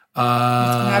 What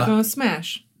happened with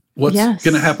Smash? What's Yes.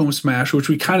 going to happen with Smash, which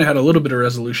we kind of had a little bit of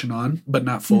resolution on, but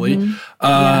not fully.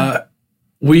 Yeah.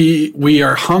 We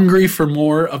are hungry for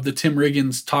more of the Tim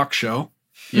Riggins talk show.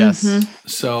 Yes.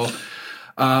 So,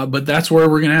 but that's where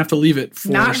we're going to have to leave it for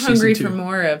Not season hungry 2. for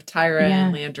more of Tyra Yeah.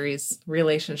 and Landry's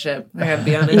relationship. I gotta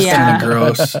be honest. Yeah. Kind of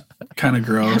gross. Kind of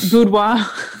gross. Boudoir.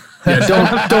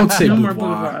 Yeah, don't say No more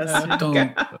boudoir. boudoirs. Don't.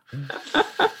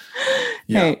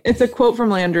 Yeah. Hey, it's a quote from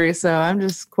Landry, so I'm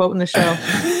just quoting the show.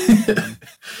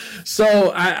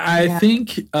 So I Yeah.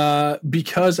 think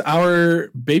because our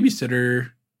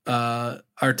babysitter,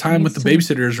 our time with the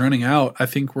babysitter is running out, I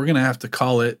think we're gonna have to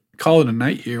call it a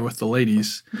night here with the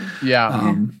ladies.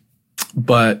 Yeah.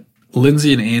 But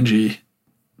Lindsay and Angie,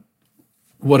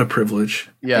 what a privilege!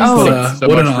 Yes. Oh. Thanks so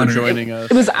What much an for honor. joining us.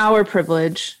 It was our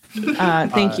privilege.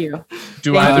 Thank you.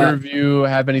 Do either of you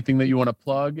have anything that you want to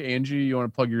plug? Angie, you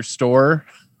want to plug your store?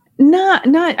 Not.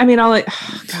 I mean, I'll.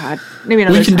 God, maybe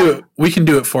another. We can time. do it. We can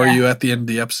do it for Yeah. you at the end of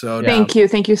the episode. Yeah.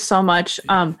 Thank you so much.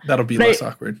 That'll be But less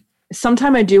awkward.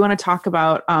 Sometime I do want to talk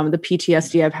about the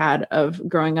PTSD I've had of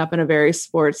growing up in a very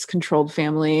sports controlled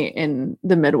family in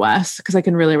the Midwest, because I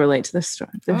can really relate to this show.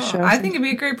 I think it'd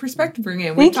be a great perspective to bring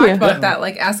in. We've Thank talked you. about that,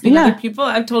 like asking Yeah. other people.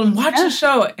 I've told them, watch Yeah. the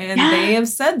show, and Yeah. they have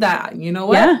said that. You know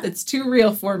what? Yeah. It's too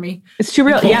real for me. it's too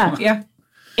real. Yeah. Yeah.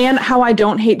 And how I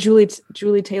don't hate Julie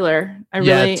Taylor. I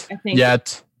really, I think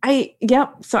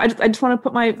So I just want to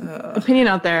put my opinion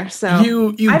out there. So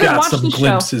You I haven't got watched some the show.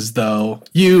 glimpses though.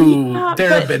 Yeah, There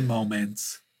have but- been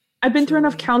moments. I've been through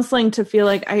enough counseling to feel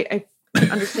like I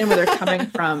understand where they're coming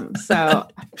from. So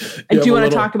I You have do a want to little-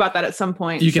 talk about that at some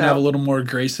point. You can so. have a little more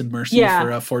grace and mercy Yeah.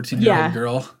 for a 14-year-old Yeah.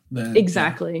 girl than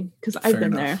Exactly, because I've Fair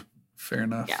been enough. there. Fair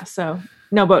enough. Yeah. So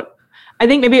no, but I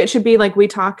think maybe it should be like we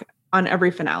talk on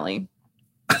every finale.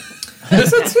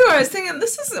 So too, I was thinking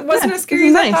wasn't as scary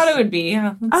as I thought it would be.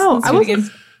 Yeah. I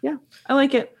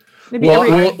like it. Maybe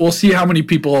We'll see how many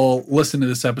people listen to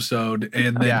this episode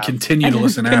and then continue to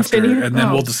listen after, and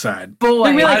then we'll decide.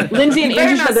 Boy, maybe like Lindsay and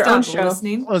Angie have their own show.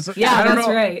 Listen, Yeah, that's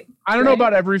right. I don't know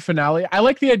about every finale. I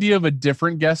like the idea of a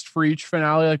different guest for each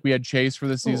finale. Like we had Chase for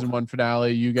the season 1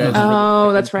 finale. You guys.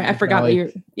 Oh, that's right. I forgot that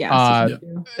you're. Yeah.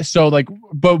 So like,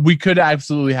 but we could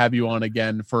absolutely have you on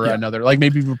again for another, like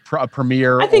maybe a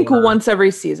premiere. I think once every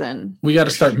season. We got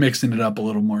to start mixing it up a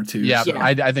little more too. Yeah, so.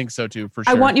 I think so too. For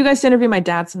sure. I want you guys to interview my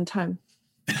dad sometime.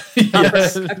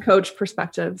 Yes. A coach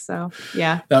perspective. So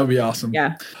yeah, that would be awesome.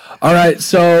 Yeah. All right.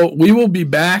 So we will be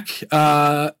back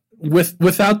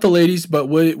without the ladies, but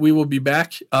we will be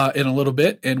back in a little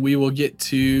bit, and we'll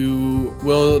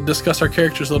discuss our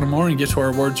characters a little more and get to our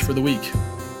awards for the week.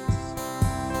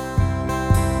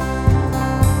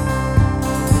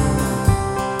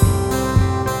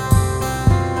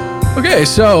 Okay,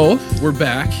 so we're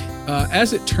back.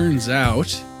 As it turns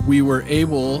out, we were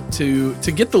able to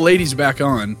get the ladies back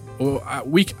on.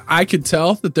 I could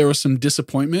tell that there was some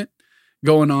disappointment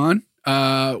going on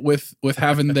with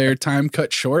having their time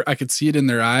cut short. I could see it in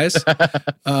their eyes.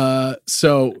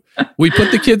 So we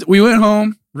put the kids. We went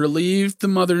home, relieved the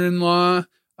mother-in-law,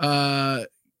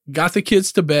 got the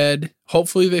kids to bed.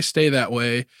 Hopefully they stay that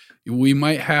way. We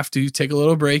might have to take a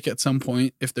little break at some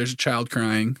point if there's a child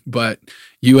crying, but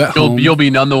you'll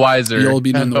be none the wiser. You'll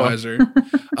be none the wiser.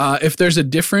 If there's a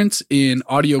difference in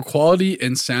audio quality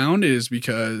and sound, it is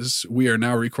because we are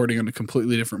now recording on a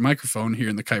completely different microphone here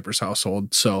in the Kuipers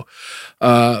household. So,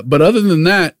 but other than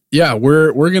that, yeah,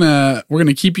 we're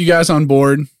gonna keep you guys on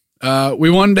board.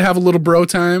 We wanted to have a little bro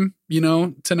time,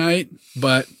 tonight,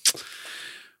 but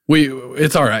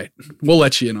it's all right. We'll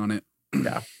let you in on it.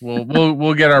 Yeah,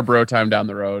 we'll get our bro time down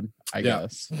the road, I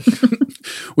guess.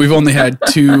 We've only had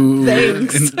two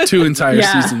entire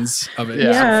seasons of it.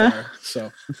 Yeah. So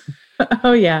far, so.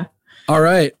 Oh yeah. All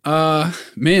right,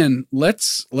 man.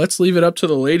 Let's leave it up to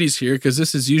the ladies here because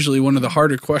this is usually one of the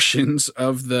harder questions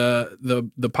of the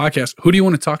podcast. Who do you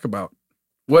want to talk about?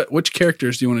 Which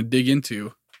characters do you want to dig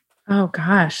into? Oh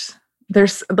gosh,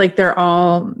 they've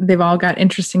all got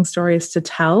interesting stories to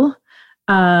tell.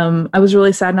 I was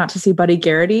really sad not to see Buddy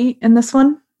Garrity in this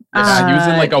one. Yeah, he was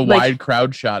in like a wide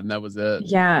crowd shot, and that was it.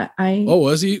 Yeah, Oh,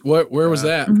 was he? Where was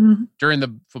that? Mm-hmm. During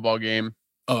the football game.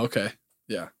 Oh, okay.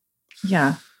 Yeah.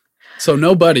 Yeah. So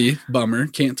no Buddy, bummer.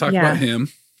 Can't talk about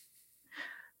him.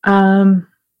 I'll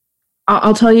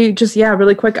tell you just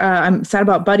really quick. I'm sad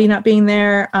about Buddy not being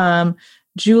there.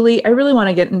 Julie, I really want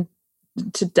to get into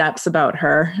depths about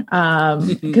her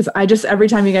because I just every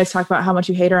time you guys talk about how much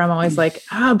you hate her, I'm always like,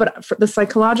 but for the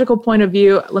psychological point of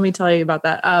view, let me tell you about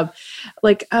that.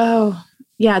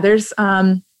 There's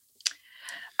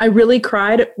I really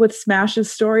cried with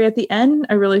Smash's story at the end.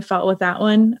 I really felt with that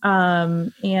one,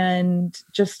 and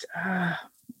just I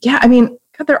mean,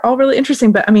 God, they're all really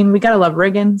interesting. But I mean, we gotta love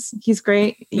Riggins. He's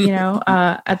great,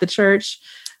 at the church.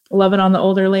 Loving on the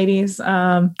older ladies,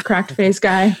 cracked face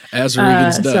guy. As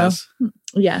Riggins does.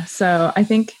 So I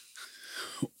think,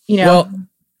 Well,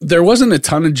 there wasn't a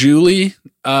ton of Julie,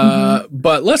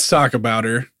 but let's talk about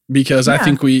her because I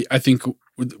think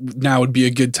now would be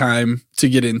a good time to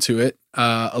get into it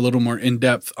a little more in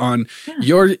depth on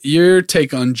your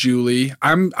take on Julie.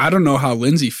 I don't know how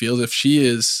Lindsay feels if she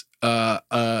is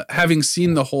having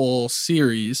seen the whole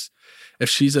series. If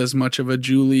she's as much of a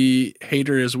Julie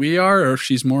hater as we are, or if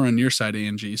she's more on your side,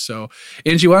 Angie. So,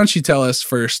 Angie, why don't you tell us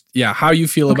first, how you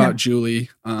feel about Julie?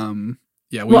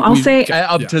 I'll say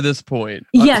up to this point.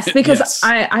 Yes, because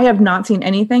I have not seen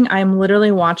anything. I'm literally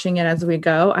watching it as we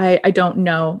go. I don't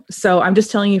know. So I'm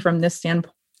just telling you from this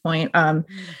standpoint.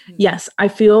 Yes, I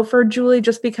feel for Julie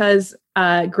just because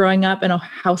growing up in a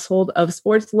household of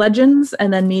sports legends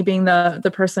and then me being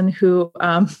the person who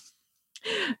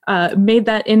made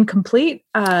that incomplete.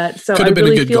 So I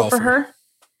really feel for her.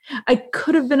 I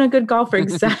could have been a good golfer.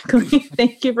 Exactly.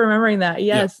 Thank you for remembering that.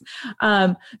 Yes.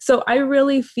 Yeah. So I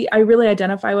really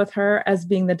identify with her as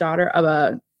being the daughter of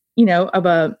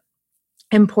a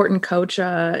important coach,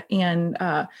 and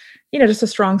just a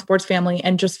strong sports family,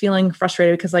 and just feeling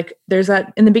frustrated because there's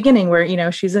that in the beginning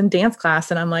where, she's in dance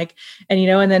class and I'm like,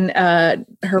 and then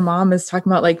her mom is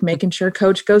talking about making sure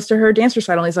coach goes to her dance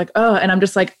recital. And he's like, oh, and I'm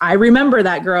just like, I remember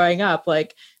that growing up,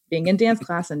 being in dance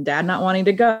class and dad not wanting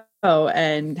to go.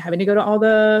 and having to go to all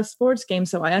the sports games.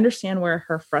 So I understand where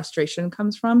her frustration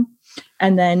comes from.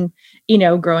 And then,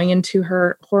 growing into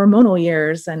her hormonal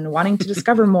years and wanting to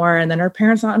discover more, and then her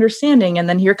parents not understanding. And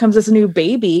then here comes this new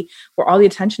baby where all the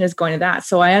attention is going to that.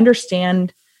 So I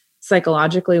understand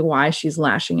psychologically why she's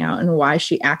lashing out and why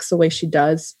she acts the way she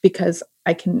does, because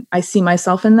I see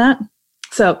myself in that.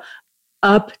 So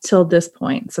up till this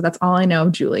point. So that's all I know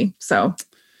of Julie. So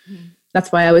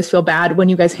that's why I always feel bad when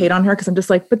you guys hate on her, because I'm just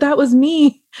like, but that was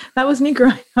me. That was me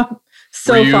growing up.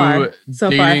 So far.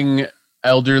 Dating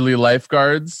elderly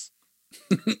lifeguards?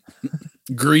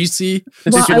 Greasy,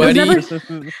 well,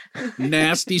 sweaty,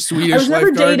 nasty Swedish I was never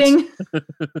lifeguards. dating.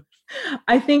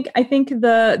 I think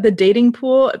the dating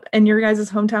pool in your guys'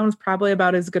 hometown was probably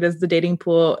about as good as the dating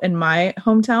pool in my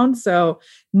hometown. So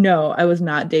no, I was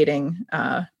not dating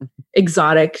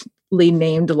exotically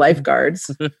named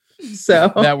lifeguards.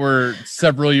 So That were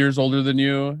several years older than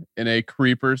you in a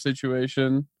creeper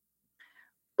situation.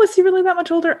 was he really that much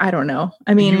older? I don't know.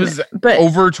 I mean, He was but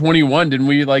over 21. Didn't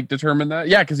we determine that?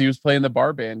 Yeah, because he was playing the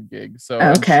bar band gig. So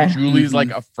Okay. Julie's like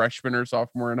a freshman or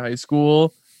sophomore in high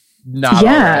school. Not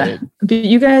yeah. all right. Do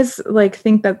you guys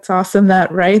think that's awesome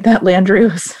that Landry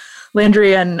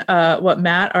and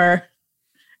Matt are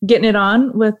getting it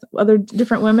on with other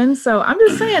different women? So I'm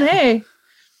just saying, hey,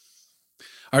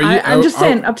 I'm just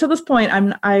saying up to this point,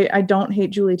 I don't hate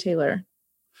Julie Taylor.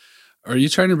 Are you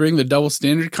trying to bring the double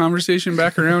standard conversation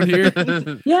back around here?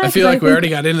 Yeah. I feel like we already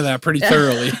got into that pretty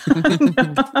thoroughly.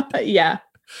 Yeah.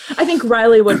 I think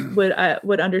Riley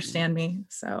would understand me.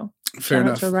 So Fair shout out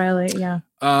enough. to Riley. Yeah.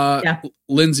 Yeah.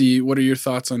 Lindsay, what are your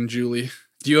thoughts on Julie?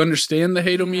 Do you understand the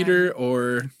hate-o-meter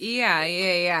or?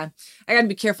 Yeah. I got to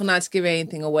be careful not to give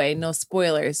anything away. No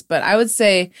spoilers. But I would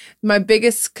say my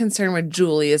biggest concern with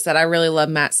Julie is that I really love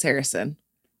Matt Saracen.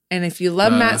 And if you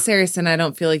love Matt Saracen, I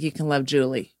don't feel like you can love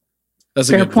Julie. That's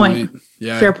a Fair good point. point.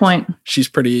 Yeah. Fair point. She's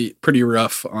pretty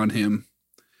rough on him.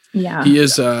 Yeah. He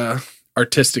is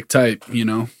artistic type,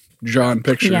 drawing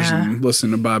pictures Yeah. and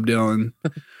listening to Bob Dylan.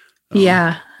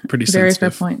 Yeah. Pretty Very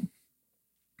sensitive. fair point.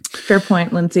 Fair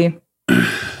point, Lindsay.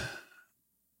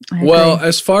 I Well, agree.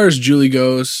 as far as Julie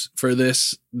goes for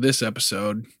this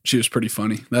episode, she was pretty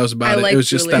funny. That was about it. It was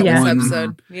just Julie that in this one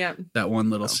episode. Yeah. that one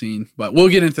little scene. But we'll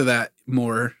get into that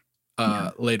more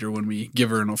later when we give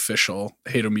her an official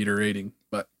hate-o-meter rating.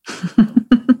 But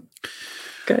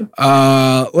Good.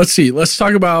 let's see. Let's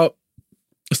talk about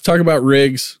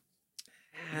Riggs.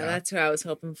 Yeah, that's who I was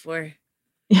hoping for.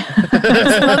 Yeah.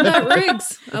 I love that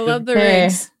Riggs. I love the Hey.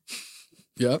 Riggs.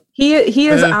 Yep. He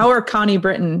is our Connie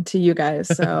Britton to you guys.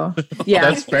 So yeah.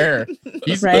 That's fair.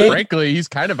 He's Right? frankly, he's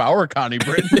kind of our Connie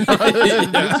Britton.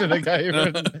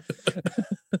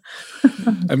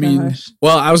 I mean, Gosh.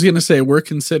 well, I was gonna say we're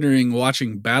considering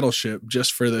watching Battleship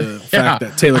just for the Yeah. fact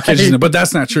that Taylor Kitsch's in it, but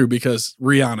that's not true because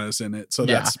Rihanna's in it, so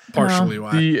Yeah. that's partially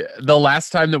why. The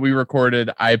last time that we recorded,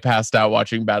 I passed out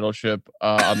watching Battleship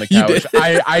on the You couch.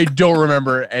 did? I don't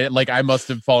remember. I must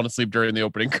have fallen asleep during the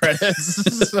opening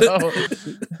credits. So,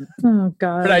 Oh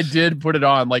God. but I did put it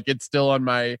on. It's still on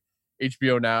my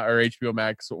HBO Now or HBO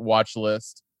Max watch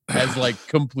list as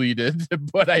completed,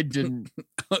 but I didn't.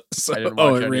 So, I didn't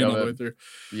watch it any ran of all the it. way through.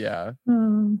 Yeah.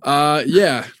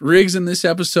 Yeah, Riggs in this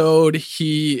episode,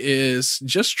 he is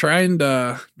just trying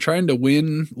to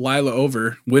win Lila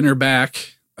over, win her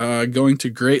back, going to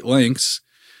great lengths,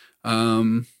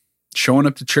 showing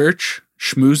up to church,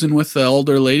 schmoozing with the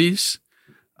older ladies.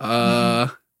 I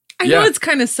Yeah. know it's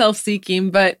kind of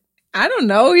self-seeking, but I don't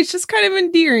know. He's just kind of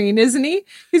endearing, isn't he?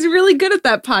 He's really good at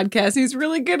that podcast. He's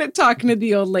really good at talking to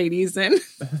the old ladies. And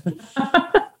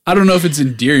I don't know if it's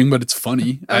endearing, but it's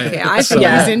funny. okay, I think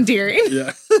Yeah. he's endearing.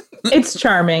 Yeah. It's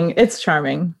charming. It's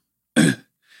charming.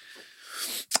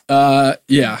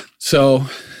 Yeah. So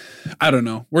I don't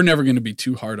know. We're never going to be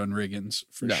too hard on Riggins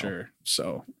for No. sure.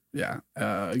 So yeah,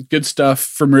 good stuff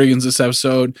from Riggins this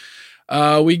episode.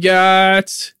 We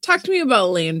got Talk to me about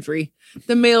Landry,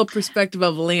 the male perspective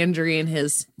of Landry and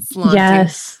his flaunting.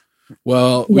 Yes.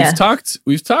 well, Yeah.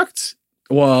 we've talked.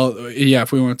 Well, yeah,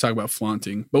 if we want to talk about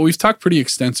flaunting, but we've talked pretty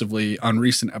extensively on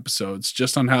recent episodes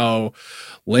just on how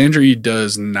Landry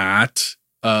does not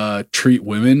treat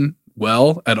women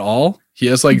well at all. He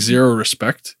has zero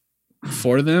respect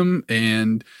for them,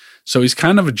 and so he's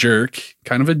kind of a jerk,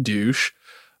 kind of a douche.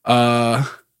 How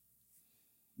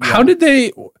did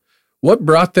they? What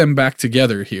brought them back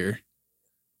together here?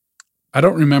 I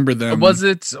don't remember them. Was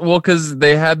it because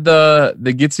they had the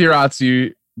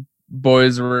Gitsiraatsu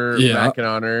boys were Yeah. backing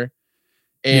on her,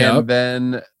 and Yep.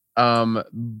 then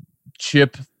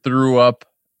Chip threw up,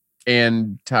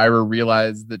 and Tyra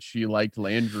realized that she liked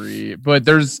Landry. But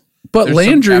there's But There's some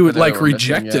Landry cap would in there like we're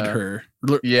missing, rejected yeah. her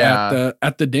Yeah.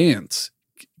 at the dance.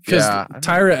 Because Yeah.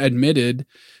 Tyra admitted,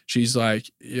 she's like,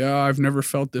 yeah, I've never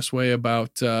felt this way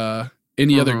about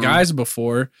any other Mhm. guys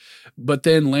before. But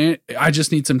then I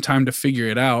just need some time to figure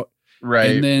it out.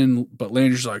 Right. But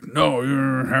Landry's like, no, you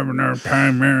don't have enough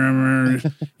time.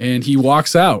 And he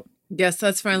walks out. Yes,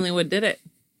 that's finally what did it.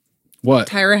 What?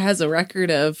 Tyra has a record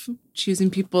of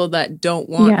choosing people that don't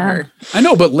want Yeah. her. I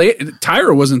know, but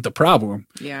Tyra wasn't the problem.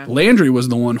 Yeah. Landry was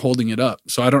the one holding it up.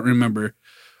 So I don't remember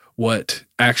what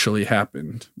actually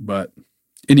happened. But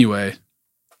anyway,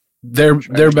 they're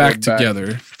back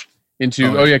together.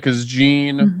 Because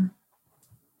Gene.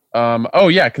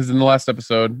 Mhm. Because in the last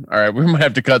episode, all right, we might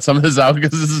have to cut some of this out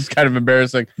because this is kind of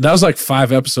embarrassing. That was like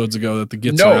 5 episodes ago that the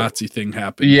Gitzarazzi thing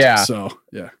happened. Yeah. So,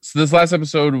 yeah. So this last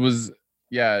episode was,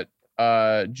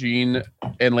 Gene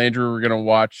and Landry were gonna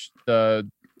watch the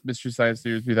Mystery Science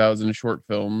Theater 3000 short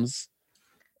films.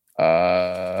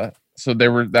 So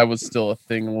that was still a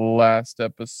thing last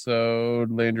episode.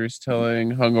 Landry's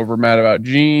telling hungover Matt about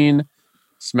Gene.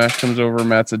 Smash comes over,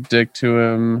 Matt's a dick to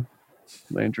him.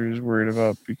 Landry's worried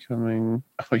about becoming.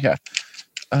 Oh yeah.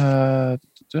 I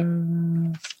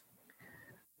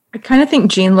kind of think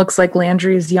Jean looks like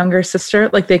Landry's younger sister.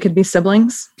 Like they could be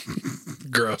siblings.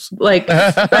 Gross. Like,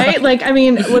 right? Like, I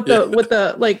mean, with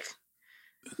the like,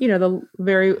 the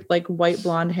very like white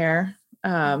blonde hair.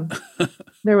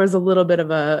 There was a little bit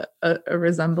of a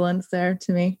resemblance there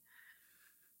to me.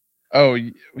 Oh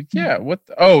yeah.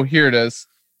 Here it is.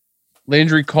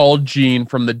 Landry called Jean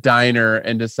from the diner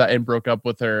and broke up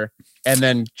with her, and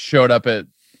then showed up at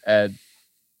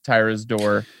Tyra's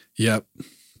door. Yep.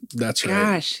 That's right.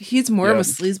 Gosh, he's more of a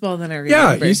sleazeball than I remember.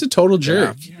 Yeah, he's a total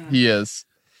jerk. Yeah, he is.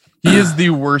 He is the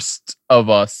worst of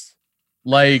us.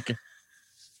 Like,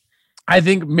 I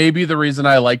think maybe the reason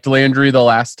I liked Landry the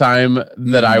last time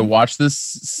that I watched this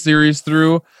series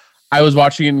through, I was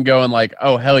watching it and going like,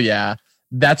 oh, hell yeah,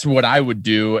 that's what I would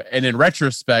do. And in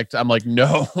retrospect, I'm like,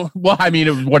 no. Well, I mean,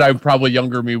 it was what I probably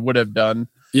younger me would have done.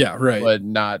 Yeah, right. But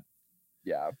not,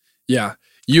 yeah. Yeah.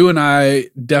 You and I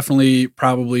definitely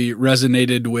probably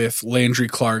resonated with Landry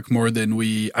Clark more than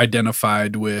we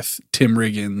identified with Tim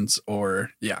Riggins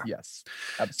or, yeah. Yes,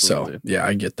 absolutely. So, yeah,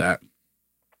 I get that.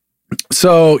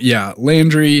 So, yeah,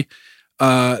 Landry,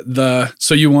 so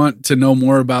you want to know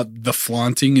more about the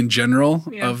flaunting in general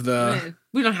of the...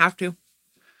 We don't have to.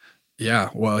 Yeah,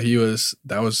 well,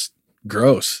 that was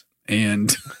gross.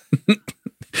 And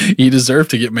he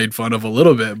deserved to get made fun of a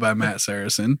little bit by Matt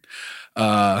Saracen.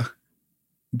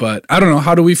 But I don't know.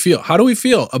 How do we feel? How do we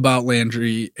feel about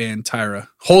Landry and Tyra?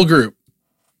 Whole group.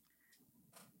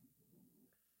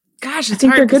 Gosh, it's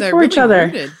think hard they're good 'cause I for each really other.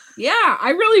 rooted. Yeah,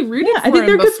 I really rooted Yeah, for I think him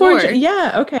they're good for before. each.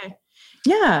 Yeah, okay.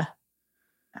 Yeah.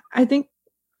 I think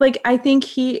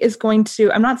he is going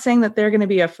to, I'm not saying that they're going to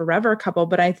be a forever couple,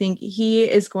 but I think he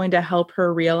is going to help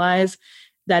her realize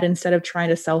that instead of trying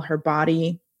to sell her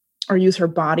body or use her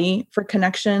body for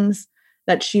connections,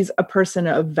 that she's a person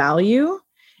of value.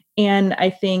 And I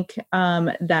think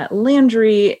that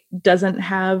Landry doesn't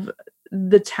have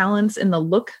the talents in the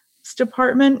looks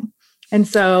department. And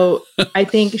so I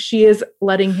think she is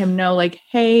letting him know, like,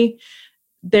 hey,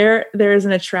 there is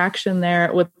an attraction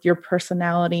there with your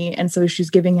personality. And so she's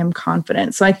giving him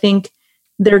confidence. So I think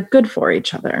they're good for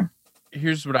each other.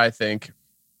 Here's what I think.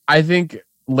 I think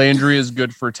Landry is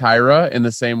good for Tyra in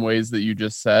the same ways that you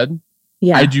just said.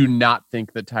 Yeah. I do not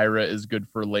think that Tyra is good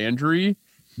for Landry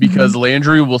because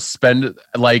Landry will spend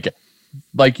like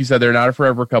you said, they're not a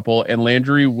forever couple, and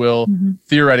Landry will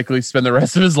theoretically spend the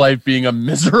rest of his life being a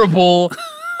miserable,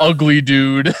 ugly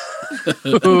dude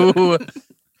who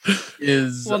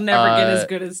will never get as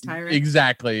good as Tyra.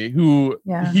 Exactly. Who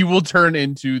he will turn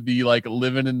into the like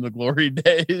living in the glory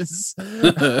days.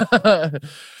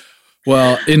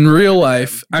 Well, in real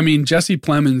life, I mean, Jesse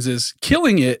Plemons is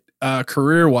killing it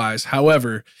career-wise.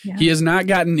 However, he has not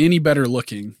gotten any better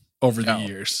looking over the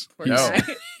years.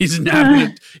 He's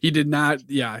not. He did not.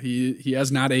 Yeah, he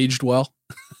has not aged well.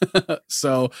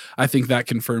 So I think that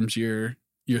confirms your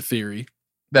theory.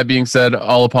 That being said,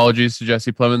 all apologies to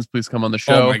Jesse Plemons. Please come on the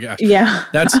show. Oh my gosh. Yeah.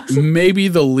 That's maybe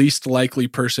the least likely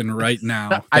person right now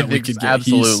that I we think could get.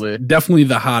 absolutely. He's definitely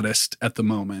the hottest at the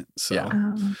moment. So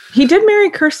he did marry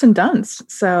Kirsten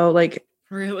Dunst. So like,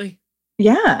 really?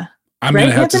 Yeah. I'm right,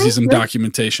 going to have Anthony? to see some Right?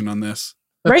 documentation on this.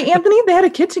 Right, Anthony? They had a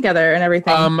kid together and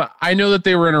everything. I know that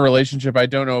they were in a relationship. I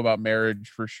don't know about marriage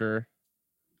for sure.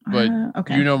 But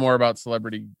okay. you know more about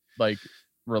celebrity like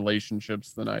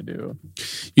relationships than I do.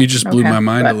 You just blew Okay, my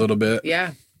mind a but- little bit.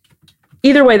 Yeah.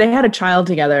 Either way, they had a child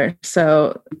together.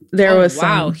 So there was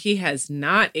wow, some, he has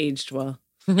not aged well.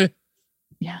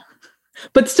 yeah.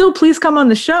 But still, please come on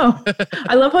the show.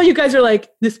 I love how you guys are like,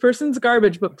 this person's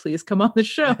garbage, but please come on the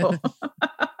show.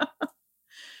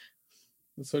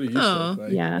 That's what he used to look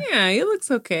like. Yeah. Yeah, he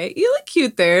looks okay. You look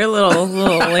cute there, little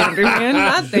Landerman.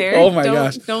 Not there. Oh my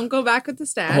gosh. Don't go back with the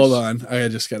stash. Hold on.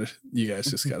 You guys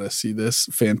just gotta see this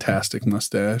fantastic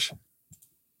mustache.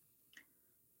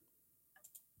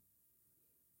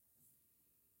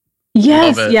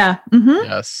 Yes. Love it. Yeah. Mm-hmm.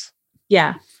 Yes.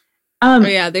 Yeah. Oh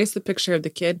yeah, there's the picture of the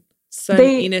kid. Son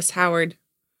Enos Howard.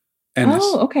 Ennis.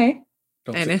 Oh, okay.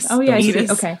 Don't say- Ennis. Oh, yeah. Don't He,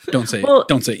 say- okay. Don't say Well,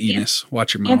 don't say Enos.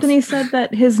 Watch your mouth. Anthony said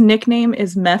that his nickname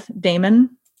is Meth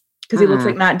Damon because he looks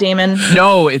like Matt Damon.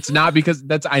 No, it's not because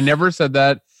I never said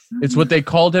that. It's what they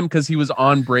called him because he was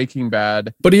on Breaking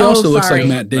Bad. But he also looks sorry. like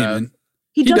Matt Damon.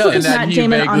 He does look And like that Matt he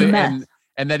Damon vaguely- on meth.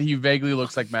 And that he vaguely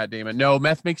looks like Matt Damon. No,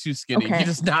 meth makes you skinny. Okay. He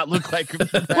does not look like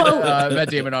Well, Matt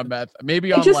Damon on meth. Maybe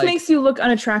It on just like makes you look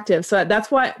unattractive. So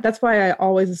that's why I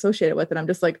always associate it with it. I'm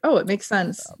just like, oh, it makes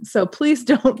sense. So please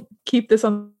don't keep this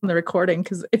on the recording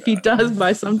because if he does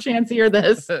by some chance hear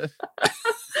this. Oh.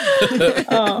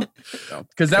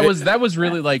 because that was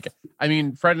really like, I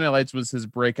mean, Friday Night Lights was his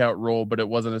breakout role, but it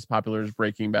wasn't as popular as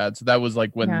Breaking Bad. So that was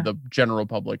like when Yeah. the general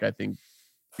public, I think,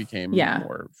 became Yeah.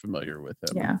 more familiar with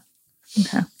him. Yeah.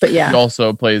 Okay. But He yeah.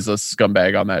 also plays a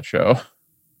scumbag on that show.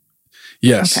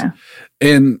 Yes. Okay.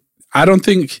 And I don't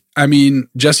think, I mean,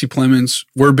 Jesse Plemons,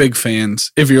 we're big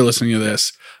fans. If you're listening to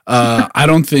this, I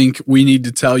don't think we need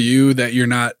to tell you that you're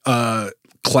not a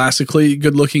classically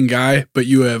good looking guy, but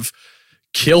you have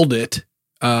killed it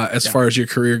as far as your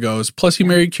career goes. Plus, you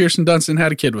married Kirsten Dunst and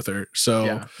had a kid with her. So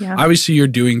Yeah. Yeah. obviously, you're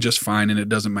doing just fine, and it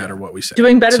doesn't matter what we say.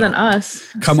 Doing better So, than us.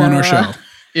 Come on our show.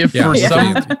 If Yeah. for Yeah.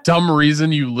 some dumb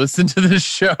reason you listen to this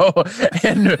show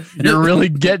and you're really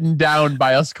getting down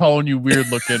by us calling you weird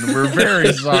looking, we're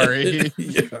very sorry.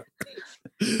 Yeah.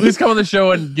 Please come on the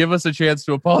show and give us a chance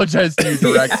to apologize to you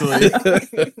directly.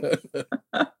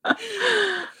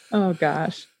 Oh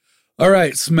gosh. All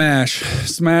right, Smash.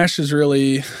 Smash is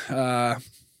really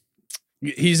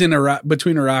he's in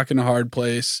between a rock and a hard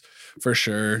place for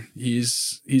sure.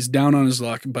 He's down on his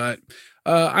luck, but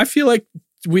I feel like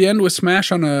we end with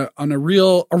Smash on a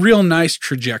real nice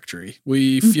trajectory.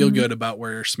 We feel good about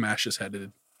where Smash is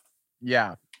headed.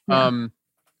 Yeah. Yeah.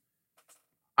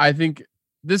 I think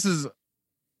this is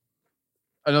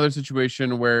another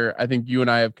situation where I think you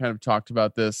and I have kind of talked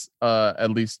about this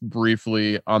at least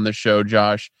briefly on the show,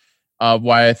 Josh,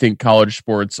 why I think college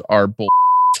sports are bull.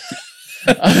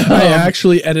 I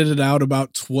actually edited out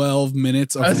about 12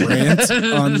 minutes of rant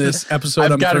on this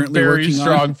episode. I've got currently very working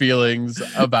strong on feelings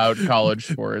about college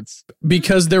sports.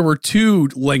 because there were 2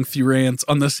 lengthy rants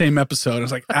on the same episode. I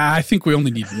was like, I think we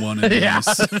only need one of these. Yeah,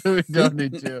 we don't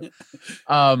need to.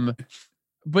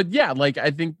 But yeah, like I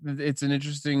think it's an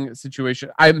interesting situation.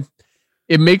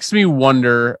 It makes me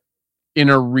wonder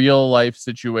in a real life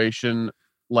situation,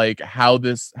 like how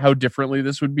differently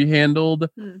this would be handled.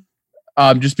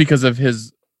 Just because of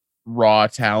his raw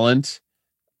talent.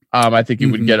 I think he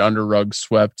would get under rug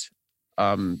swept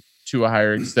to a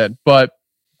higher extent. But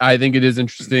I think it is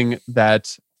interesting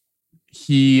that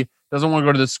he doesn't want to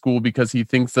go to this school because he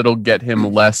thinks that'll get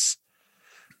him less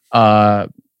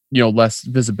less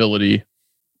visibility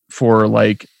for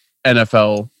like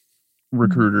NFL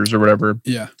recruiters or whatever.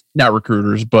 Yeah. Not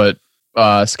recruiters, but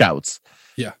scouts.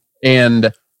 Yeah.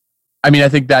 And I mean, I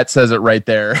think that says it right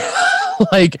there.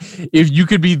 Like, if you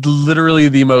could be literally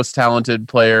the most talented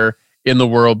player in the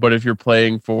world, but if you're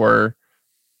playing for,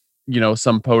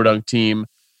 some podunk team,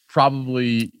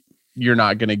 probably you're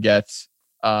not going to get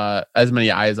as many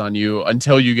eyes on you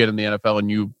until you get in the NFL and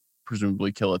you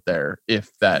presumably kill it there. If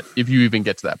you even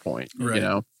get to that point,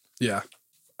 Right. Yeah.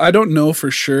 I don't know for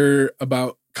sure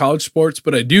about college sports,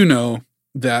 but I do know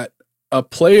that a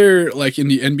player like in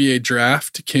the NBA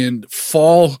draft can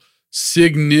fall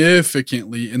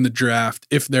significantly in the draft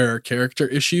if there are character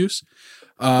issues.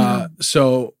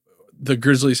 So the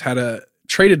Grizzlies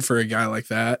traded for a guy like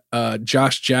that.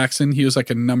 Josh Jackson, he was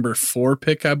like a number 4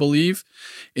 pick, I believe,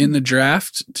 in the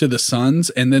draft to the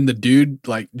Suns. And then the dude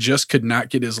like just could not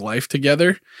get his life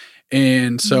together.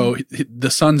 And so the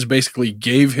Suns basically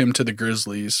gave him to the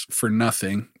Grizzlies for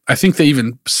nothing. I think they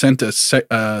even sent a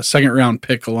second round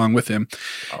pick along with him,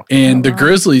 and the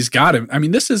Grizzlies got him. I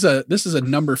mean, this is a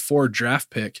number 4 draft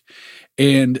pick,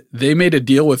 and they made a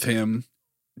deal with him.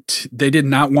 They did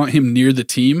not want him near the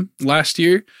team last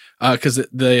year because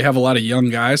they have a lot of young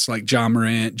guys like John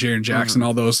Morant, Jaren Jackson,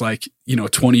 all those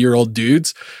 20-year-old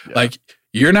dudes. Yeah. Like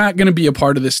you're not going to be a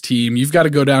part of this team. You've got to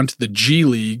go down to the G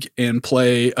League and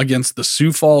play against the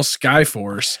Sioux Falls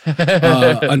Skyforce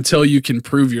until you can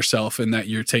prove yourself and that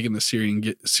you're taking this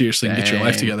seriously and get your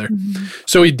life together.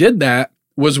 So he did that,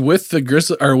 was with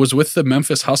the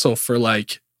Memphis Hustle for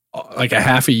like a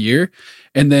half a year.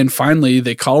 And then finally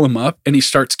they call him up and he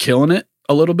starts killing it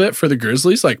a little bit for the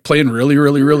Grizzlies, like playing really,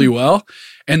 really, really well.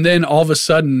 And then all of a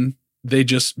sudden they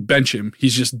just bench him.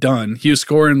 He's just done. He was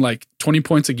scoring like 20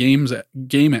 points a game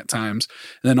at times.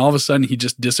 And then all of a sudden he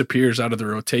just disappears out of the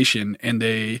rotation and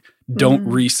they don't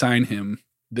re-sign him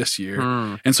this year.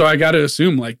 And so I got to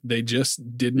assume like they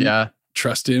just didn't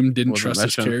trust him, didn't trust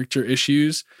his character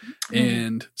issues.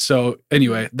 And so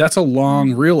anyway, that's a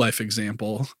long real life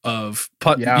example of,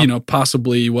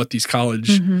 possibly what these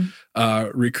college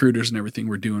recruiters and everything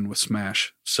were doing with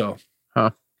Smash. So,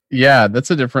 yeah,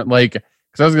 that's a different, like,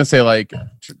 because I was going to say, like,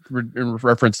 in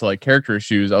reference to, like, character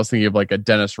issues, I was thinking of, like, a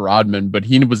Dennis Rodman, but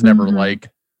he was never, like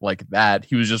that.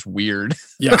 He was just weird.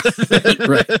 Yeah.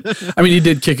 Right. I mean, he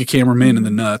did kick a cameraman in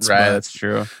the nuts. Right, that's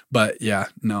true. But, yeah,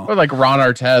 no. Or, like, Ron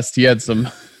Artest, he had some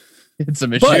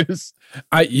issues.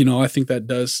 I think that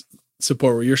does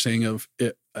support what you're saying of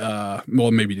it.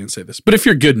 Well, maybe you didn't say this, but if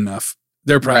you're good enough,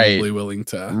 they're probably willing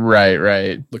to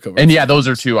look over. And, yeah, those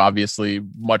are two, obviously,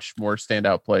 much more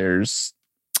standout players.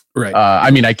 Right.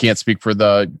 I mean, I can't speak for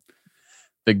the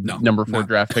number 4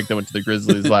 draft pick that went to the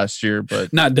Grizzlies last year,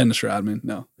 but not Dennis Rodman.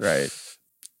 No. Right.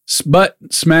 But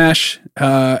Smash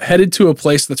headed to a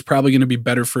place that's probably going to be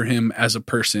better for him as a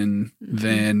person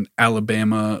than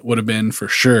Alabama would have been for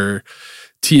sure.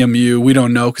 TMU, we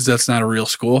don't know because that's not a real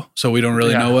school, so we don't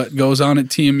really know what goes on at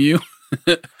TMU.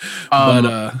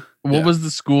 What was the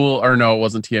school? Or no, it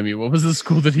wasn't TMU. What was the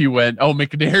school that he went? Oh,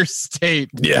 McNair State.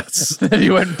 Yes. That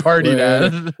he went and partied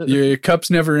at. Your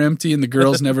cup's never empty and the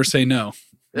girls never say no.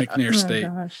 McNair State.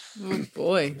 Oh,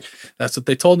 boy. That's what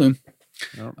they told him.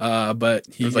 But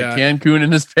he was like Cancun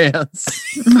in his pants.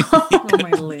 Oh,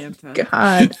 my Lanta.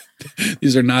 God.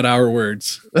 These are not our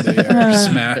words. They are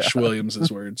Smash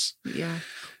Williams's words. Yeah.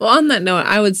 Well, on that note,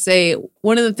 I would say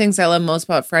one of the things I love most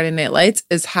about Friday Night Lights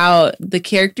is how the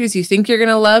characters you think you're going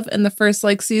to love in the first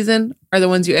season are the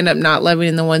ones you end up not loving,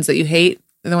 and the ones that you hate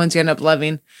are the ones you end up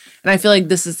loving. And I feel like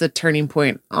this is the turning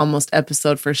point almost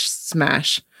episode for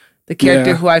Smash. The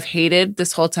character who I've hated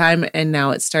this whole time, and now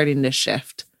it's starting to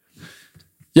shift.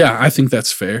 Yeah, I think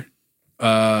that's fair.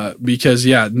 Because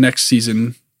next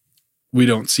season we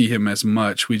don't see him as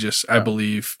much. I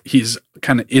believe he's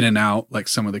kind of in and out like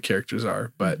some of the characters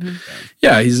are. But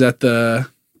he's at the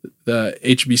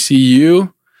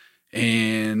HBCU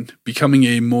and becoming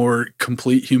a more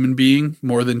complete human being,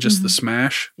 more than just the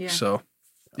Smash. Yeah. So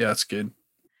that's good.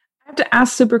 I have to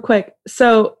ask super quick.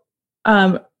 So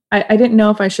I didn't know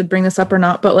if I should bring this up or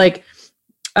not, but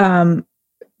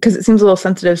because it seems a little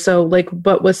sensitive. So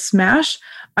but with Smash,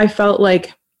 I felt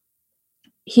like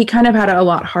he kind of had it a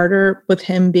lot harder with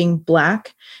him being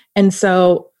Black. And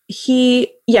so he's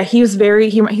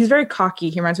very cocky.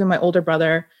 He reminds me of my older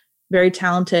brother, very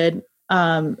talented,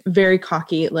 very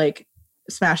cocky, like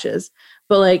Smashes.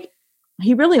 But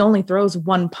he really only throws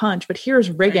one punch, but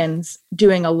here's Riggins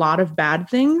doing a lot of bad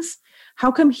things.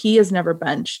 How come he is never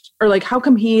benched? Or how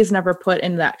come he is never put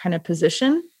in that kind of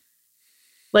position?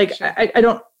 I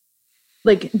don't,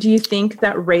 do you think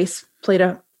that race played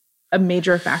a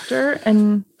major factor?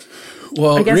 And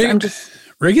I guess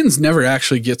Riggins never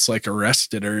actually gets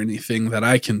arrested or anything that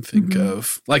I can think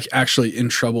of, actually in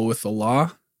trouble with the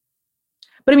law.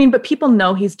 But people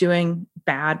know he's doing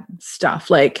bad stuff.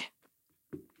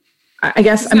 I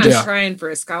guess he's not trying for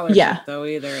a scholarship though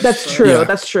either. That's true. Yeah.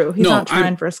 That's true. He's not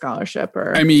trying for a scholarship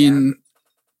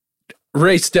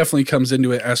race definitely comes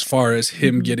into it as far as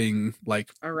him getting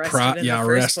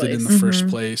arrested in the first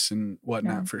place and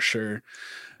whatnot for sure.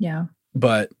 Yeah.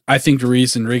 But I think the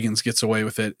reason Riggins gets away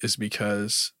with it is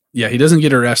because he doesn't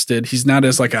get arrested. He's not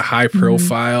as a high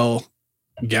profile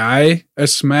guy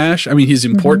as Smash. I mean, he's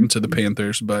important to the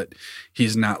Panthers, but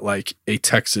he's not a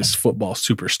Texas football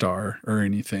superstar or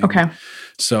anything. Okay.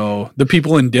 So the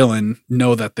people in Dillon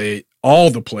know that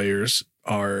all the players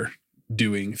are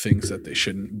doing things that they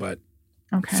shouldn't, but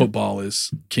football is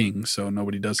king, so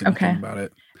nobody does anything about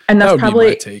it. And that's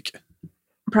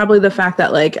probably the fact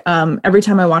that every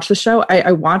time I watch the show,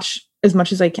 I watch as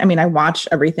much as I can. I mean, I watch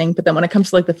everything, but then when it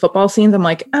comes to the football scenes, I'm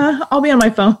I'll be on my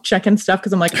phone checking stuff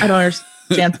because I'm I don't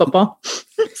understand football.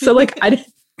 So I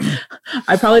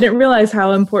probably didn't realize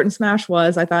how important Smash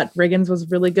was. I thought Riggins was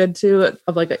really good too,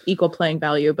 of an equal playing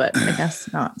value, but I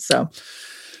guess not. So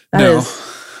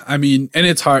I mean, and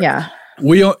it's hard. Yeah.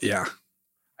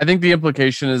 I think the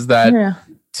implication is that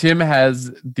Tim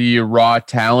has the raw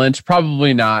talent,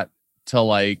 probably not to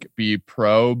like be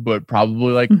pro, but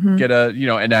probably like get a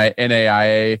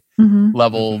NAIA Mhm.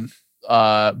 level,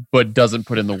 but doesn't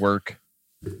put in the work.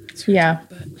 Yeah.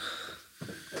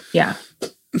 Yeah.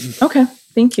 Okay.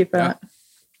 Thank you for that.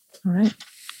 All right.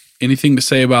 Anything to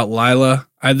say about Lila?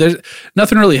 There's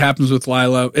nothing really happens with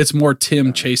Lila. It's more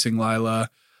Tim chasing Lila.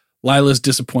 Lila's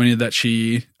disappointed that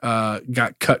she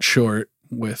got cut short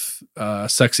with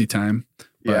sexy time.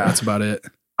 But Yeah. that's about it.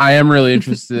 I am really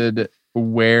interested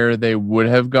where they would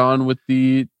have gone with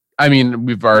the. I mean,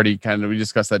 we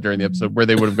discussed that during the episode where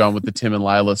they would have gone with the Tim and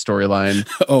Lila storyline.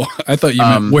 Oh, I thought you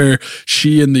meant where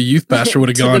she and the youth pastor would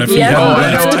have To gone the if he beach. had Oh,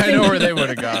 left. I know where they would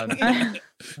have gone.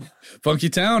 Funky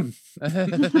Town.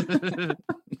 God.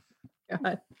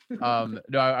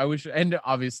 No, I wish, and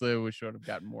obviously, I wish I would have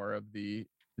gotten more of the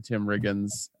Tim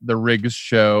Riggins, the Riggs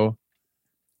show.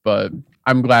 But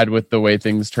I'm glad with the way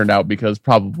things turned out because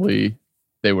probably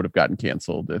they would have gotten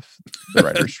canceled if the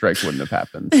writer's strike wouldn't have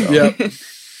happened. So. Yep.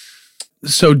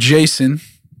 So Jason,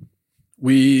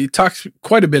 we talked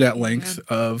quite a bit at length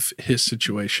of his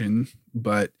situation,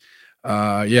 but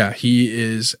he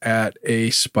is at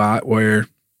a spot where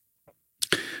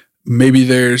maybe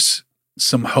there's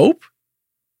some hope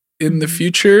in the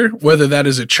future, whether that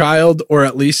is a child or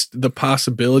at least the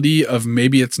possibility of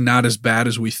maybe it's not as bad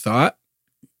as we thought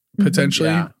potentially.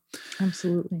 Yeah.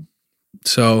 Absolutely.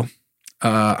 So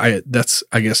I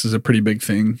guess is a pretty big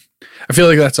thing. I feel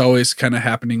like that's always kind of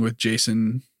happening with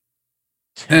Jason.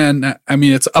 And I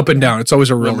mean, it's up and down. It's always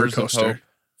a roller Glimmers of coaster. hope.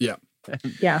 Yeah.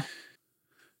 Yeah.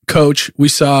 Coach, we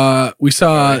saw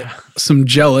some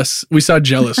jealous. We saw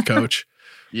jealous Coach,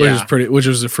 Yeah. which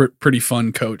was a pretty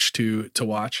fun Coach to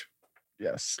watch.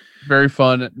 Yes. Very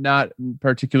fun. Not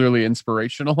particularly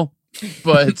inspirational,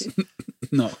 but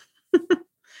No.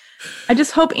 I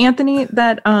just hope, Anthony,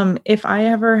 that if I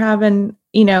ever have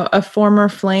a former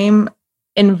flame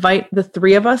invite the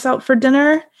three of us out for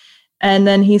dinner, and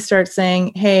then he starts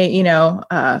saying, "Hey,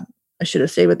 I should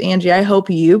have stayed with Angie," I hope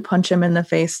you punch him in the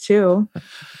face too.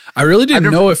 I really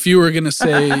didn't know if you were going to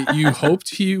say you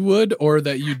hoped he would or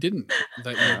that you didn't.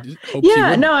 That you hoped he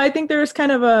Yeah, would. no, I think there's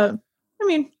kind of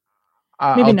maybe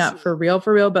I'll not for real,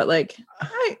 but like,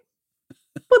 I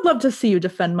would love to see you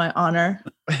defend my honor.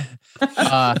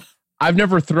 I've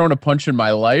never thrown a punch in my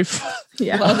life.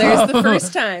 Yeah. Well, there's the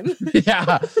first time.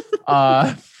 Yeah.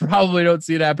 Probably don't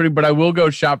see it happening, but I will go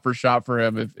shot for shot for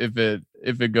him if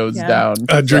it goes Yeah. down.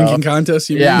 A drinking contest,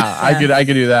 you mean? Yeah, I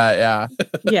could do that. Yeah.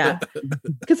 Yeah.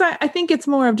 Because I think it's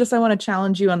more of just I want to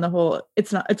challenge you on the whole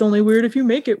it's only weird if you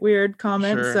make it weird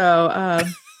comment. Sure. So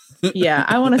yeah,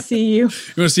 I want to see you. You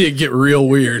want to see it get real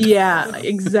weird. Yeah,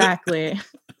 exactly.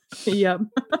 Yep.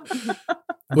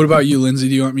 What about you, Lindsay?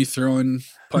 Do you want me throwing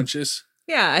punches?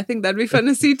 Yeah, I think that'd be fun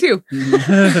to see too.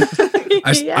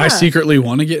 I secretly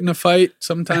want to get in a fight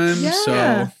sometimes. Yeah.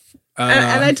 So,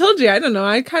 And I told you, I don't know.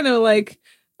 I kind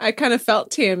of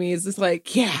felt Tammy's is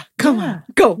like, yeah, come on,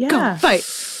 go, fight.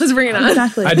 Let's bring it on.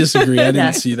 Exactly. I disagree. I didn't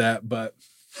Yeah. see that, but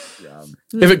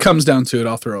if it comes down to it,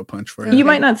 I'll throw a punch for you. You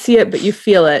might not see it, but you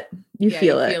feel it. You Yeah,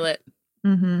 feel you it. Feel it.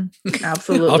 Mm-hmm.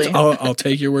 Absolutely. I'll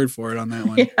take your word for it on that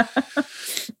one.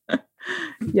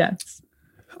 Yes.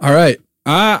 All right.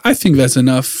 I think that's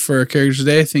enough for our characters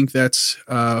today. I think that's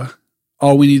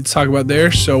all we need to talk about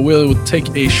there. So we'll take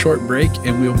a short break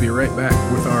and we'll be right back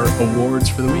with our awards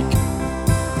for the week.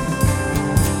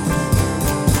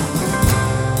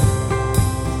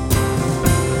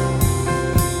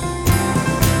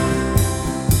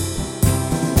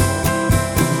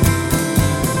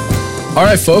 All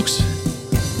right, folks,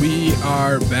 we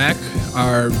are back.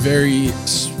 Our very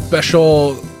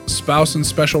special spouse and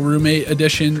special roommate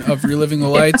edition of Reliving the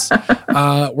Lights.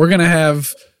 We're going to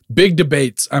have big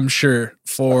debates, I'm sure,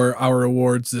 for our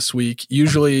awards this week.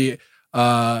 Usually,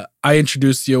 I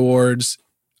introduce the awards,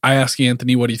 I ask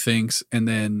Anthony what he thinks, and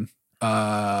then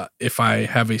if I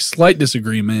have a slight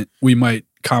disagreement, we might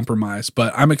compromise.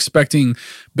 But I'm expecting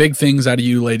big things out of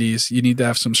you ladies. You need to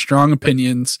have some strong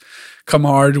opinions, come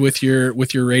hard with your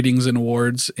ratings and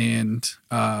awards, and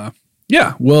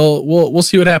we'll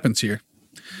see what happens here.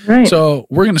 Right. So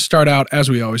we're going to start out, as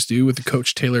we always do, with the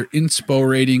Coach Taylor Inspo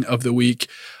rating of the week.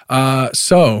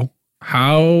 So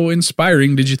how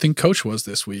inspiring did you think Coach was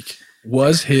this week?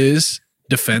 Was his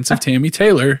defense of Tammy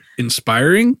Taylor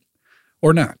inspiring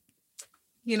or not?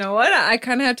 You know what? I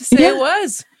kind of have to say Yeah. it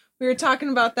was. We were talking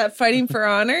about that fighting for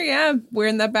honor. Yeah,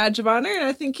 wearing that badge of honor. And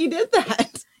I think he did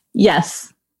that.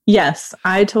 Yes. Yes.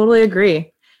 I totally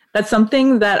agree. That's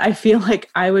something that I feel like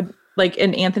I would, like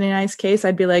in Anthony and I's case,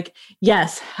 I'd be like,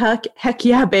 yes, heck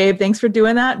yeah, babe. Thanks for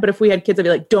doing that. But if we had kids, I'd be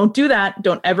like, don't do that.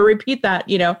 Don't ever repeat that,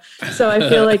 So I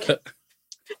feel like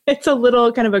it's a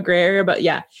little kind of a gray area, but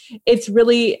yeah, it's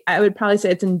really, I would probably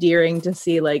say it's endearing to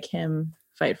see like him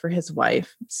fight for his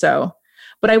wife. So,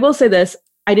 but I will say this,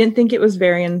 I didn't think it was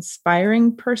very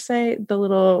inspiring per se. The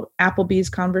little Applebee's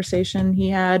conversation he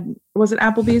had, was it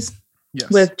Applebee's? Yes.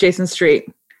 With Jason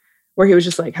Street, where he was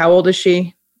just like, how old is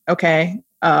she? Okay.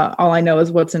 All I know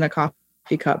is what's in a coffee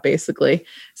cup, basically.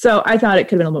 So I thought it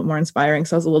could have been a little bit more inspiring.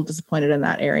 So I was a little disappointed in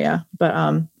that area, but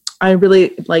I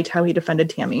really liked how he defended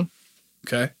Tammy.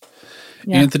 Okay.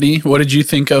 Yeah. Anthony, what did you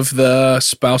think of the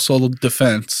spousal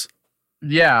defense?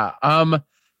 Yeah.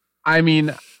 I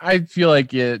mean, I feel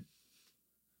like it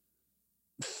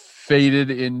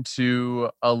faded into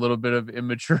a little bit of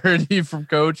immaturity from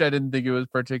Coach. I didn't think it was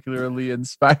particularly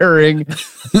inspiring.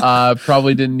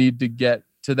 Probably didn't need to get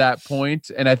to that point.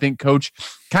 And I think Coach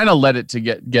kind of let it to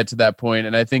get to that point.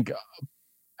 And I think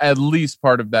at least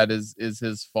part of that is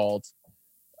his fault.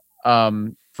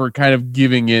 For kind of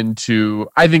giving into,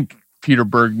 I think Peter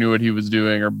Berg knew what he was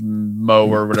doing, or Mo,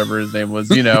 or whatever his name was,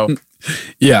 you know.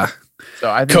 Yeah. So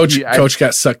I think Coach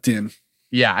got sucked in.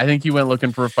 Yeah, I think he went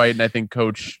looking for a fight, and I think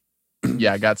Coach,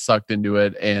 got sucked into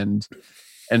it and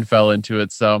fell into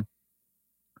it. So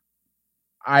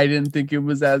I didn't think it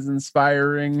was as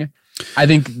inspiring. I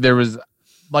think there was,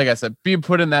 like I said, being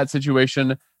put in that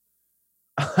situation.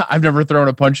 I've never thrown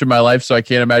a punch in my life, so I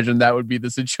can't imagine that would be the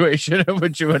situation in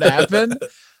which it would happen.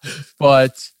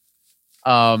 But,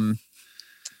 I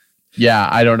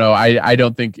don't know. I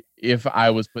don't think if I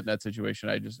was put in that situation,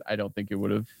 I don't think it would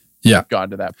have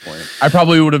gone to that point. I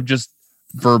probably would have just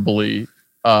verbally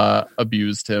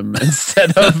abused him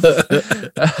instead of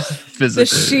physically. The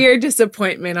sheer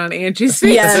disappointment on Angie's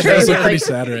face. Yeah, It's pretty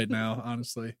sad right now,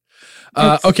 honestly.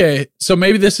 Okay, so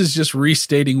maybe this is just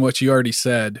restating what you already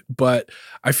said, but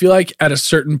I feel like at a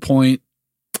certain point,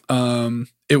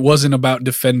 it wasn't about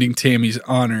defending Tammy's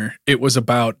honor. It was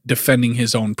about defending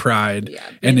his own pride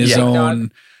and his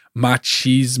own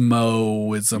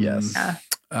machismoism. Yes.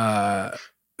 I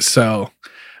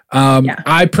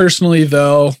personally,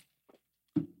 though,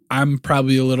 I'm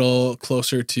probably a little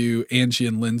closer to Angie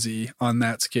and Lindsay on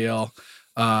that scale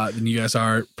than you guys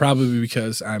are, probably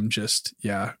because I'm just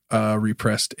a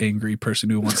repressed, angry person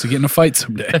who wants to get in a fight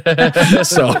someday.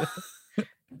 So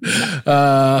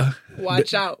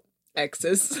watch out,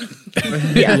 exes. Been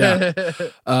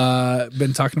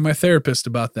talking to my therapist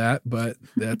about that, but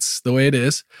that's the way it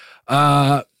is.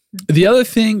 The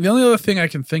only other thing I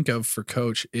can think of for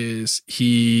Coach is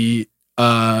he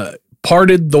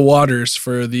parted the waters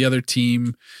for the other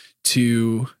team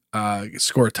to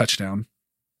score a touchdown.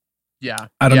 Yeah.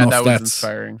 I don't know if that that's was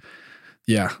inspiring.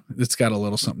 Yeah, it's got a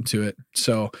little something to it.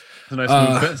 So it's a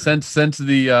nice move. Sent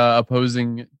the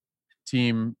opposing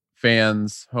team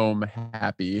fans home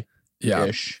happy.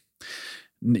 Ish.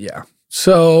 Yeah.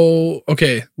 So,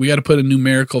 okay, we got to put a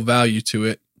numerical value to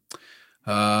it.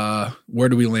 Where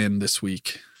do we land this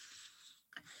week?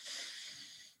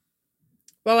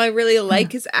 Well, I really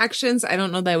like his actions. I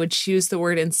don't know that I would choose the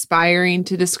word inspiring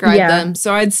to describe them.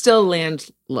 So I'd still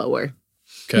land lower.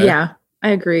 Okay. Yeah, I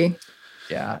agree.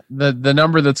 Yeah. The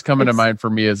number that's coming to mind for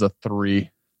me is a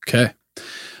 3. Okay.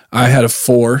 I had a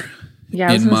 4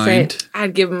 in mind.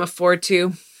 I'd give him a 4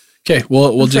 too. Okay,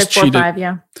 we'll just cheat 5, it.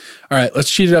 yeah. All right, let's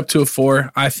cheat it up to a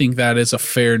 4. I think that is a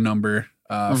fair number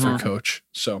for Coach.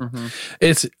 So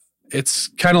it's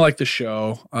kind of like the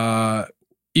show.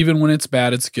 Even when it's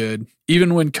bad, it's good.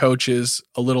 Even when Coach is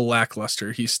a little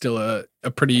lackluster, he's still a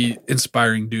pretty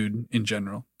inspiring dude in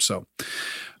general. So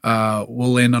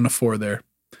we'll land on a 4 there.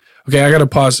 Okay, I got to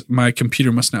pause. My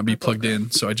computer must not be plugged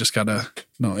in, so I just got to...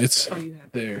 No, it's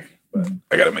there. But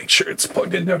I got to make sure it's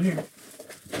plugged in down here.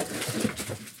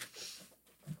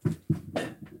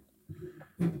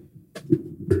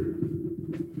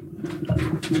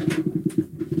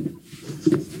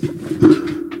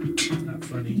 Not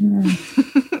funny.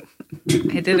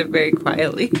 I did it very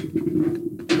quietly.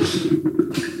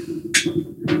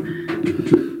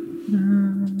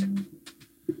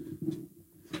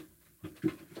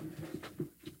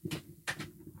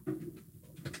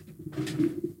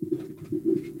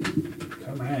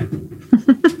 Come on.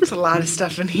 There's a lot of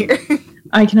stuff in here.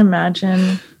 I can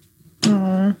imagine.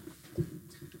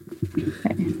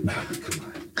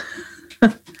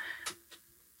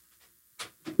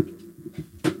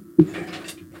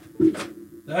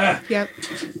 Okay. Yep.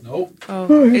 Nope.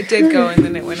 Oh, it did go and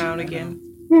then it went out again.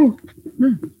 The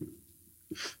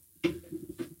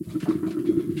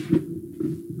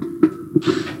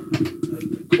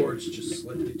cord's just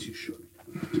slightly too short.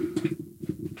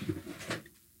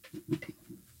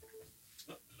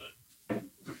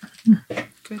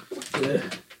 Good. Yeah.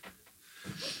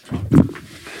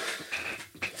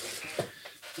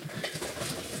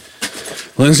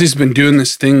 Lindsay's been doing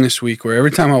this thing this week where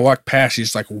every time I walk past,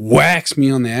 she's like whacks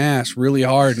me on the ass really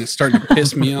hard, and it's starting to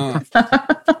piss me off.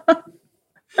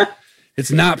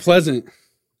 It's not pleasant.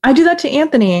 I do that to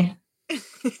Anthony.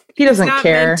 He doesn't It's not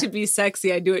care. meant to be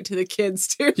sexy. I do it to the kids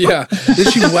too. Yeah.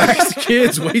 Then she whacks the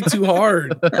kids way too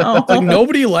hard. Oh. Like,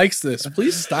 nobody likes this.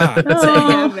 Please stop.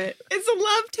 Damn it. It's a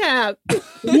love tap.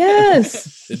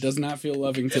 Yes. It does not feel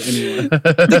loving to anyone.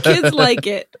 The kids like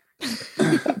it.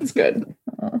 That's good.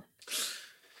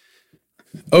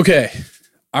 Okay.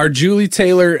 Our Julie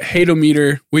Taylor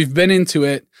hate-o-meter. We've been into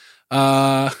it.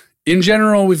 In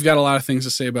general, we've got a lot of things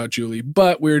to say about Julie,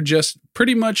 but we're just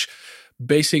pretty much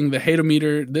basing the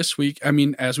hate-o-meter this week, I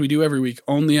mean, as we do every week,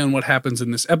 only on what happens in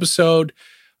this episode.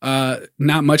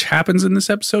 Not much happens in this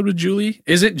episode with Julie.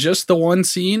 Is it just the one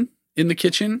scene in the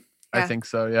kitchen? I think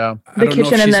so. Yeah. I The don't know if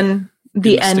kitchen and she's then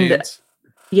the in end. stands.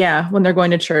 Yeah, when they're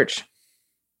going to church.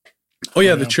 Oh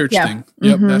yeah, the church Yeah. thing.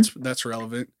 Yep, Mhm. that's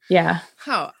relevant. Yeah.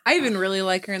 How I even really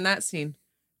like her in that scene.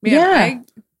 Man, Yeah.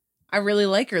 I really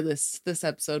like her this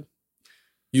episode.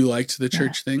 You liked the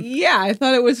church thing? Yeah, I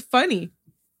thought it was funny.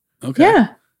 Okay.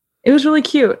 Yeah. It was really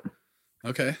cute.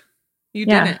 Okay. You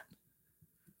Yeah. didn't.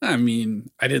 I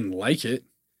mean, I didn't like it.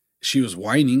 She was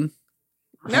whining.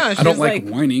 No, I she don't was like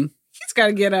like, whining. he's got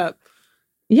to get up.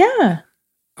 Yeah.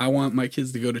 I want my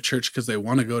kids to go to church because they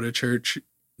want to go to church.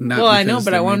 Not Well, I know, because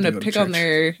but they I want need them to go pick on church.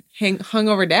 their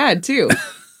hungover dad too.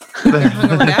 Their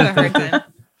hungover dad a hard time.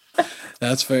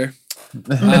 That's fair.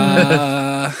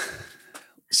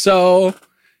 So,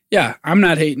 yeah, I'm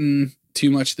not hating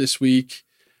too much this week.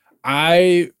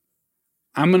 I'm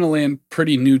gonna land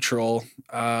pretty neutral.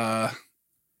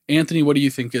 Anthony, what do you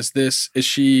think? Is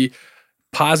she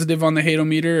positive on the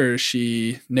hate-o-meter, or is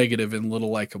she negative and little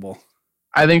likable?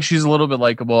 I think she's a little bit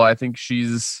likable. I think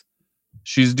she's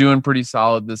doing pretty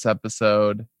solid this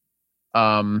episode.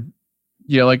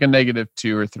 Yeah, like a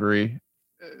 -2 or 3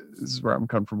 is where I'm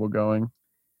comfortable going.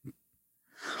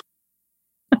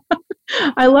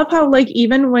 I love how, like,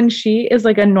 even when she is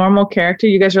like a normal character,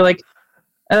 you guys are like,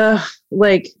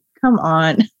 like, come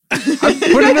on.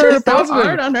 Putting her in a So hard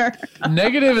positive. on her.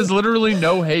 Negative is literally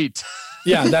no hate.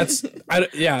 Yeah,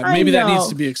 maybe that needs know.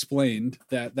 to be explained.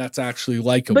 That's actually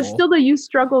likable. But still, though, you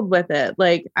struggled with it.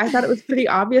 Like, I thought it was pretty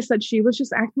obvious that she was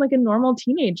just acting like a normal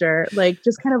teenager, like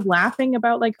just kind of laughing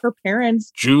about like her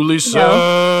parents. Julie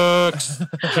sucks.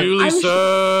 Julie I'm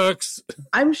sucks.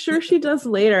 I'm sure she does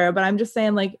later, but I'm just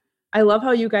saying, like, I love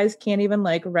how you guys can't even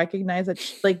like recognize that,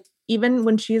 like, even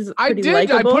when she's I pretty did. I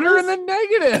likable. put her in the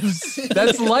negatives.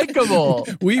 That's likable.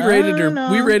 We I rated her. don't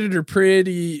know. We rated her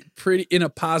pretty in a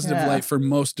positive Yeah. light for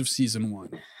most of season 1.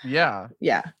 Yeah.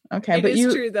 Yeah. Okay. It but is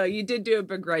you. true though. You did do it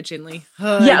begrudgingly.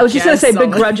 Yeah, I was just gonna say guess.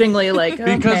 begrudgingly, like,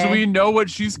 Because okay. we know what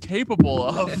she's capable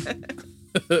of.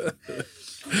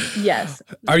 Yes.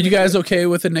 Are you guys okay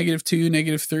with a -2,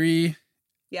 -3?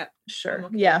 Sure.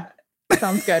 Yeah.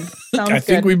 Sounds good. Sounds I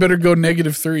think good. we better go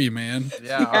 -3, man.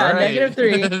 Yeah. Yeah, all right.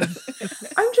 -3.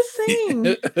 I'm just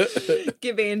saying.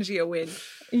 Give Angie a win.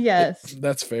 Yes.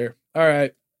 That's fair. All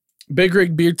right. Big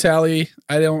Rig beer tally.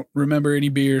 I don't remember any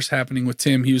beers happening with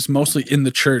Tim. He was mostly in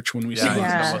the church when we saw him.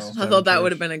 Yeah. so- I thought that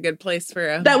would have been a good place for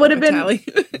a That would have a been- tally.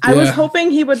 I was Yeah.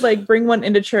 hoping he would like bring one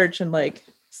into church and like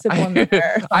sip one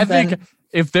there. or I think something.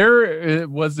 if there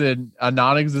was a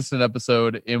non-existent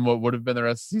episode in what would have been the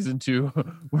rest of season 2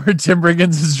 where Tim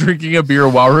Riggins is drinking a beer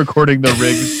while recording the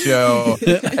Riggs show,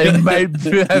 it might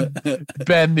have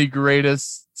been the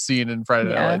greatest scene in Friday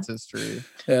Night Yeah. Lights history.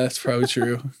 Yeah, that's probably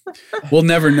true. We'll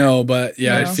never know, but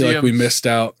yeah, I No. feel like we missed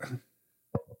out.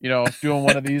 You know, doing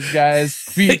one of these guys,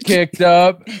 feet kicked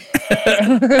up.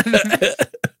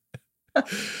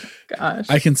 Gosh.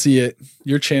 I can see it.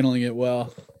 You're channeling it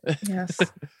well. Yes.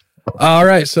 All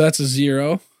right, so that's a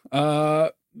 0.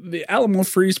 The Alamo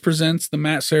Freeze presents the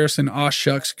Matt Saracen Aw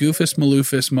Shucks Goofus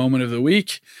Maloofus moment of the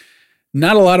week.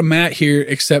 Not a lot of Matt here,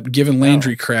 except giving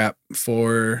Landry crap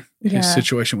for his Yeah.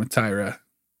 situation with Tyra.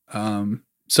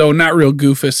 So not real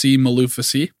goofusy,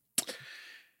 maloofusy.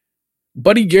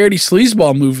 Buddy Garrity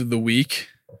sleazeball move of the week.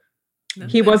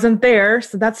 He wasn't there,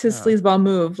 so that's his sleazeball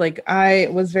move. Like, I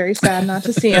was very sad not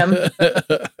to see him.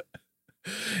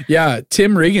 Yeah,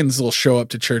 Tim Riggins will show up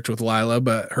to church with Lila,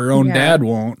 but her own Yeah. dad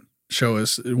won't show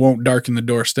us. It won't darken the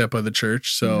doorstep of the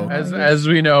church. So No. As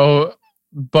we know,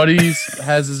 Buddy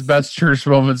has his best church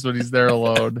moments when he's there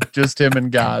alone. Just him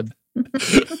and God.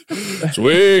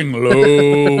 swing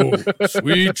low,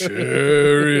 sweet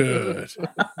chariot.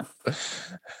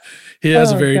 He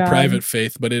has a Oh, very God. private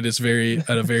faith, but it is a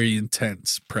very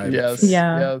intense private Yes. faith.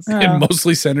 Yeah. Yes. Oh. And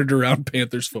mostly centered around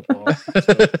Panthers football.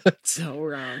 So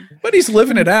wrong. But he's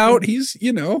living it out. He's,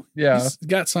 Yeah. he's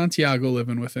got Santiago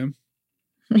living with him.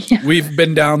 Yeah. We've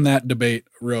been down that debate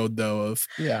road though of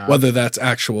Yeah. whether that's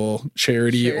actual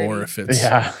charity or Charity. if it's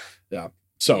Yeah.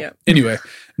 So Yep. anyway,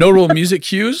 notable music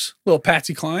cues. Little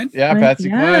Patsy Cline. Yeah. Patsy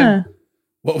Cline.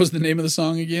 What was the name of the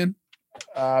song again?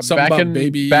 Something Back about in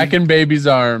baby. back in baby's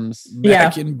arms.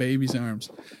 Back in baby's arms.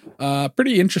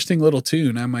 Pretty interesting little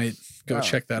tune. I might go Oh.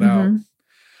 check that out. Mhm.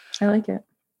 I like it.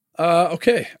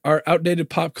 Okay, our outdated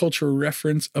pop culture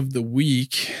reference of the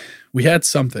week. We had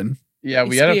something. Yeah,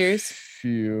 we had a Spears.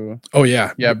 few. Oh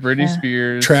yeah, Yeah, Britney Yeah.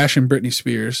 Spears. Trash and Britney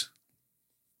Spears.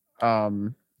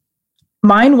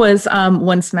 Mine was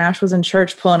when Smash was in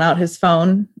church pulling out his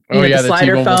phone. Oh, yeah, the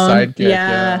T-Mobile sidekick,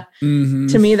 Yeah. Mhm.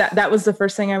 To me, that was the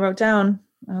first thing I wrote down.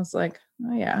 I was like,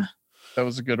 oh yeah. that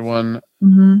was a good one.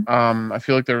 hmm I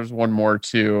feel like there was one more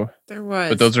too, There was.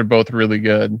 but those are both really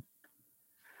good.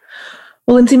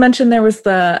 Well, Lindsay mentioned there was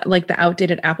the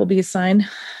outdated Applebee's sign.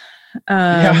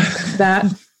 Yeah. That.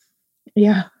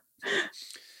 Yeah.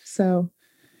 So.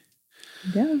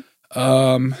 Yeah.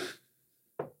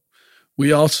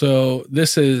 We also,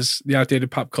 this is the outdated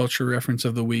pop culture reference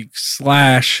of the week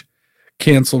 /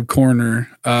 canceled corner.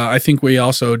 I think we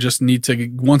also just need to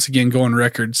once again go on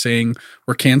record saying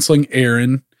we're canceling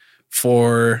Aaron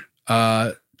for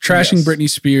trashing Yes. Britney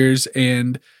Spears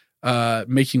and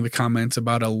making the comments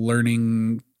about a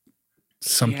learning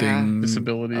something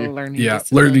Disability. A learning yeah,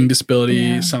 disability. learning disability,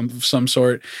 Yeah. some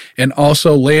sort. And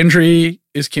also Landry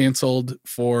is canceled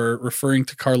for referring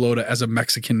to Carlota as a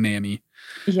Mexican nanny.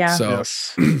 Yeah. So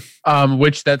Yes.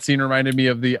 Which that scene reminded me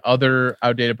of the other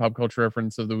outdated pop culture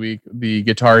reference of the week, the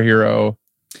Guitar Hero.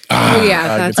 Oh,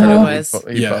 yeah, that's guitar what it he was. bu-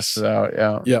 He Yes. busted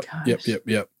out. Yeah.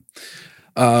 Yep.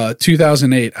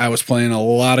 2008, I was playing a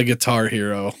lot of Guitar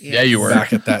Hero Yeah, you were.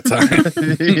 back at that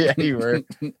time. Yeah, you were.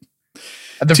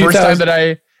 The first time that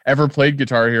I ever played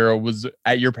Guitar Hero was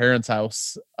at your parents'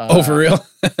 house. Oh, for real?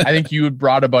 I think you had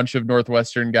brought a bunch of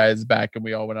Northwestern guys back, and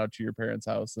we all went out to your parents'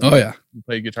 house. And Oh, yeah. we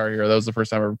played Guitar Hero. That was the first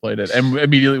time I ever played it, and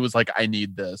immediately was like, "I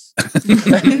need this."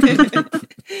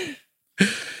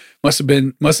 Must have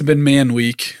been Man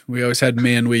Week. We always had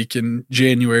Man Week in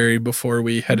January before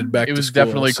we headed back It to was school,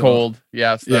 definitely so- cold.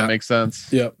 Yes, that Yeah. makes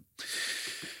sense. Yep.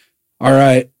 All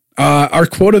right. Our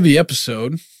quote of the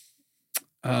episode.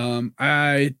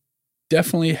 I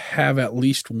definitely have at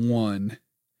least one.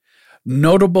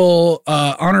 Notable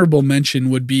honorable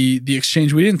mention would be the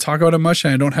exchange. We didn't talk about it much,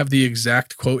 and I don't have the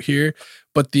exact quote here,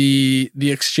 but the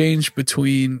exchange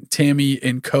between Tammy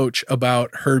and Coach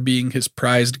about her being his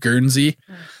prized Guernsey,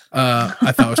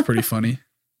 I thought was pretty funny.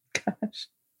 Gosh.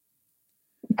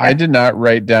 I did not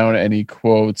write down any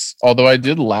quotes, although I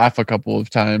did laugh a couple of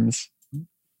times.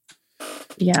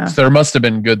 Yeah. So there must have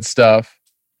been good stuff.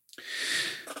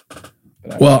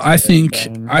 But Well, must I have think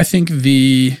written down. I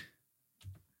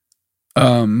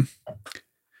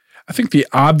think the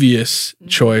obvious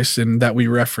choice and that we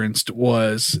referenced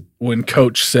was when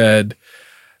Coach said,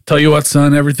 "Tell you what,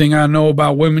 son, everything I know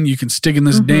about women, you can stick in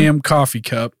this Mhm. damn coffee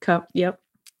cup." Cup. Yep.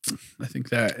 I think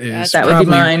that is That would be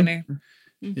probably mine.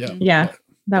 Yeah. Yeah.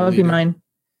 That would be Leader. mine.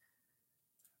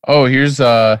 Oh, here's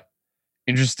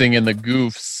interesting in the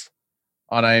goofs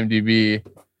on IMDb.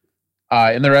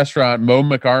 In the restaurant, Mo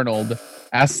McArnold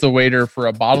asks the waiter for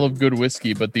a bottle of good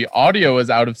whiskey, but the audio is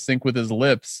out of sync with his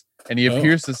lips, and he Oh.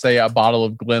 appears to say a bottle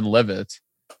of Glenlivet.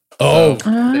 Oh,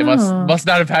 They must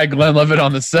not have had Glenlivet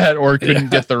on the set or couldn't Yeah.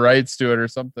 get the rights to it or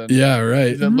something. yeah,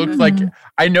 right. It looks like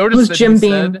I It noticed was that Jim he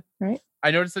Beam, said right? I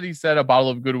noticed that he said a bottle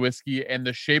of good whiskey, and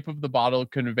the shape of the bottle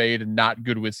conveyed not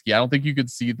good whiskey. I don't think you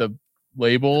could see the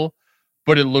label,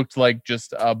 but it looked like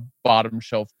just a bottom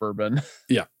shelf bourbon.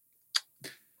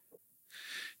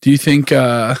 Do you think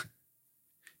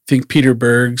Peter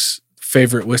Berg's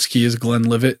favorite whiskey is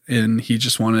Glenlivet and he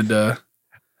just wanted to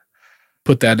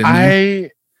put that in there?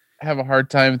 I have a hard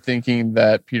time thinking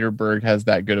that Peter Berg has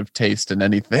that good of taste in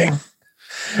anything.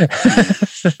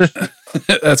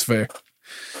 That's fair.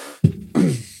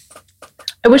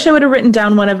 I wish I would have written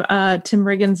down one of Tim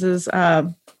Riggins's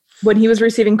when he was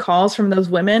receiving calls from those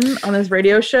women on his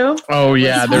radio show. Oh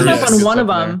yeah, He hung there's up is on one of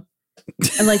stuff there. them,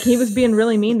 and like he was being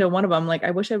really mean to one of them. Like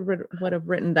I wish I would have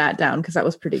written that down because that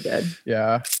was pretty good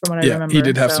Yeah. from what I Yeah, remember. he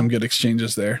did have so, some good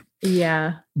exchanges there.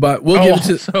 Yeah. But we'll give it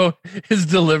to So his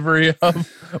delivery of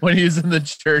when he's in the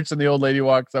church and the old lady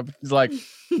walks up, he's like,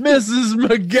 "Mrs.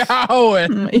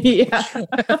 McGowan." Yeah.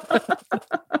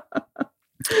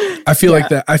 I feel like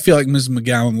Ms.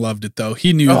 McGowan loved it though.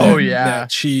 He knew Oh, that, yeah.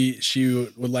 that she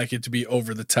would like it to be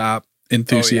over the top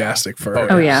enthusiastic for her.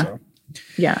 Oh, yeah. So.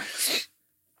 Yeah.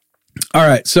 All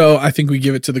right. So I think we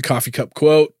give it to the coffee cup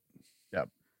quote. Yep.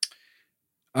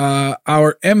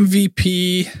 Our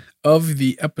MVP of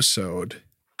the episode.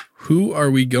 Who are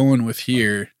we going with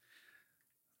here?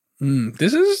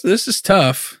 This is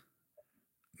tough.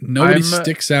 Nobody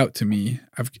sticks out to me.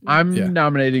 I'm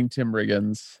nominating Tim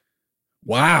Riggins.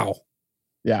 Wow.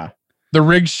 Yeah. The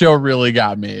Riggs show really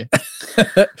got me.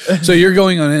 So you're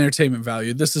going on entertainment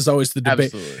value. This is always the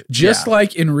debate. Absolutely. Just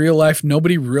like in real life,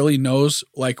 nobody really knows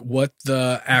like what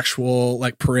the actual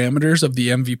like parameters of the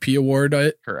MVP award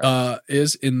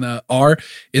is in the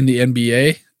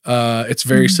NBA. It's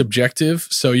very subjective.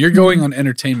 So you're going on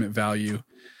entertainment value.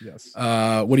 Yes.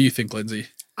 What do you think, Lindsay?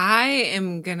 I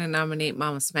am gonna nominate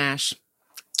Mama Smash.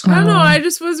 I don't know. I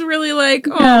just was really like,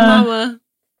 oh, Mama,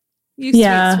 you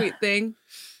sweet thing.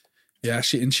 Yeah,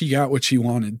 she got what she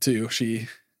wanted too.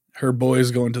 Her boy is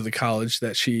going to the college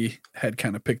that she had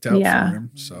kind of picked out for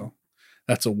him. So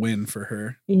that's a win for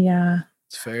her. Yeah.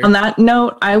 It's fair. On that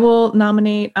note, I will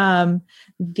nominate that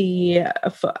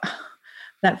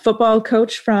football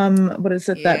coach from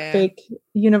that fake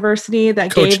university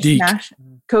that Coach gave Deke. Smash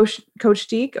Coach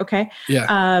Deke. Okay.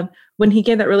 Yeah. When he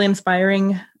gave that really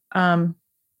inspiring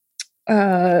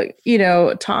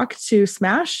talk to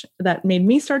Smash that made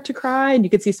me start to cry, and you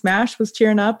could see Smash was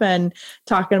tearing up and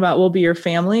talking about we'll be your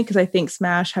family, because I think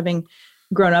Smash, having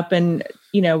grown up and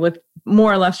with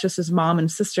more or less just his mom and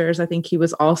sisters, I think he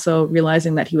was also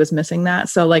realizing that he was missing that.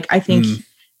 So like I think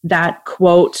that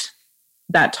quote,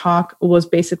 that talk was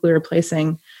basically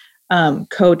replacing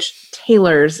Coach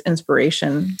Taylor's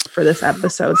inspiration for this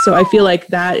episode. So I feel like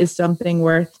that is something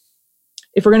worth,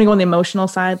 if we're going to go on the emotional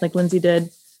side like Lindsay did,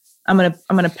 I'm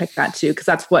gonna pick that too, because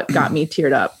that's what got me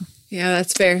teared up. Yeah,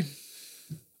 that's fair.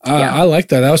 I like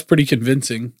that. That was pretty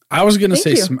convincing. I was gonna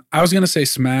say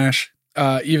Smash,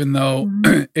 even though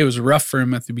it was rough for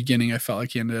him at the beginning. I felt like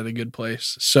he ended at a good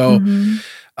place. So,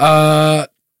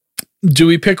 do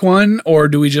we pick one, or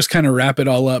do we just kind of wrap it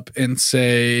all up and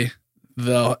say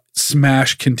the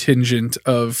Smash contingent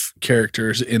of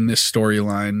characters in this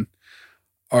storyline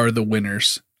are the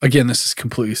winners? Again, this is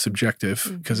completely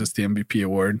subjective because it's the MVP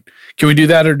award. Can we do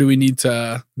that, or do we need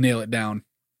to nail it down?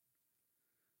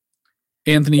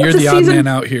 Anthony, you're the odd man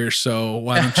out here, so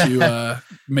why don't you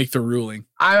make the ruling?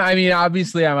 I mean,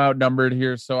 obviously, I'm outnumbered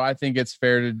here, so I think it's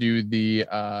fair to do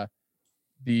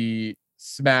the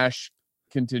Smash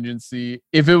contingency.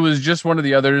 If it was just one of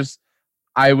the others,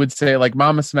 I would say like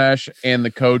Mama Smash and the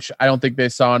coach. I don't think they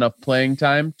saw enough playing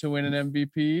time to win an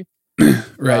MVP.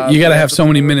 Right, you got to have so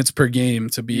many minutes per game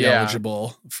to be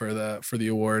eligible for the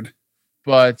award.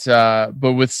 But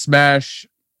with Smash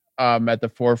at the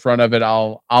forefront of it,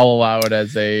 I'll allow it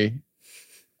as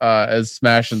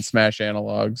Smash and Smash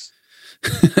analogs.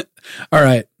 All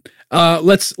right,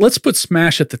 let's put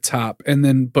Smash at the top,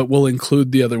 but we'll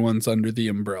include the other ones under the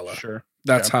umbrella. Sure,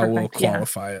 that's how we'll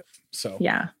qualify it. So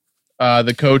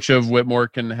the coach of Whitmore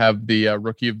can have the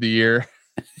Rookie of the Year.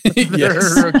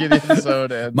 Yes. Rookie of the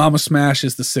episode, and Mama Smash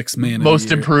is the sixth man.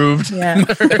 Most improved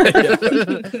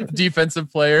defensive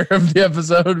player of the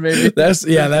episode, maybe.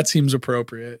 That seems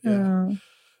appropriate. Yeah.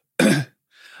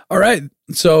 All right.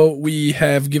 So we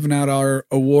have given out our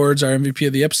awards, our MVP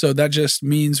of the episode. That just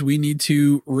means we need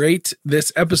to rate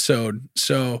this episode.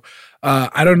 So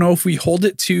I don't know if we hold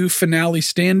it to finale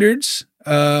standards,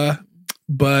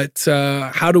 but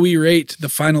how do we rate the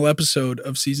final episode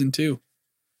of season 2?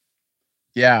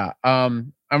 Yeah,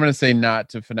 I'm gonna say not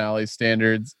to finale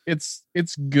standards. It's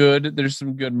good. There's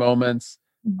some good moments,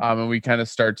 and we kind of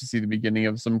start to see the beginning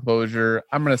of some closure.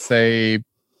 I'm gonna say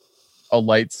a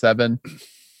light 7.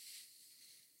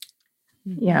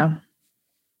 Yeah,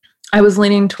 I was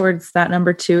leaning towards that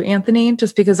number 2, Anthony,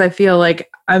 just because I feel like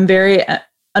I'm very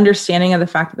understanding of the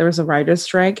fact that there was a writer's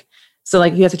strike. So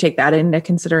like you have to take that into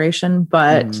consideration.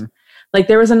 But like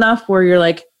there was enough where you're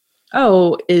like,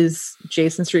 oh, is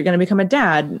Jason Street going to become a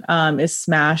dad? Is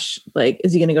Smash, like,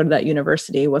 is he going to go to that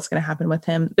university? What's going to happen with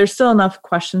him? There's still enough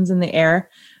questions in the air,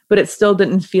 but it still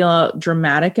didn't feel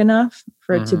dramatic enough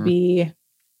for it to be,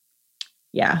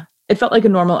 it felt like a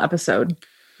normal episode.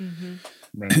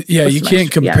 Right. Yeah, you can't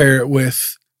compare it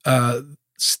with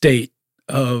State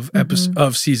of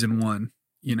of season 1,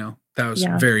 That was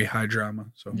very high drama.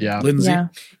 So Lindsay?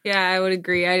 Yeah, I would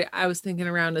agree. I was thinking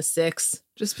around a 6,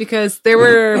 just because there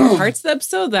were parts of the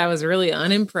episode that I was really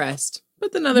unimpressed,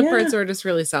 but then other parts were just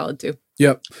really solid too.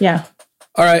 Yep. Yeah.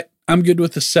 All right. I'm good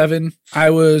with the 7. I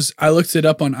looked it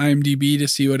up on IMDb to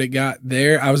see what it got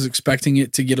there. I was expecting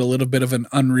it to get a little bit of an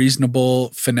unreasonable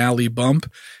finale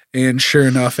bump, and sure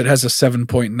enough, it has a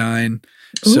 7.9.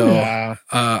 So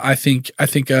I think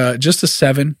just a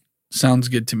 7 sounds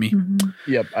good to me.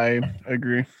 Yep, I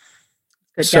agree.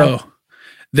 Good job.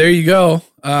 There you go.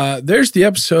 There's the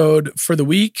episode for the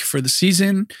week, for the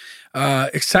season.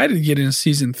 Excited to get into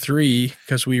season 3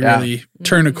 because we really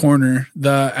turn a corner.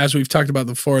 As we've talked about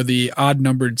before, the odd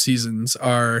numbered seasons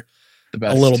are The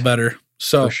best. a little better.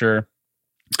 So For sure.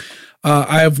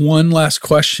 I have one last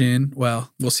question.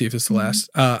 Well, we'll see if it's the last.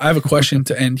 I have a question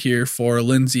to end here for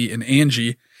Lindsay and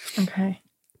Angie. Okay.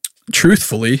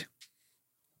 Truthfully,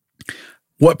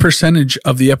 what percentage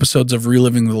of the episodes of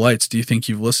Reliving the Lights do you think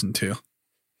you've listened to?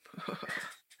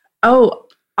 Oh,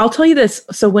 I'll tell you this.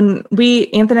 So when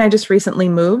Anthony and I just recently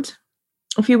moved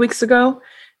a few weeks ago,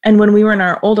 and when we were in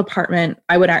our old apartment,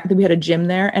 we had a gym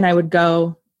there, and I would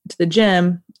go to the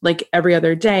gym like every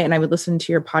other day, and I would listen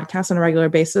to your podcast on a regular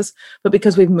basis. But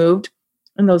because we've moved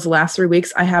in those last 3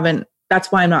 weeks,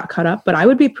 that's why I'm not caught up, but I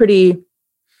would be pretty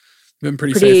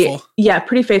faithful. Yeah,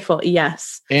 pretty faithful.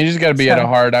 Yes. Angie's got to be at a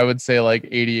hard, I would say like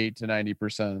 88 to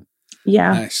 90%.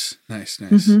 Yeah. Nice.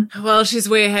 Mm-hmm. Well, she's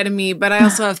way ahead of me, but I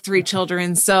also have 3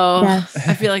 children, so Yes.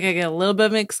 I feel like I get a little bit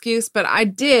of an excuse. But I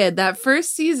did that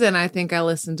first season. I think I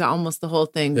listened to almost the whole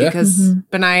thing because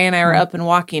Benaya and I were up and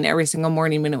walking every single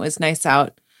morning when it was nice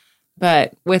out.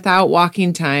 But without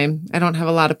walking time, I don't have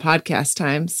a lot of podcast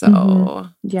time. So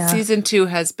Yeah. season 2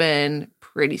 has been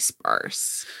pretty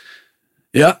sparse.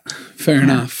 Yeah, fair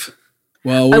enough.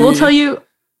 Well, I will tell you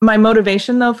my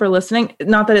motivation though for listening,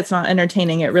 not that it's not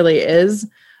entertaining, it really is.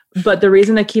 But the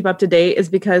reason to keep up to date is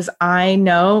because I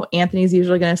know Anthony's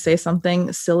usually going to say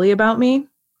something silly about me.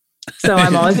 So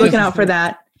I'm always looking out for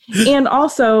that. And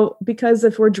also because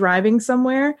if we're driving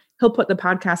somewhere, he'll put the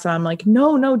podcast on. I'm like,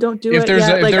 no, don't do If it. there's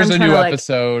yet. if Like, there's I'm a trying new to,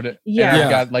 episode and Yeah. I've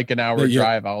got like an hour Yeah.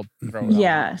 drive, I'll throw it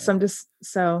Yeah. on. So I'm just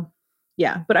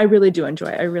yeah, but I really do enjoy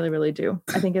it. I really, really do.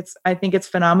 I think it's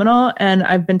phenomenal. And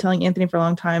I've been telling Anthony for a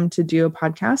long time to do a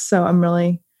podcast. So I'm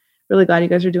really, really glad you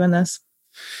guys are doing this.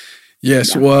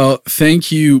 Yes. Yeah. Well,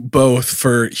 thank you both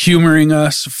for humoring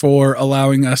us, for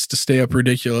allowing us to stay up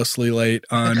ridiculously late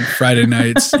on Friday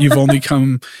nights. You've only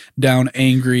come down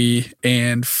angry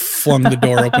and flung the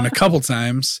door open a couple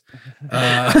times.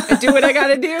 I do what I got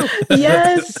to do.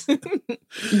 Yes.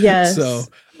 Yes. So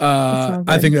all I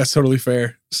good. think that's totally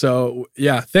fair. So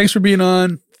yeah, thanks for being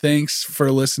on. Thanks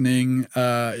for listening.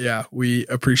 Yeah, we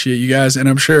appreciate you guys. And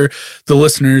I'm sure the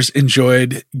listeners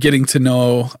enjoyed getting to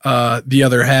know the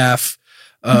other half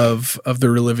of the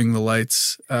Reliving the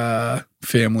Lights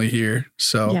family here.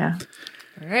 So Yeah.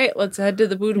 All right, let's head to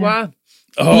the boudoir.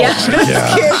 oh Yeah. my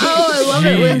God. Oh, I love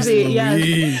it, Lindsay.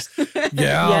 Yes.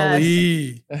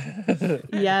 Golly.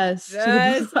 Yes.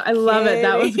 Just I love it.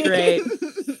 That was kidding.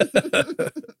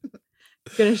 great.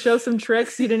 Gonna show some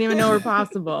tricks you didn't even know were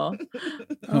possible.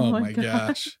 Oh my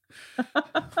gosh.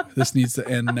 This needs to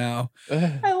end now.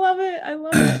 I love it.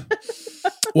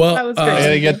 Well, That was I great.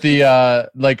 gotta get the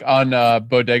like on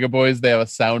Bodega Boys, they have a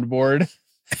soundboard.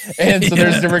 And so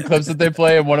there's different clips that they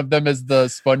play, and one of them is the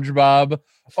SpongeBob.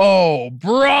 Oh,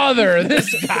 brother,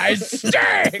 this guy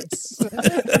stinks.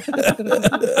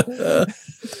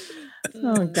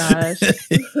 Oh gosh.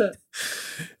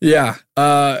 yeah.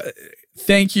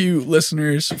 Thank you,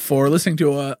 listeners, for listening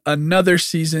to another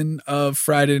season of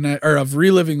Friday Night or of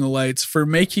Reliving the Lights, for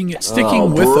sticking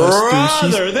with us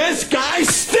through season. This guy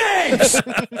stinks.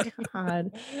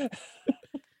 God.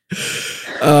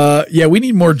 Yeah, we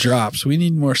need more drops. We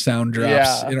need more sound drops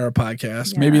Yeah. in our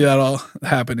podcast. Yeah. Maybe that'll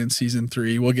happen in season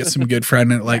 3. We'll get some good Friday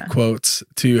Night Light quotes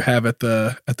to have at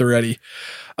the ready.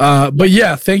 But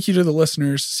yeah, thank you to the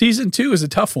listeners. Season 2 is a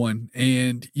tough one,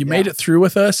 and you made it through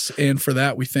with us, and for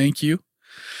that we thank you.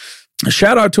 A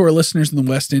shout out to our listeners in the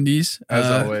West Indies. As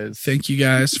always. Thank you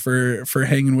guys for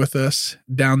hanging with us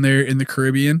down there in the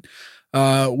Caribbean.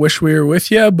 Wish we were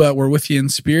with you, but we're with you in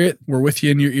spirit. We're with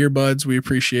you in your earbuds. We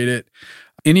appreciate it.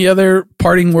 Any other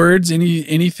parting words?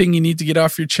 Anything you need to get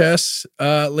off your chest,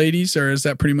 ladies, or is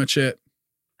that pretty much it?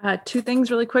 2 things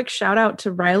really quick. Shout out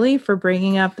to Riley for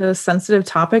bringing up those sensitive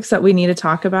topics that we need to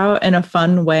talk about in a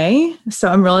fun way. So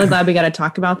I'm really glad we got to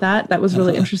talk about that. That was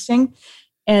really interesting.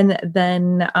 And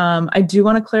then I do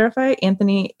want to clarify,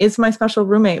 Anthony is my special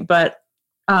roommate, but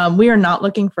we are not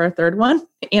looking for a third one.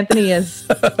 Anthony is.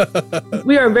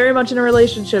 We are very much in a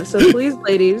relationship. So please,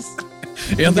 ladies.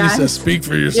 Anthony guys. says, "Speak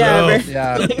for yourself."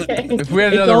 Yeah. Okay. If we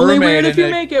had It's another only roommate, weird if and you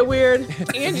it- make it weird.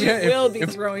 Angie Yeah, will be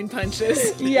throwing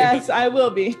punches. Yes, I will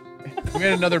be. if we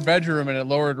had another bedroom and it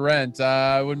lowered rent,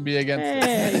 I wouldn't be against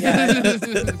Hey,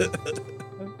 it.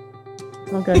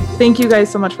 All good. Thank you guys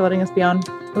so much for letting us be on.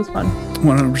 It was fun.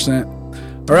 100%.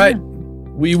 All right.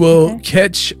 We will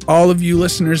catch all of you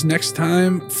listeners next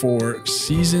time for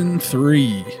season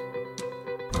 3.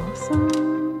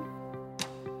 Awesome.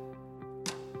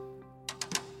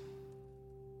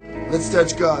 Let's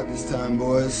touch God this time,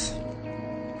 boys.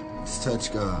 Let's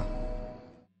touch God.